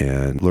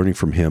 and learning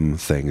from him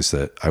things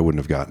that I wouldn't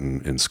have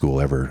gotten in school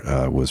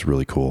ever was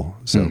really cool.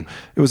 So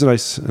it was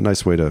a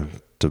nice way to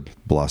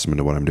blossom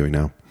into what I'm doing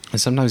now. And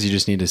sometimes you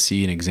just need to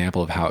see an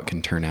example of how it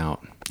can turn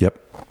out. Yep.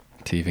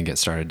 To even get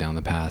started down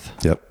the path.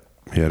 Yep.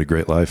 He had a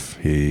great life.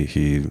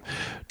 He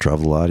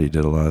traveled a lot. He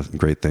did a lot of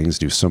great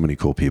things. Knew so many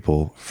cool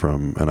people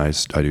and I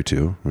do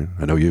too.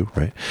 I know you,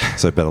 right?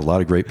 So I've met a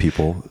lot of great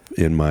people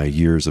in my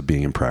years of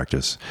being in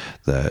practice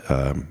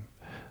that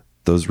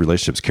those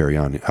relationships carry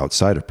on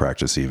outside of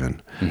practice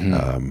even,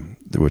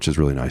 which is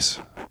really nice.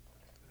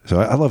 So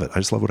I love it. I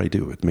just love what I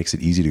do. It makes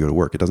it easy to go to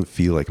work. It doesn't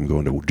feel like I'm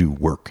going to do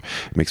work.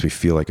 It makes me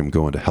feel like I'm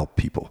going to help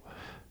people.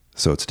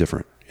 So it's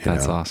different.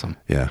 That's awesome.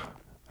 Yeah.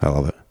 I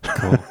love it.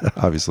 Cool.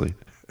 Obviously.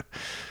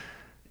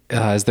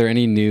 Is there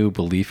any new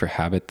belief or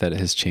habit that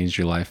has changed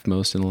your life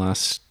most in the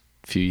last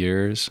few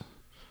years?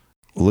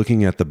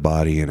 Looking at the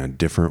body in a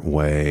different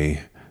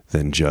way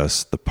than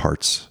just the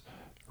parts,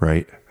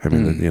 right? I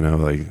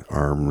mean, like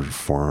arm,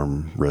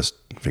 forearm, wrist,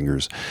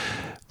 fingers.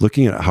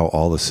 Looking at how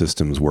all the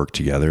systems work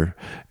together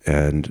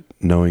and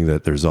knowing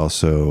that there's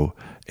also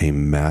a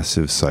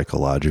massive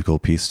psychological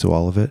piece to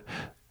all of it.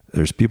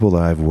 There's people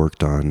that I've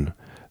worked on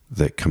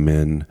that come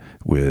in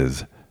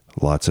with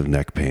lots of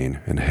neck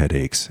pain and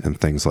headaches and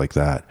things like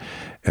that.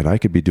 And I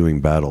could be doing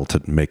battle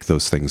to make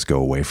those things go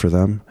away for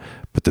them,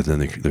 but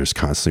then there's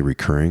constantly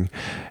recurring.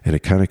 And it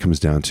kind of comes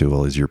down to,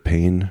 well, is your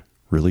pain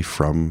really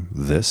from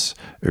this,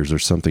 or is there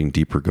something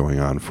deeper going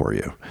on for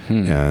you?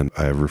 And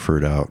I've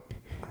referred out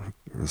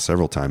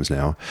several times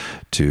now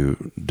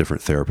to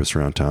different therapists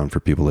around town for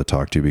people to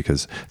talk to,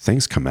 because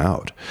things come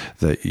out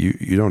that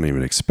you don't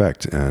even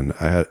expect. And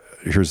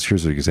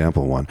here's an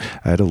example of one.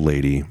 I had a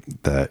lady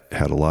that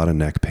had a lot of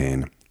neck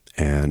pain,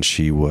 and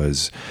she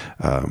was,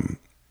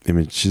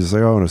 she's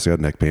like, oh, I've got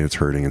neck pain, it's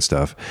hurting and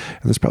stuff.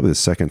 And this is probably the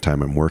second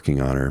time I'm working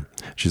on her.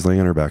 She's laying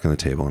on her back on the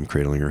table. I'm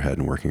cradling her head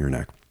and working her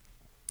neck.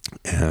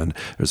 And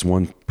there's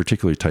one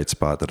particularly tight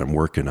spot that I'm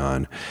working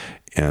on.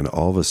 And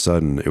all of a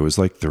sudden, it was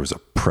like there was a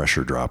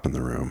pressure drop in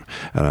the room.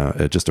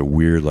 Just a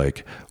weird,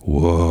 like,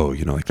 whoa,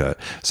 like that.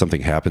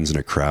 Something happens in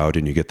a crowd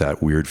and you get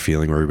that weird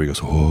feeling where everybody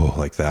goes, whoa,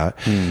 like that.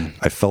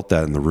 I felt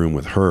that in the room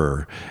with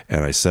her,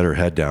 and I set her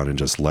head down and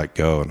just let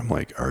go. And I'm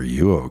like, are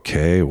you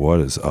okay? What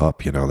is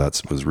up?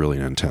 That was really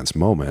an intense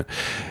moment.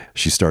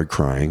 She started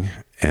crying,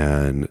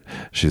 and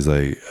she's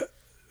like,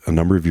 a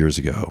number of years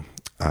ago,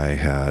 I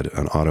had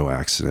an auto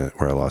accident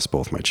where I lost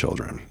both my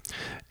children.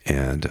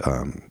 And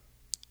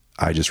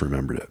I just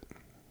remembered it.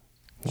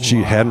 Wow. She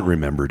hadn't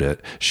remembered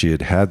it. She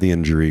had the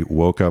injury,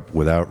 woke up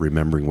without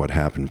remembering what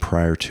happened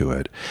prior to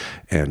it.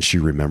 And she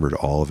remembered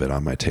all of it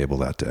on my table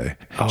that day.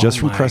 Just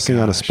from pressing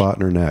on a spot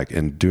in her neck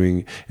and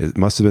it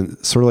must have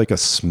been sort of like a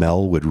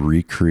smell would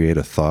recreate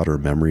a thought or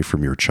memory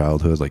from your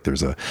childhood. Like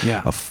there's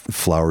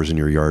flowers in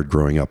your yard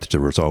growing up to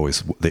where it's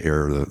always the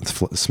air,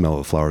 the smell of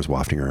the flowers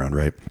wafting around,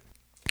 right?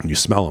 And you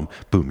smell them,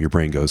 boom, your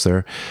brain goes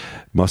there.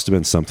 Must have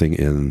been something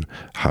in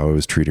how I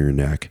was treating her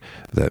neck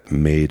that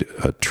made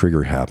a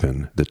trigger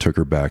happen that took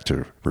her back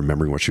to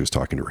remembering what she was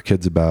talking to her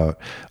kids about,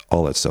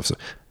 all that stuff. So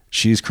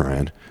she's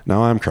crying.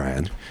 Now I'm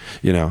crying.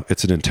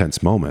 It's an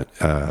intense moment.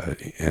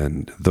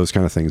 And those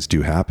kind of things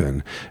do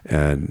happen.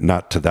 And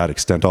not to that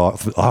extent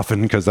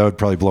often, because that would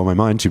probably blow my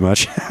mind too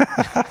much.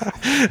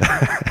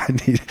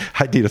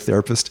 I need a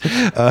therapist.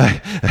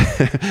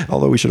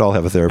 Although we should all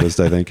have a therapist,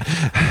 I think.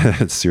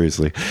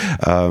 Seriously.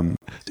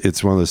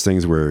 It's one of those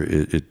things where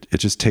it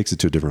just takes it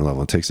to a different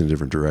level. It takes it in a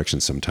different direction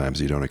sometimes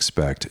you don't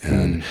expect.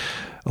 And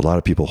a lot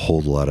of people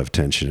hold a lot of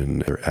tension in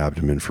their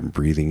abdomen from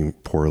breathing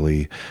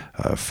poorly,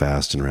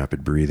 fast and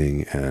rapid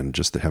breathing, and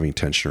just having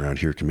tension around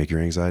here can make your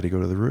anxiety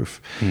go to the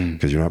roof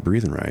because you're not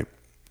breathing right.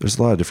 There's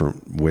a lot of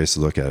different ways to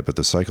look at it, but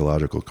the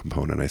psychological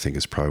component, I think,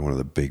 is probably one of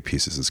the big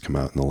pieces that's come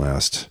out in the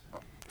last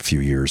few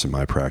years in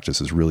my practice,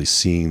 is really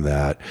seeing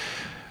that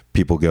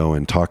people go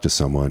and talk to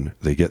someone,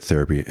 they get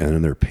therapy, and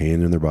then their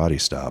pain in their body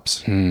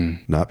stops.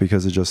 Not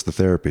because of just the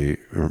therapy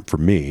for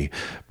me,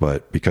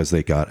 but because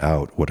they got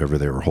out whatever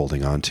they were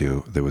holding on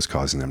to that was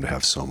causing them to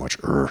have so much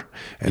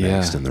and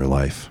angst in their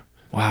life.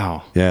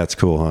 Wow. Yeah, it's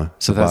cool, huh?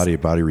 So the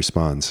body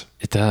responds.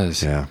 It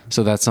does. Yeah.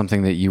 So that's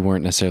something that you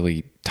weren't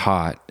necessarily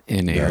taught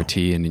in ART,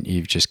 and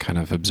you've just kind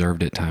of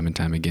observed it time and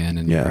time again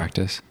in your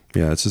practice.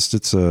 Yeah,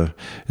 it's a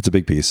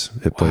big piece.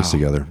 It plays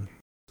together.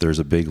 There's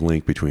a big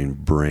link between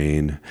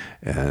brain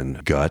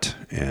and gut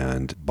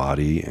and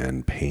body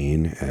and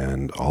pain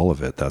and all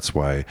of it. That's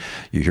why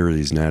you hear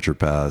these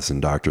naturopaths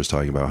and doctors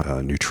talking about how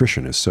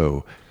nutrition is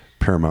so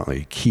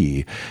paramountly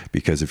key,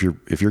 because if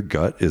your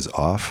gut is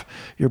off,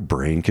 your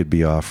brain could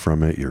be off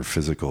from it, your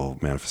physical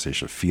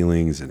manifestation of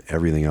feelings and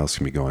everything else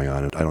can be going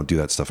on. And I don't do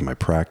that stuff in my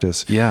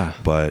practice,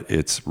 but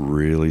it's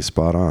really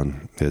spot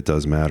on. It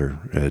does matter.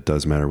 It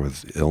does matter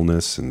with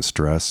illness and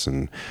stress,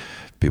 and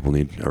people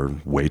are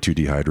way too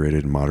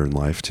dehydrated in modern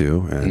life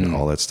too, and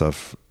all that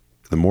stuff.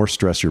 The more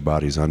stress your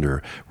body's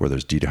under, whether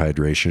it's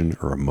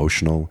dehydration or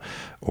emotional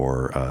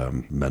or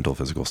mental,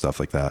 physical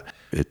stuff like that,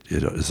 it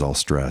is all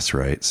stress,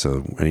 right?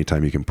 So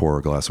anytime you can pour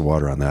a glass of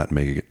water on that and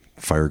make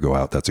a fire go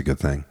out, that's a good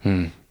thing.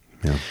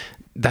 Yeah.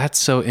 That's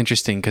so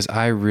interesting because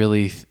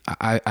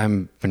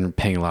I'm been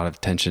paying a lot of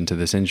attention to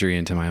this injury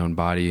and to my own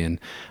body, and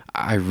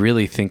I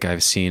really think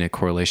I've seen a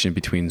correlation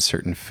between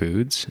certain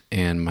foods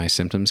and my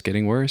symptoms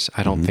getting worse.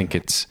 I don't think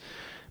it's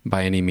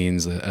by any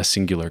means a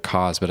singular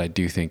cause, but I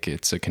do think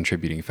it's a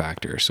contributing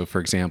factor. So for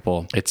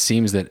example, it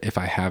seems that if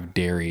I have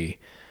dairy,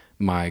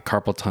 my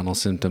carpal tunnel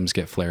symptoms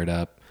get flared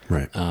up.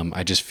 Right.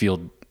 I just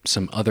feel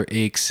some other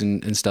aches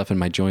and stuff in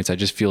my joints. I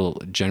just feel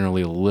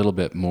generally a little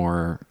bit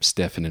more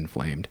stiff and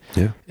inflamed.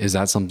 Yeah. Is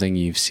that something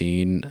you've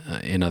seen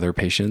in other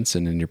patients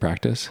and in your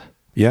practice?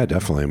 Yeah,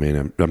 definitely. I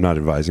mean, I'm not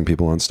advising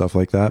people on stuff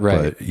like that,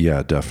 right. But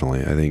yeah,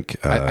 definitely. I think,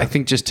 I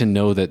think just to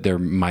know that there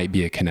might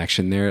be a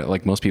connection there,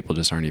 like most people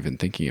just aren't even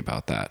thinking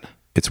about that.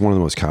 It's one of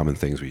the most common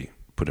things we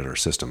put in our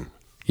system.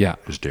 Yeah.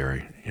 Is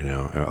dairy,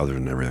 other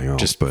than everything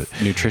else, just but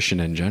nutrition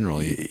in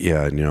general.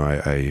 Yeah.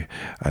 I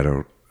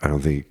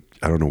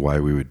don't know why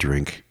we would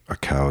drink a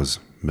cow's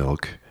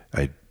milk.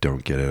 I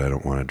don't get it. I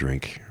don't want to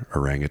drink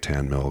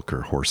orangutan milk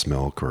or horse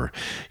milk or,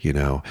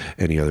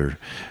 any other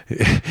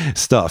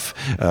stuff.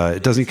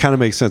 It doesn't kind of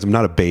make sense. I'm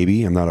not a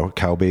baby. I'm not a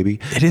cow baby.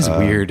 It is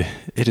weird.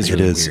 It is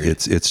really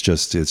weird. It's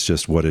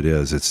just what it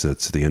is.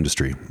 It's the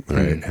industry,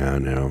 right?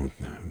 And,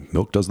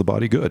 milk does the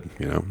body good,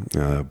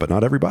 but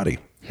not everybody.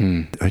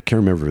 I can't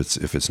remember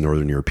if it's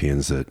Northern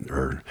Europeans that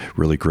are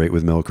really great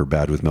with milk or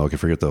bad with milk. I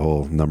forget the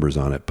whole numbers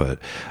on it, but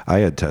I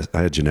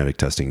had genetic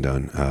testing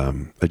done.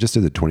 I just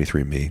did the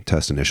 23andMe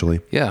test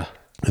initially. Yeah.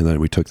 And then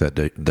we took that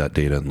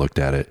data and looked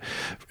at it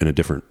in a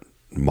different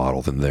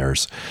model than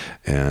theirs.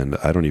 And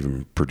I don't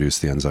even produce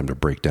the enzyme to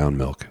break down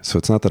milk. So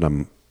it's not that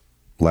I'm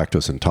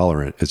lactose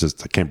intolerant. It's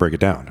just I can't break it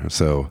down.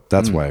 So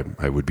that's why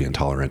I would be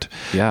intolerant.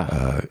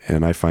 Yeah.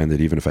 And I find that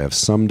even if I have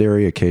some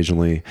dairy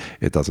occasionally,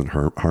 it doesn't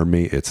harm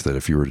me. It's that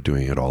if you were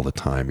doing it all the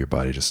time, your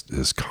body just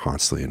is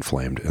constantly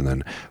inflamed. And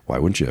then why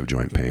wouldn't you have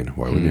joint pain?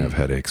 Why wouldn't you have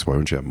headaches? Why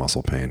wouldn't you have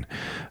muscle pain?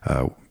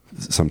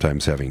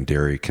 Sometimes having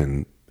dairy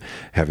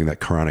having that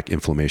chronic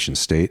inflammation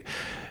state,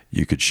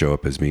 you could show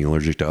up as being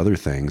allergic to other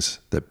things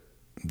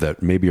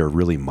that maybe are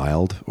really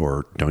mild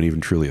or don't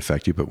even truly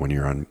affect you, but when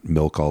you're on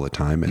milk all the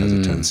time, it has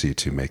a tendency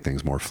to make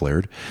things more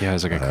flared. Yeah,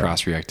 it's like a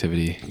cross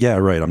reactivity. Yeah,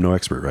 right. I'm no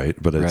expert,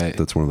 right? But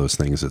that's one of those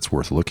things that's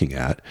worth looking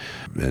at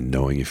and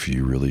knowing if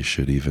you really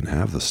should even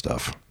have the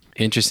stuff.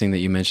 Interesting that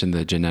you mentioned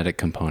the genetic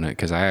component,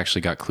 because I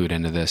actually got clued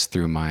into this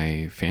through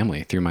my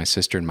family, through my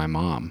sister and my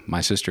mom.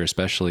 My sister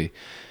especially,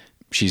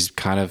 she's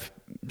kind of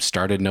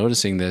started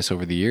noticing this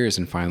over the years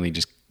and finally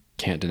just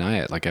can't deny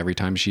it. Like every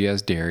time she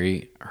has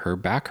dairy, her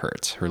back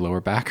hurts, her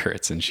lower back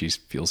hurts, and she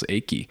feels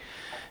achy.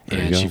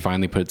 And she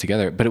finally put it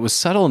together. But it was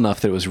subtle enough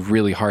that it was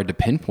really hard to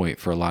pinpoint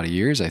for a lot of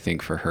years, I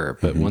think, for her.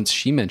 But once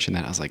she mentioned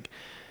that, I was like,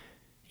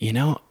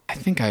 I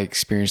think I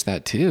experienced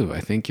that too.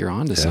 I think you're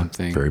onto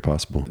something. Very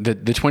possible. The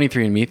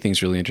 23andMe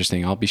thing's really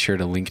interesting. I'll be sure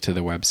to link to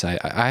the website.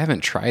 I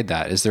haven't tried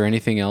that. Is there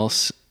anything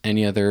else?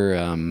 Any other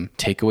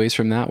takeaways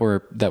from that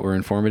that were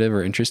informative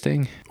or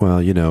interesting? Well,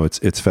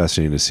 it's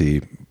fascinating to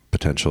see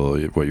potential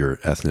what your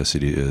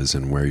ethnicity is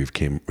and where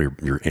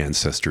your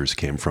ancestors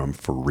came from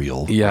for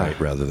real, right?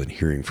 Rather than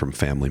hearing from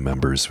family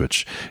members,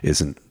 which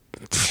isn't.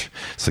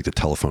 It's like the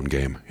telephone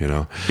game,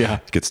 Yeah,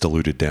 it gets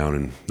diluted down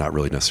and not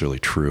really necessarily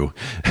true.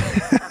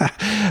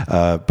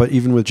 But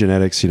even with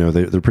genetics,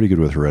 they're pretty good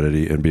with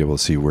heredity and be able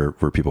to see where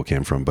people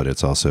came from. But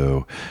it's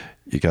also,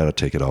 you got to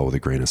take it all with a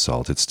grain of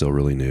salt. It's still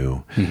really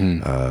new.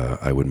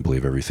 I wouldn't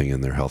believe everything in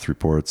their health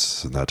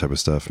reports and that type of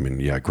stuff. I mean,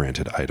 yeah,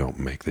 granted, I don't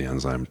make the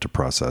enzyme to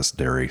process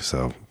dairy,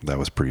 so that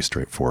was pretty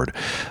straightforward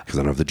because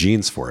I don't have the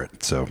genes for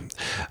it. So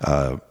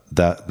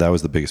that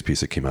was the biggest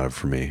piece that came out of it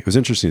for me. It was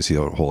interesting to see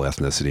the whole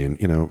ethnicity,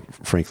 and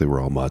frankly, we're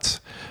all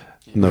mutts.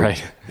 No,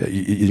 right.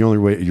 The only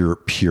way you're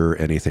pure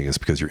anything is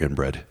because you're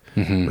inbred,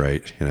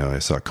 right? I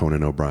saw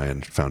Conan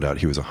O'Brien found out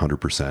he was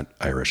 100%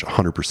 Irish,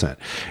 100%.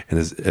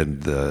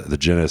 And the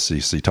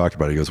geneticist, he talked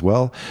about it. He goes,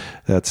 well,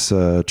 that's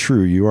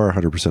true. You are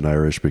 100%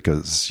 Irish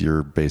because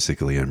you're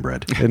basically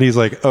inbred. And he's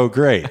like, oh,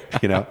 great.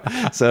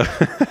 So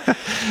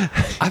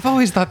I've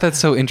always thought that's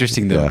so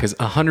interesting though, because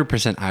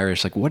 100%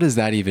 Irish, like what does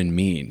that even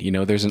mean?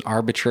 There's an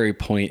arbitrary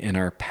point in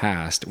our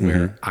past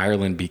where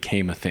Ireland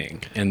became a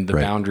thing and the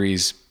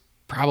boundaries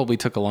probably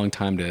took a long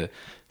time to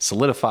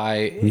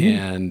solidify.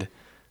 And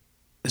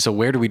so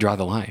where do we draw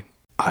the line?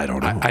 I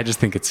don't know. I just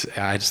think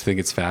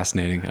it's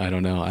fascinating. I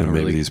don't know. I don't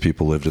maybe really these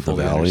people lived in the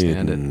valley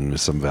in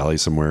some valley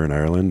somewhere in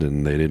Ireland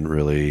and they didn't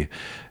really,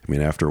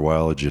 after a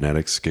while,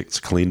 genetics gets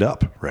cleaned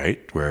up, right?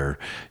 Where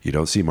you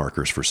don't see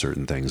markers for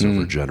certain things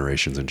over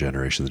generations and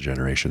generations and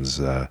generations.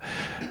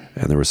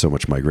 And there was so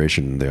much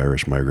migration. The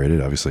Irish migrated.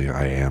 Obviously,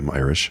 I am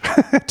Irish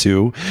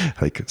too,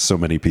 like so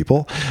many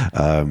people.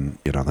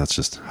 That's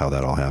just how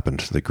that all happened.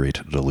 The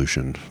great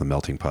dilution, the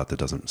melting pot that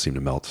doesn't seem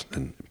to melt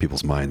in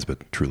people's minds,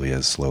 but truly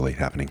is slowly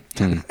happening.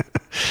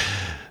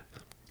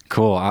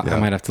 Cool. I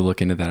might have to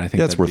look into that. I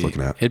think it's worth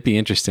looking at. It'd be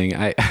interesting.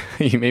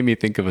 You made me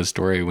think of a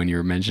story when you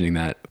were mentioning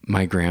that.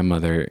 My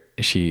grandmother,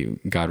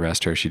 God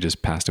rest her, she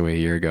just passed away a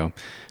year ago.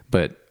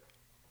 But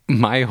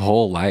my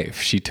whole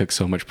life, she took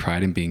so much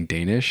pride in being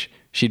Danish.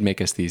 She'd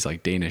make us these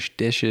like Danish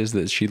dishes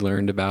that she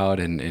learned about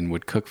and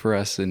would cook for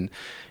us. And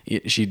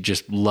she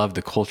just loved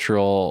the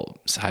cultural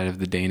side of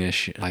the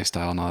Danish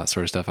lifestyle and all that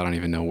sort of stuff. I don't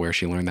even know where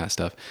she learned that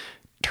stuff.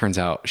 Turns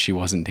out she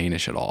wasn't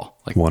Danish at all.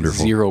 Like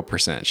Wonderful.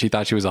 0%. She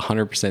thought she was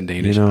 100%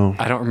 Danish. You know,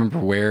 I don't remember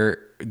where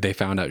they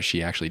found out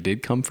she actually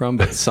did come from,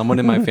 but someone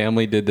in my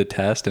family did the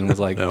test and was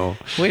like, No.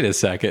 wait a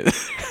second.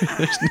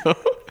 There's no...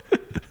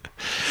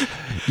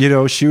 You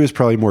know, she was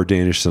probably more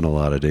Danish than a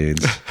lot of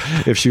Danes.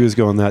 If she was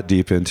going that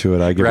deep into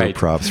it, I give her Right.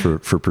 props for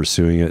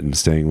pursuing it and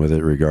staying with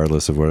it,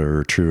 regardless of what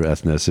her true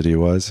ethnicity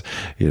was.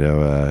 You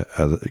know,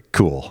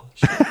 cool.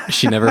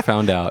 She never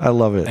found out. I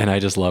love it. And I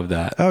just love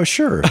that. Oh,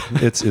 sure.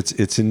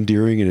 It's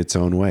endearing in its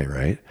own way,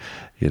 right?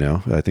 You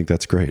know, I think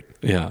that's great.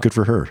 Yeah. Good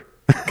for her.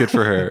 Good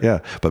for her. Yeah.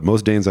 But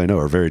most Danes I know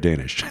are very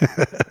Danish.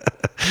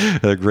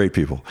 They're great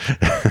people.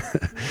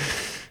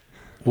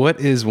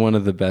 What is one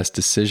of the best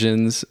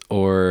decisions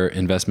or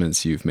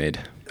investments you've made?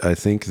 I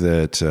think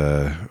that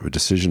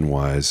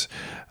decision-wise,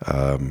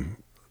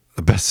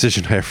 the best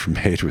decision I ever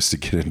made was to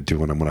get into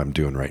doing what I'm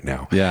doing right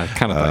now. Yeah,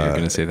 kind of thought you were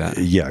going to say that.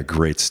 Yeah,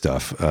 great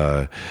stuff.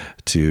 Other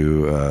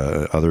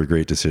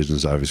great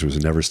decisions, obviously,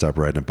 was never stop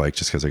riding a bike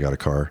just because I got a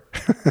car,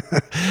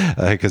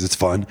 because it's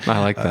fun. I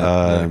like that.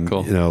 Yeah,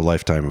 cool. You know,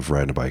 lifetime of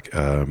riding a bike.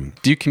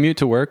 Do you commute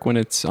to work when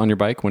it's on your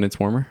bike, when it's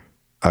warmer?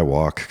 I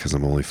walk because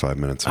I'm only 5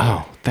 minutes away.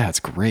 Oh,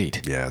 that's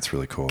great. Yeah, it's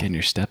really cool. Getting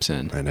your steps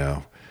in. I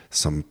know.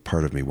 Some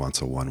part of me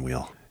wants a one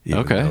wheel.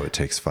 Even though it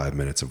takes 5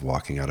 minutes of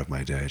walking out of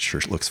my day. It sure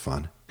looks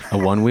fun. A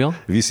one wheel?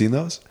 Have you seen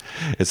those?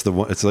 It's the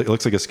one. It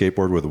looks like a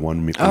skateboard with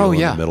one wheel in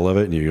the middle of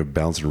it, and you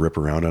bounce and rip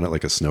around on it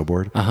like a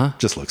snowboard.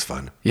 Just looks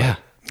fun. Yeah.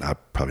 I'm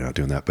probably not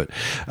doing that, but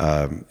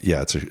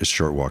yeah, it's a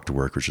short walk to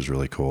work, which is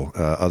really cool.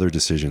 Other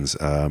decisions.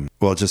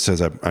 Well, it just says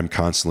I'm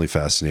constantly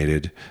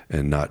fascinated,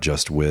 and not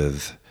just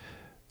with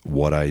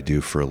what I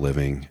do for a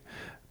living,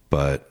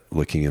 but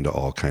looking into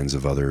all kinds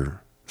of other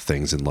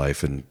things in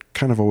life, and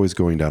kind of always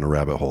going down a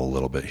rabbit hole a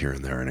little bit here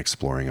and there and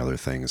exploring other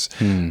things,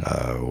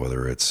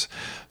 whether it's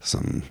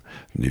some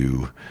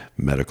new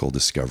medical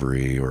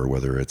discovery or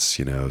whether it's,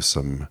 you know,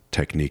 some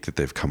technique that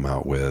they've come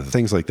out with,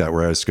 things like that,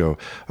 where I just go,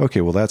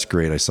 okay, well, that's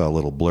great. I saw a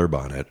little blurb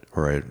on it,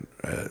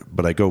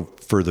 but I go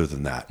further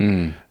than that.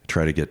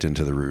 Try to get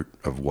into the root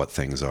of what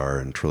things are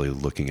and truly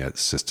looking at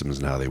systems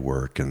and how they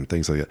work and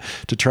things like that,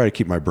 to try to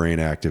keep my brain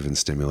active and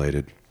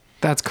stimulated.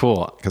 That's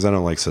cool. Because I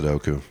don't like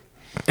Sudoku.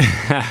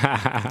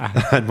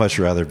 I'd much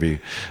rather be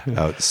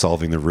out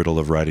solving the riddle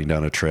of riding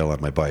down a trail on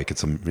my bike.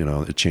 It's, you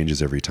know, it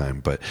changes every time.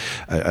 But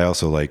I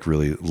also like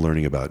really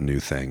learning about new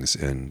things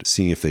and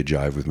seeing if they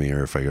jive with me,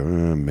 or if I go,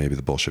 maybe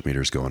the bullshit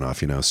meter's going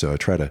off, you know. So I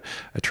try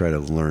to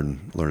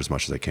learn as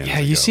much as I can. Yeah,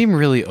 you seem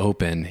really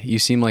open. You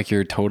seem like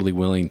you're totally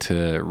willing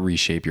to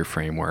reshape your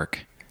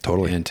framework.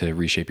 Totally. And to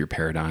reshape your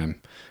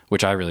paradigm,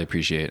 which I really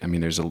appreciate. I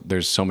mean,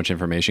 there's so much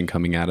information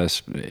coming at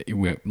us.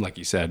 Like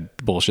you said,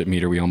 bullshit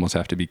meter, we almost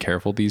have to be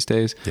careful these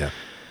days. Yeah.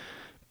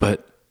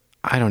 But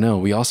I don't know.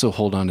 We also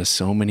hold on to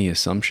so many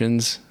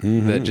assumptions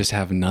that just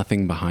have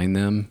nothing behind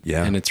them.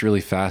 Yeah. And it's really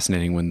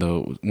fascinating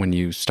when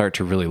you start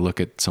to really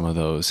look at some of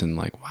those and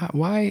like,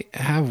 why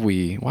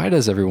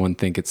does everyone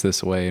think it's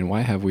this way? And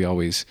why have we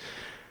always,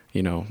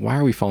 you know, why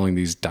are we following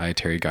these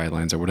dietary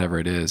guidelines or whatever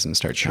it is, and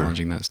start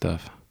challenging that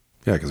stuff?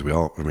 Yeah, because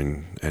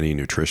any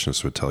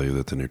nutritionist would tell you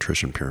that the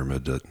nutrition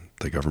pyramid that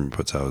the government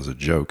puts out is a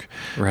joke,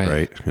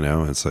 right? You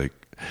know, it's like,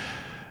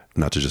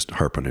 not to just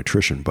harp on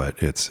nutrition, but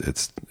it's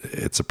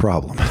a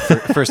problem.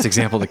 First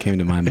example that came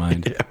to my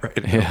mind. Yeah,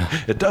 right.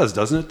 Yeah. It does,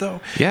 doesn't it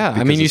though? Yeah.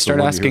 Because I mean, you it's the start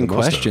one asking hear the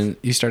most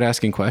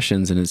of.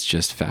 questions, and it's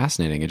just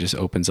fascinating. It just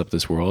opens up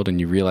this world, and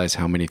you realize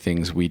how many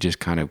things we just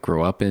kind of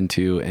grow up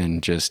into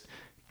and just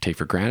take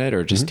for granted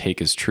or just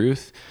take as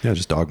truth. Yeah.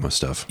 Just dogma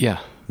stuff. Yeah.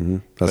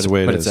 That's the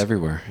way it is. But it's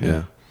everywhere.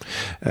 Yeah.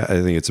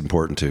 I think it's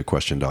important to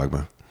question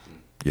dogma,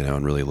 you know,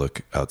 and really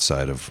look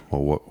outside of,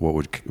 well, what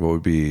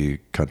would be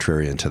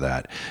contrarian to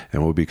that,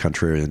 and what would be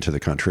contrarian to the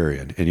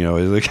contrarian, and, you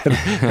know,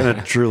 kind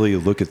of truly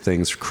look at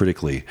things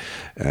critically,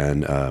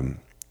 and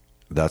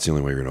that's the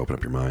only way you're going to open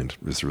up your mind,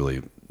 is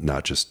really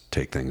not just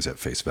take things at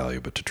face value,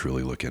 but to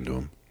truly look into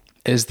them.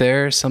 Is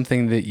there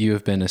something that you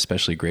have been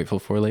especially grateful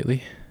for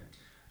lately?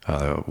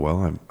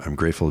 Well, I'm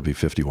grateful to be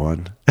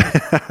 51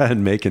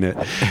 and making it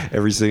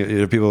every single, you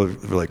know, people are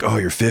like, oh,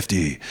 you're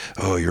 50.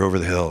 Oh, you're over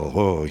the hill.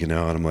 Whoa, you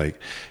know, and I'm like,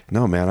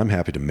 no, man, I'm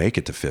happy to make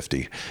it to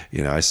 50.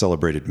 You know, I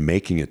celebrated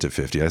making it to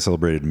 50. I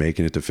celebrated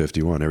making it to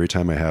 51. Every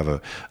time I have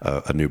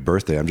a new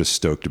birthday, I'm just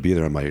stoked to be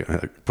there.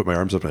 I put my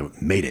arms up and I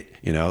made it,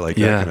 you know, like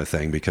that kind of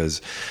thing,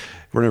 because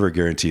we're never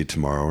guaranteed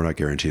tomorrow. We're not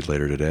guaranteed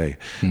later today.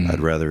 I'd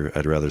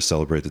rather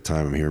celebrate the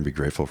time I'm here and be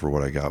grateful for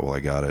what I got while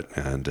I got it,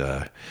 and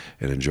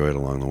enjoy it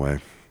along the way.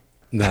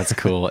 That's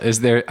cool.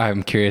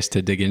 I'm curious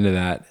to dig into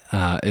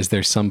that. Is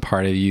there some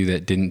part of you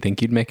that didn't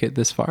think you'd make it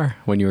this far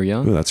when you were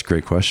young? Ooh, that's a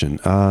great question.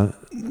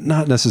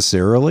 Not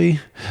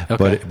necessarily,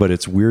 but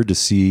it's weird to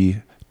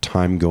see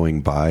time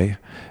going by,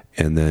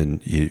 and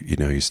then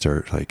you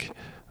start like,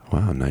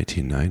 wow,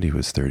 1990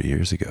 was 30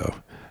 years ago.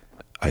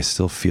 I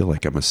still feel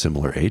like I'm a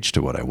similar age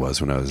to what I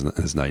was when I was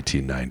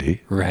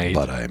 1990. Right.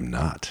 But I'm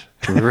not.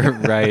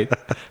 Right.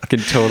 I can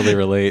totally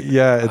relate.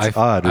 Yeah, it's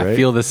odd, right? I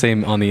feel the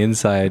same on the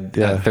inside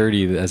at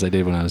 30 as I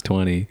did when I was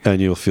 20.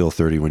 And you'll feel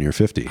 30 when you're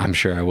 50. I'm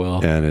sure I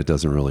will. And it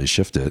doesn't really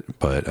shift it.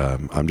 But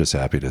I'm just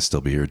happy to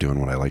still be here doing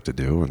what I like to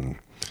do and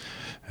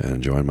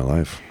enjoying my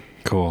life.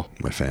 Cool.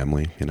 My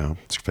family,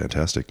 it's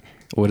fantastic.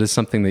 What is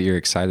something that you're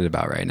excited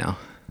about right now?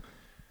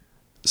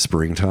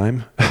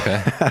 Springtime.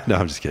 Okay. No,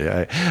 I'm just kidding.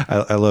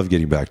 I love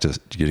getting back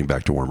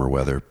to warmer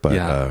weather, but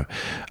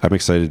I'm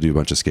excited to do a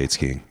bunch of skate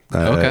skiing.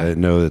 I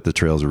know that the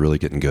trails are really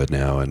getting good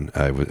now, and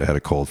I had a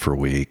cold for a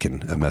week,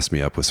 and it messed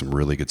me up with some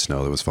really good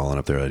snow that was falling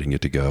up there. I didn't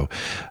get to go.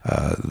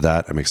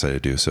 That I'm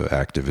excited to do. So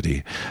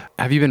activity.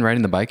 Have you been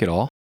riding the bike at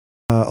all?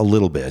 A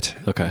little bit.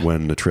 Okay.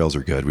 When the trails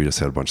are good, we just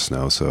had a bunch of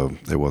snow, so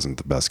it wasn't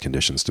the best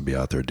conditions to be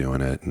out there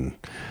doing it, and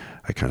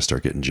I kind of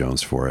start getting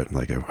Jones for it.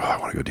 Like, I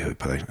want to go do it,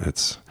 but I don't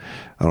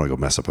want to go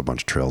mess up a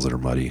bunch of trails that are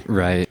muddy.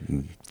 Right.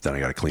 And then I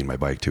got to clean my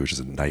bike too, which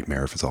is a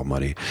nightmare if it's all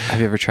muddy. Have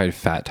you ever tried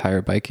fat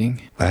tire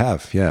biking? I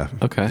have, yeah.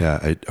 Okay.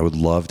 Yeah, I would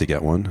love to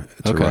get one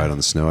to ride on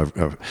the snow.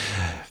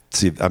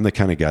 See, I'm the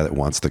kind of guy that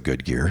wants the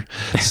good gear.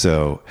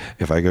 So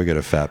if I go get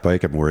a fat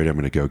bike, I'm worried I'm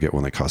going to go get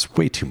one that costs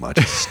way too much.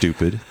 It's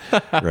stupid,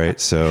 right?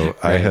 So right.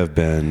 I have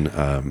been,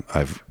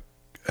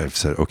 I've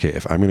said, okay,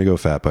 if I'm going to go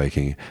fat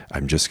biking,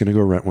 I'm just going to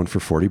go rent one for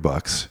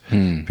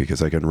 $40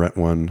 because I can rent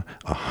one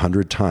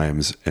 100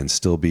 times and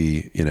still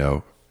be,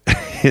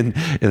 in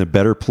a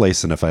better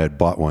place than if I had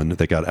bought one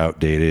that got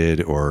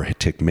outdated or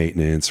took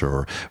maintenance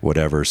or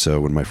whatever. So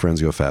when my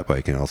friends go fat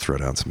biking, I'll throw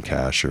down some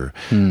cash, or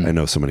I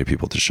know so many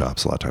people at the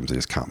shops. A lot of times they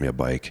just comp me a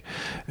bike,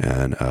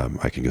 and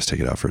I can just take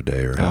it out for a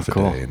day or half a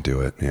day and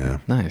do it. Yeah,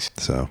 nice.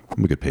 So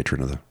I'm a good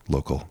patron of the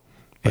local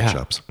bike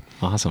shops.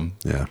 Awesome.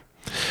 Yeah.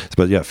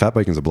 But yeah, fat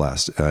biking is a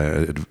blast. I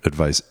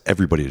advise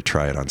everybody to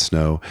try it on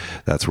snow.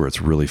 That's where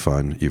it's really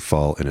fun. You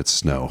fall and it's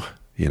snow.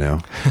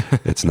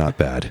 It's not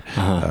bad.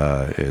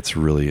 It's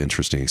really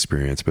interesting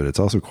experience, but it's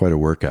also quite a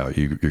workout.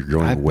 You're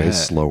going way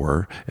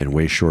slower and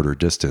way shorter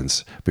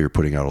distance, but you're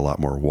putting out a lot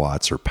more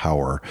watts or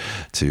power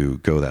to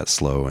go that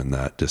slow and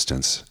that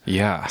distance.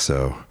 Yeah.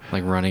 So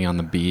like running on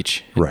the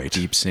beach, in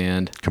deep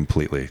sand.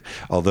 Completely.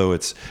 Although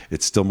it's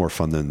still more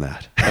fun than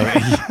that.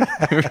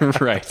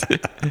 Right.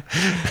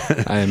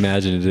 I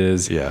imagine it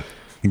is. Yeah.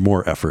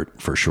 More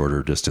effort for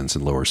shorter distance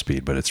and lower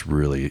speed, but it's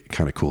really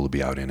kind of cool to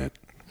be out in it.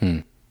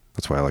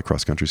 That's why I like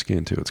cross-country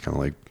skiing too. It's kind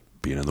of like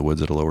being in the woods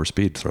at a lower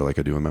speed, sort of like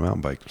I do on my mountain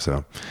bike. So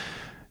I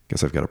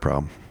guess I've got a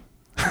problem.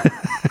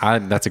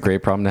 That's a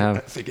great problem to have,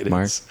 I think it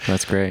Mark. is.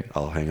 That's great.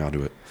 I'll hang on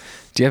to it.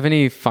 Do you have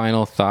any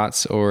final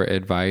thoughts or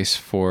advice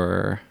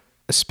for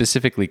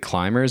specifically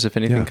climbers, if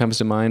anything comes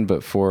to mind,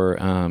 but for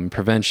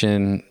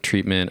prevention,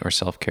 treatment, or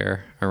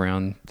self-care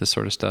around this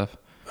sort of stuff?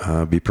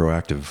 Be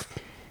proactive.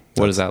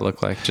 What does that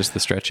look like? Just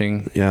the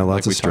stretching? Yeah,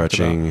 lots of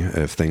stretching.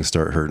 If things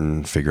start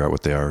hurting, figure out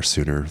what they are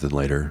sooner than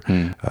later,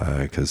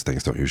 because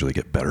things don't usually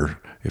get better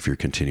if you're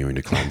continuing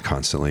to climb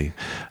constantly.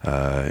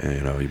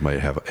 You might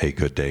have a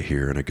good day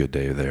here and a good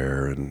day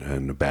there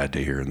and a bad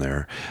day here and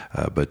there,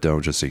 but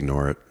don't just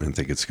ignore it and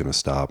think it's going to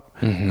stop.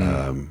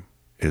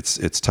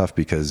 It's tough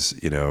because,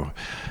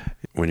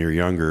 when you're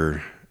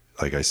younger,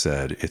 like I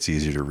said, it's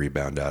easier to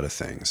rebound out of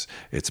things.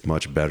 It's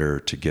much better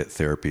to get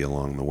therapy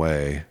along the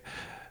way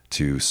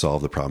to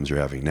solve the problems you're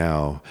having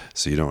now,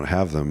 so you don't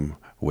have them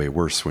way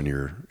worse when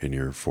you're in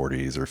your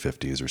 40s or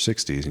 50s or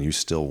 60s and you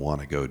still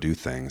want to go do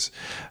things.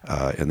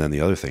 And then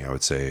the other thing I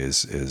would say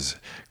is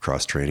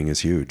cross training is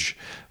huge.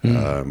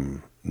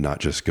 Not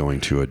just going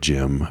to a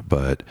gym,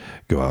 but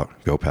go out,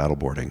 go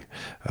paddleboarding,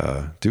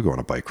 do go on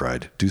a bike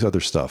ride, do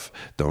other stuff.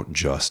 Don't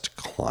just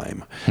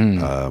climb.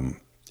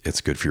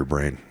 It's good for your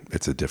brain.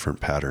 It's a different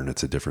pattern.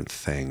 It's a different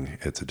thing.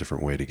 It's a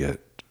different way to get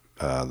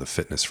the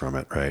fitness from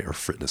it, right? Or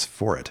fitness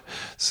for it.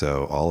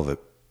 So all of it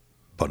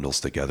bundles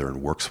together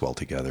and works well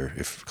together.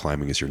 If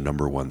climbing is your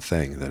number one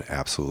thing, then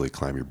absolutely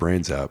climb your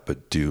brains out,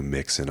 but do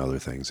mix in other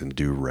things and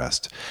do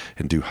rest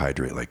and do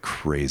hydrate like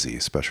crazy,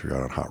 especially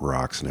out on hot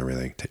rocks and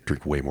everything.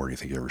 Drink way more than you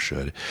think you ever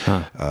should.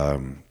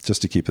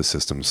 Just to keep the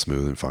system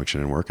smooth and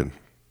functioning and working.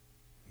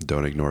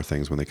 Don't ignore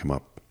things when they come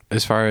up.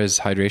 As far as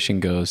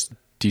hydration goes,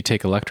 do you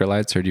take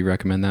electrolytes, or do you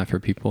recommend that for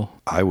people?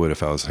 I would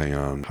if I was hanging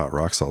on hot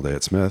rocks all day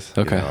at Smith.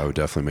 Okay. I would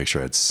definitely make sure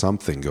I had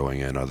something going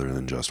in other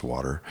than just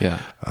water.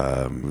 Yeah.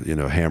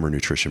 Hammer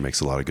Nutrition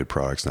makes a lot of good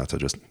products, not to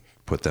just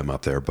put them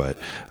up there, but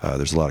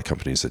there's a lot of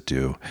companies that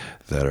do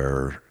that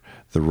are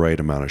the right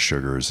amount of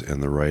sugars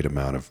and the right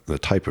amount of the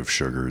type of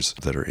sugars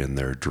that are in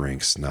their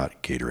drinks,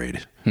 not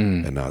Gatorade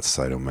and not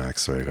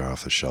Cytomax right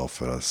off the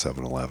shelf at a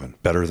 7-Eleven.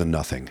 Better than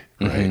nothing,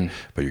 right?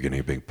 But you're getting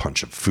a big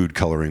punch of food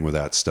coloring with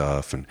that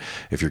stuff. And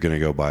if you're going to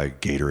go buy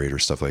Gatorade or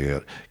stuff like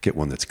that, get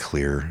one that's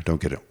clear. Don't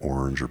get an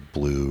orange or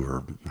blue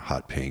or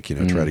hot pink. Try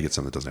to get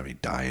something that doesn't have any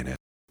dye in it.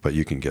 But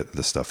you can get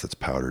the stuff that's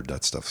powdered.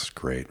 That stuff's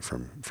great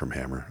from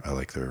Hammer. I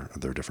like their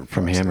different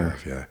from Hammer.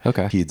 Yeah.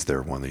 Okay. Heed's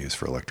their one they use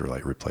for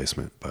electrolyte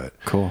replacement. But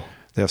cool.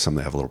 They have some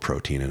that have a little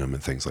protein in them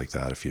and things like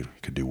that. If you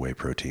could do whey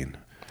protein.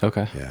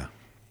 Okay. Yeah.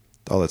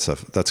 all that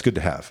stuff. That's good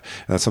to have.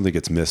 And that's something that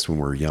gets missed when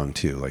we're young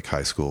too, like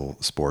high school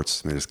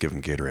sports. They just give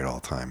them Gatorade all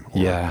the time.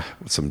 Or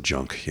some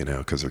junk,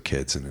 because they're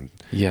kids, and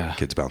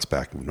kids bounce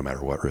back no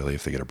matter what, really,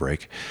 if they get a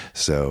break.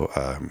 So,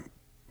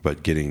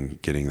 but getting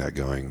that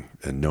going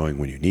and knowing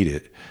when you need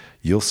it,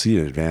 you'll see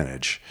an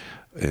advantage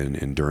in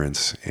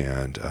endurance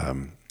and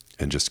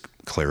just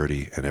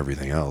clarity and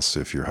everything else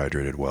if you're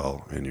hydrated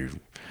well and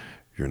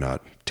you're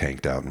not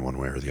tanked out in one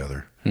way or the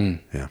other.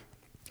 Yeah.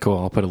 Cool.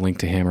 I'll put a link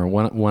to Hammer.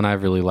 One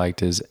I've really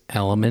liked is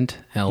Element,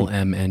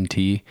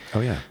 LMNT.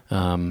 Oh yeah.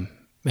 And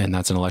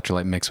that's an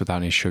electrolyte mix without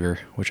any sugar,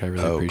 which I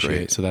really appreciate.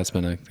 Great. So that's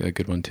been a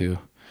good one too.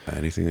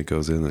 Anything that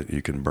goes in that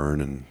you can burn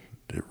and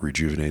it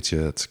rejuvenates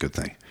you, that's a good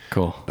thing.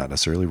 Cool. Not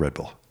necessarily Red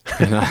Bull.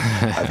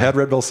 I've had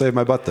Red Bull save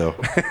my butt though.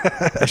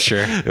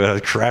 Sure. When I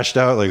crashed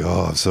out, like,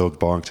 oh, I'm so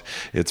bonked.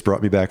 It's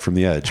brought me back from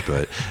the edge,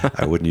 but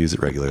I wouldn't use it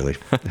regularly.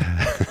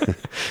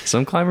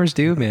 Some climbers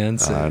do, man.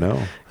 So, I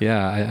know.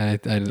 Yeah,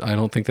 I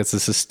don't think that's a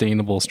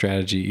sustainable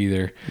strategy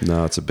either.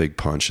 No, it's a big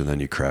punch and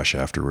then you crash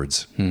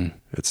afterwards.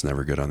 It's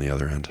never good on the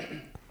other end.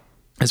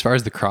 As far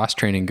as the cross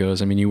training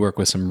goes, I mean, you work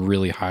with some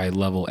really high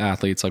level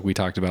athletes, like we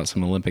talked about,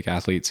 some Olympic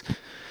athletes.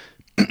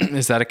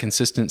 Is that a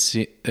consistent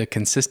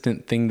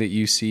thing that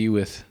you see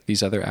with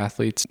these other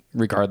athletes,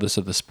 regardless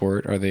of the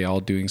sport? Are they all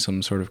doing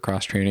some sort of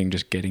cross training,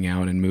 just getting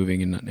out and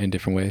moving in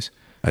different ways?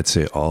 I'd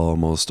say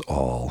almost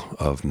all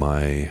of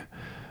my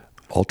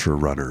ultra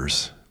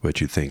runners, which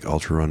you'd think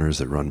ultra runners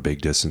that run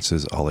big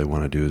distances, all they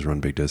want to do is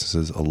run big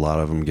distances. A lot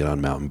of them get on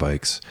mountain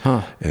bikes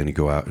and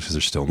go out because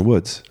they're still in the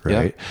woods,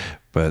 right? Yeah.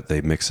 But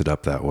they mix it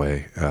up that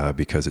way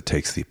because it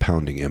takes the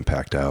pounding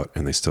impact out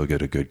and they still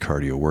get a good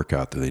cardio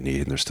workout that they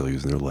need, and they're still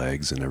using their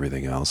legs and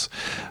everything else.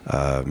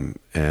 And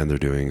they're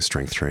doing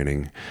strength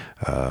training,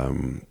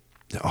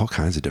 all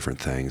kinds of different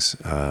things,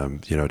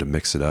 to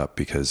mix it up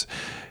because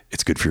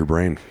it's good for your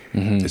brain.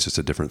 It's just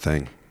a different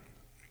thing.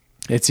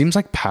 It seems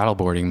like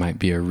paddleboarding might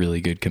be a really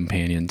good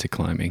companion to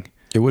climbing.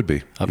 It would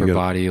be. Upper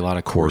body, a lot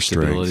of core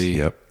stability.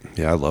 Yep.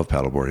 Yeah, I love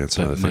paddleboarding. That's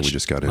another thing we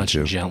just got into.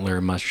 Much gentler,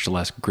 much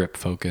less grip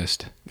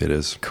focused. It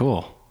is. Cool.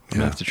 I'm going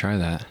to have to try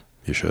that.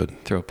 You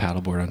should. Throw a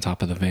paddleboard on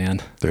top of the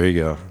van. There you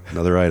go.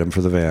 Another item for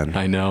the van.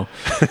 I know.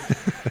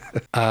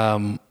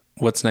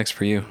 What's next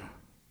for you?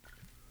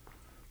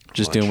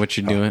 Just Lunch. doing what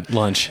you're doing?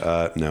 Lunch.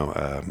 No.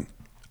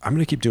 I'm going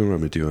to keep doing what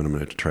I'm doing. I'm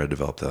going to try to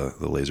develop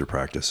the laser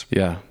practice.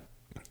 Yeah.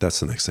 That's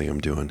the next thing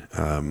I'm doing.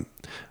 I'm going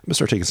to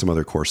start taking some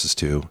other courses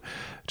too,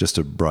 just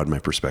to broaden my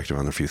perspective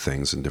on a few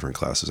things in different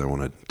classes. I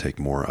want to take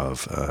more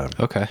of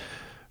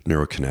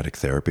neurokinetic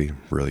therapy,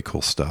 really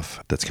cool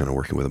stuff. That's kind of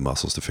working with the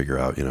muscles to figure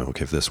out,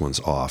 okay, if this one's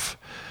off,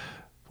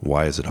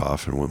 why is it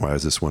off? And why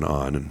is this one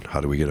on? And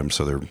how do we get them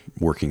so they're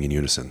working in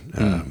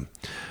unison?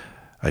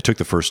 I took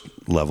the first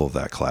level of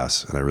that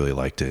class and I really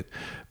liked it,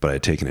 but I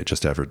had taken it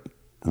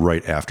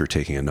right after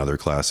taking another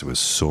class. It was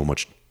so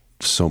much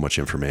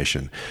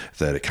information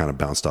that it kind of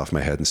bounced off my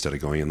head instead of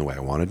going in the way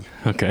I wanted.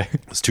 Okay.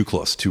 It was too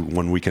close to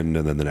one weekend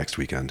and then the next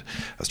weekend.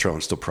 I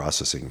was still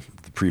processing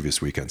the previous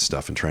weekend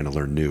stuff and trying to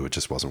learn new. It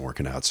just wasn't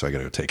working out. So I got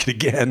to go take it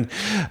again.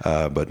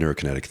 But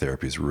neurokinetic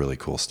therapy is really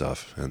cool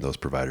stuff. And those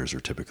providers are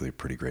typically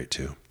pretty great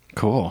too.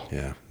 Cool.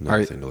 Yeah.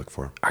 Another thing to look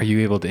for. Are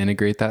you able to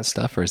integrate that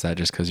stuff, or is that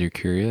just because you're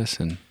curious?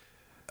 And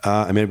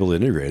I'm able to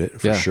integrate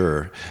it for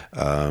sure.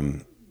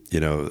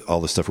 All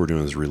the stuff we're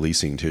doing is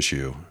releasing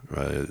tissue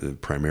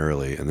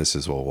primarily. And this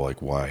is,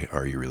 why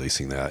are you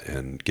releasing that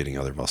and getting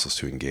other muscles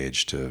to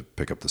engage to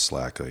pick up the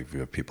slack? Like, we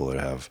have people that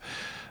have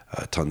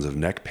tons of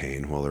neck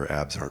pain. Well, their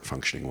abs aren't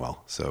functioning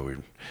well. So we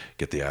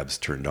get the abs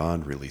turned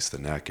on, release the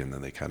neck, and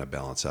then they kind of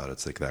balance out.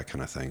 It's like that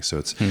kind of thing. So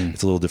it's a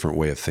little different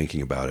way of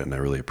thinking about it. And I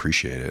really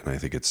appreciate it. And I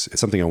think it's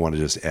something I want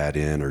to just add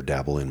in or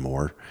dabble in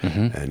more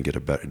and get a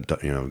better,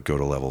 go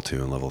to level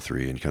 2 and level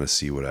 3 and kind of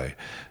see what I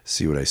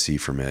see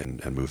from it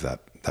and move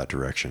that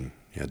direction.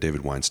 Yeah.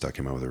 David Weinstock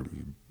came out with a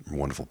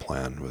wonderful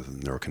plan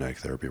with neurokinetic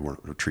therapy,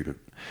 a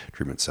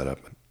treatment setup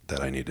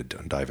that I needed to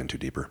dive into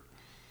deeper.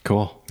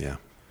 Cool. Yeah.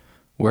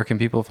 Where can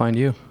people find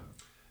you?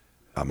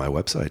 On my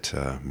website,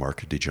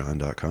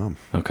 markdejohn.com.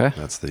 Okay.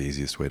 That's the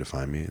easiest way to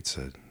find me. It's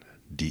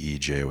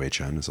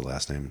DeJohn is the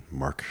last name,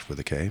 Mark with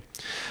a K.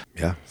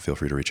 Yeah. Feel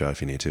free to reach out if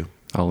you need to.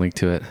 I'll link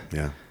to it.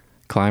 Yeah.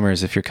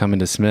 Climbers, if you're coming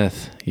to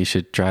Smith, you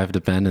should drive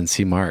to Bend and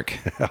see Mark.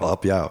 I'll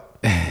help you out.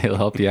 He'll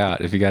help you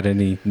out if you got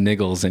any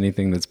niggles,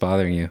 anything that's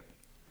bothering you.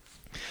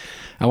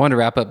 I want to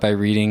wrap up by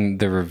reading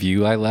the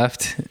review I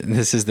left.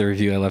 This is the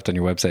review I left on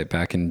your website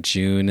back in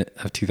June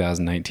of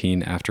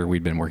 2019 after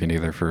we'd been working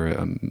together for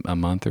a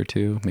month or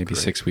two, maybe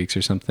 6 weeks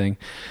or something.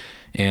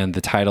 And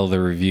the title of the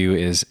review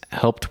is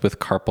Helped with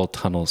Carpal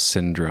Tunnel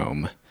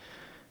Syndrome.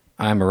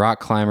 I'm a rock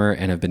climber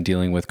and have been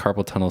dealing with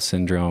carpal tunnel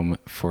syndrome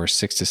for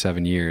 6 to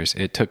 7 years.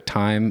 It took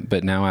time,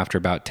 but now after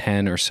about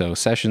 10 or so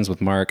sessions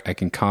with Mark, I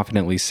can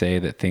confidently say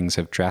that things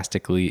have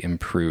drastically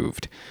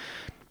improved.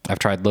 I've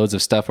tried loads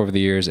of stuff over the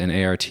years, and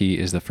ART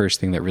is the first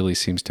thing that really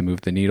seems to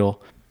move the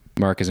needle.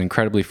 Mark is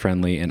incredibly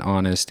friendly and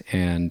honest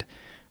and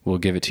will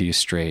give it to you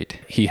straight.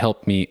 He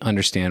helped me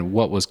understand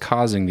what was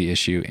causing the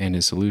issue, and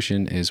his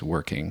solution is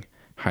working.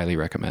 Highly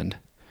recommend.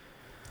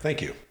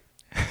 Thank you.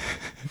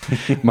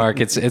 Mark,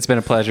 it's been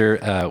a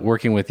pleasure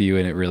working with you,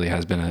 and it really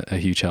has been a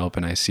huge help.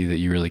 And I see that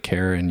you really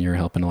care, and you're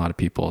helping a lot of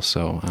people.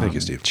 So thank you,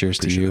 Steve. Cheers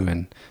Appreciate to you, that.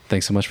 and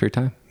thanks so much for your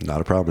time.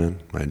 Not a problem,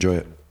 man. I enjoy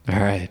it. All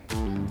right.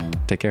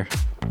 Take care.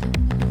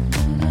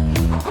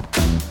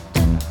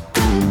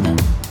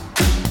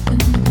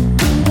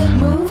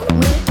 Move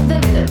with the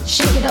rhythm.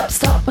 Shake it up,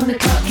 stop when the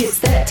clock hits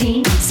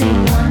 13.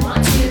 Sing 1,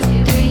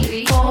 2,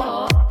 3,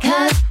 4.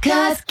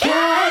 Cause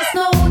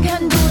no one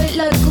can do it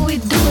like we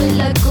do it,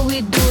 like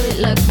we do it,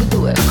 like we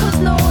do it. Cause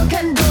no one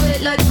can do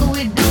it like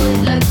we do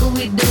it, like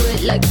we do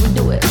it, like we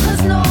do it.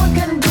 Cause no one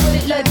can do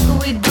it like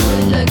we do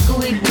it, like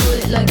we do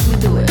it, like we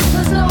do it.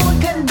 Cause no one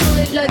can do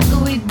it like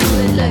we do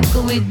it, like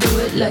we do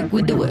it, like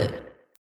we do it.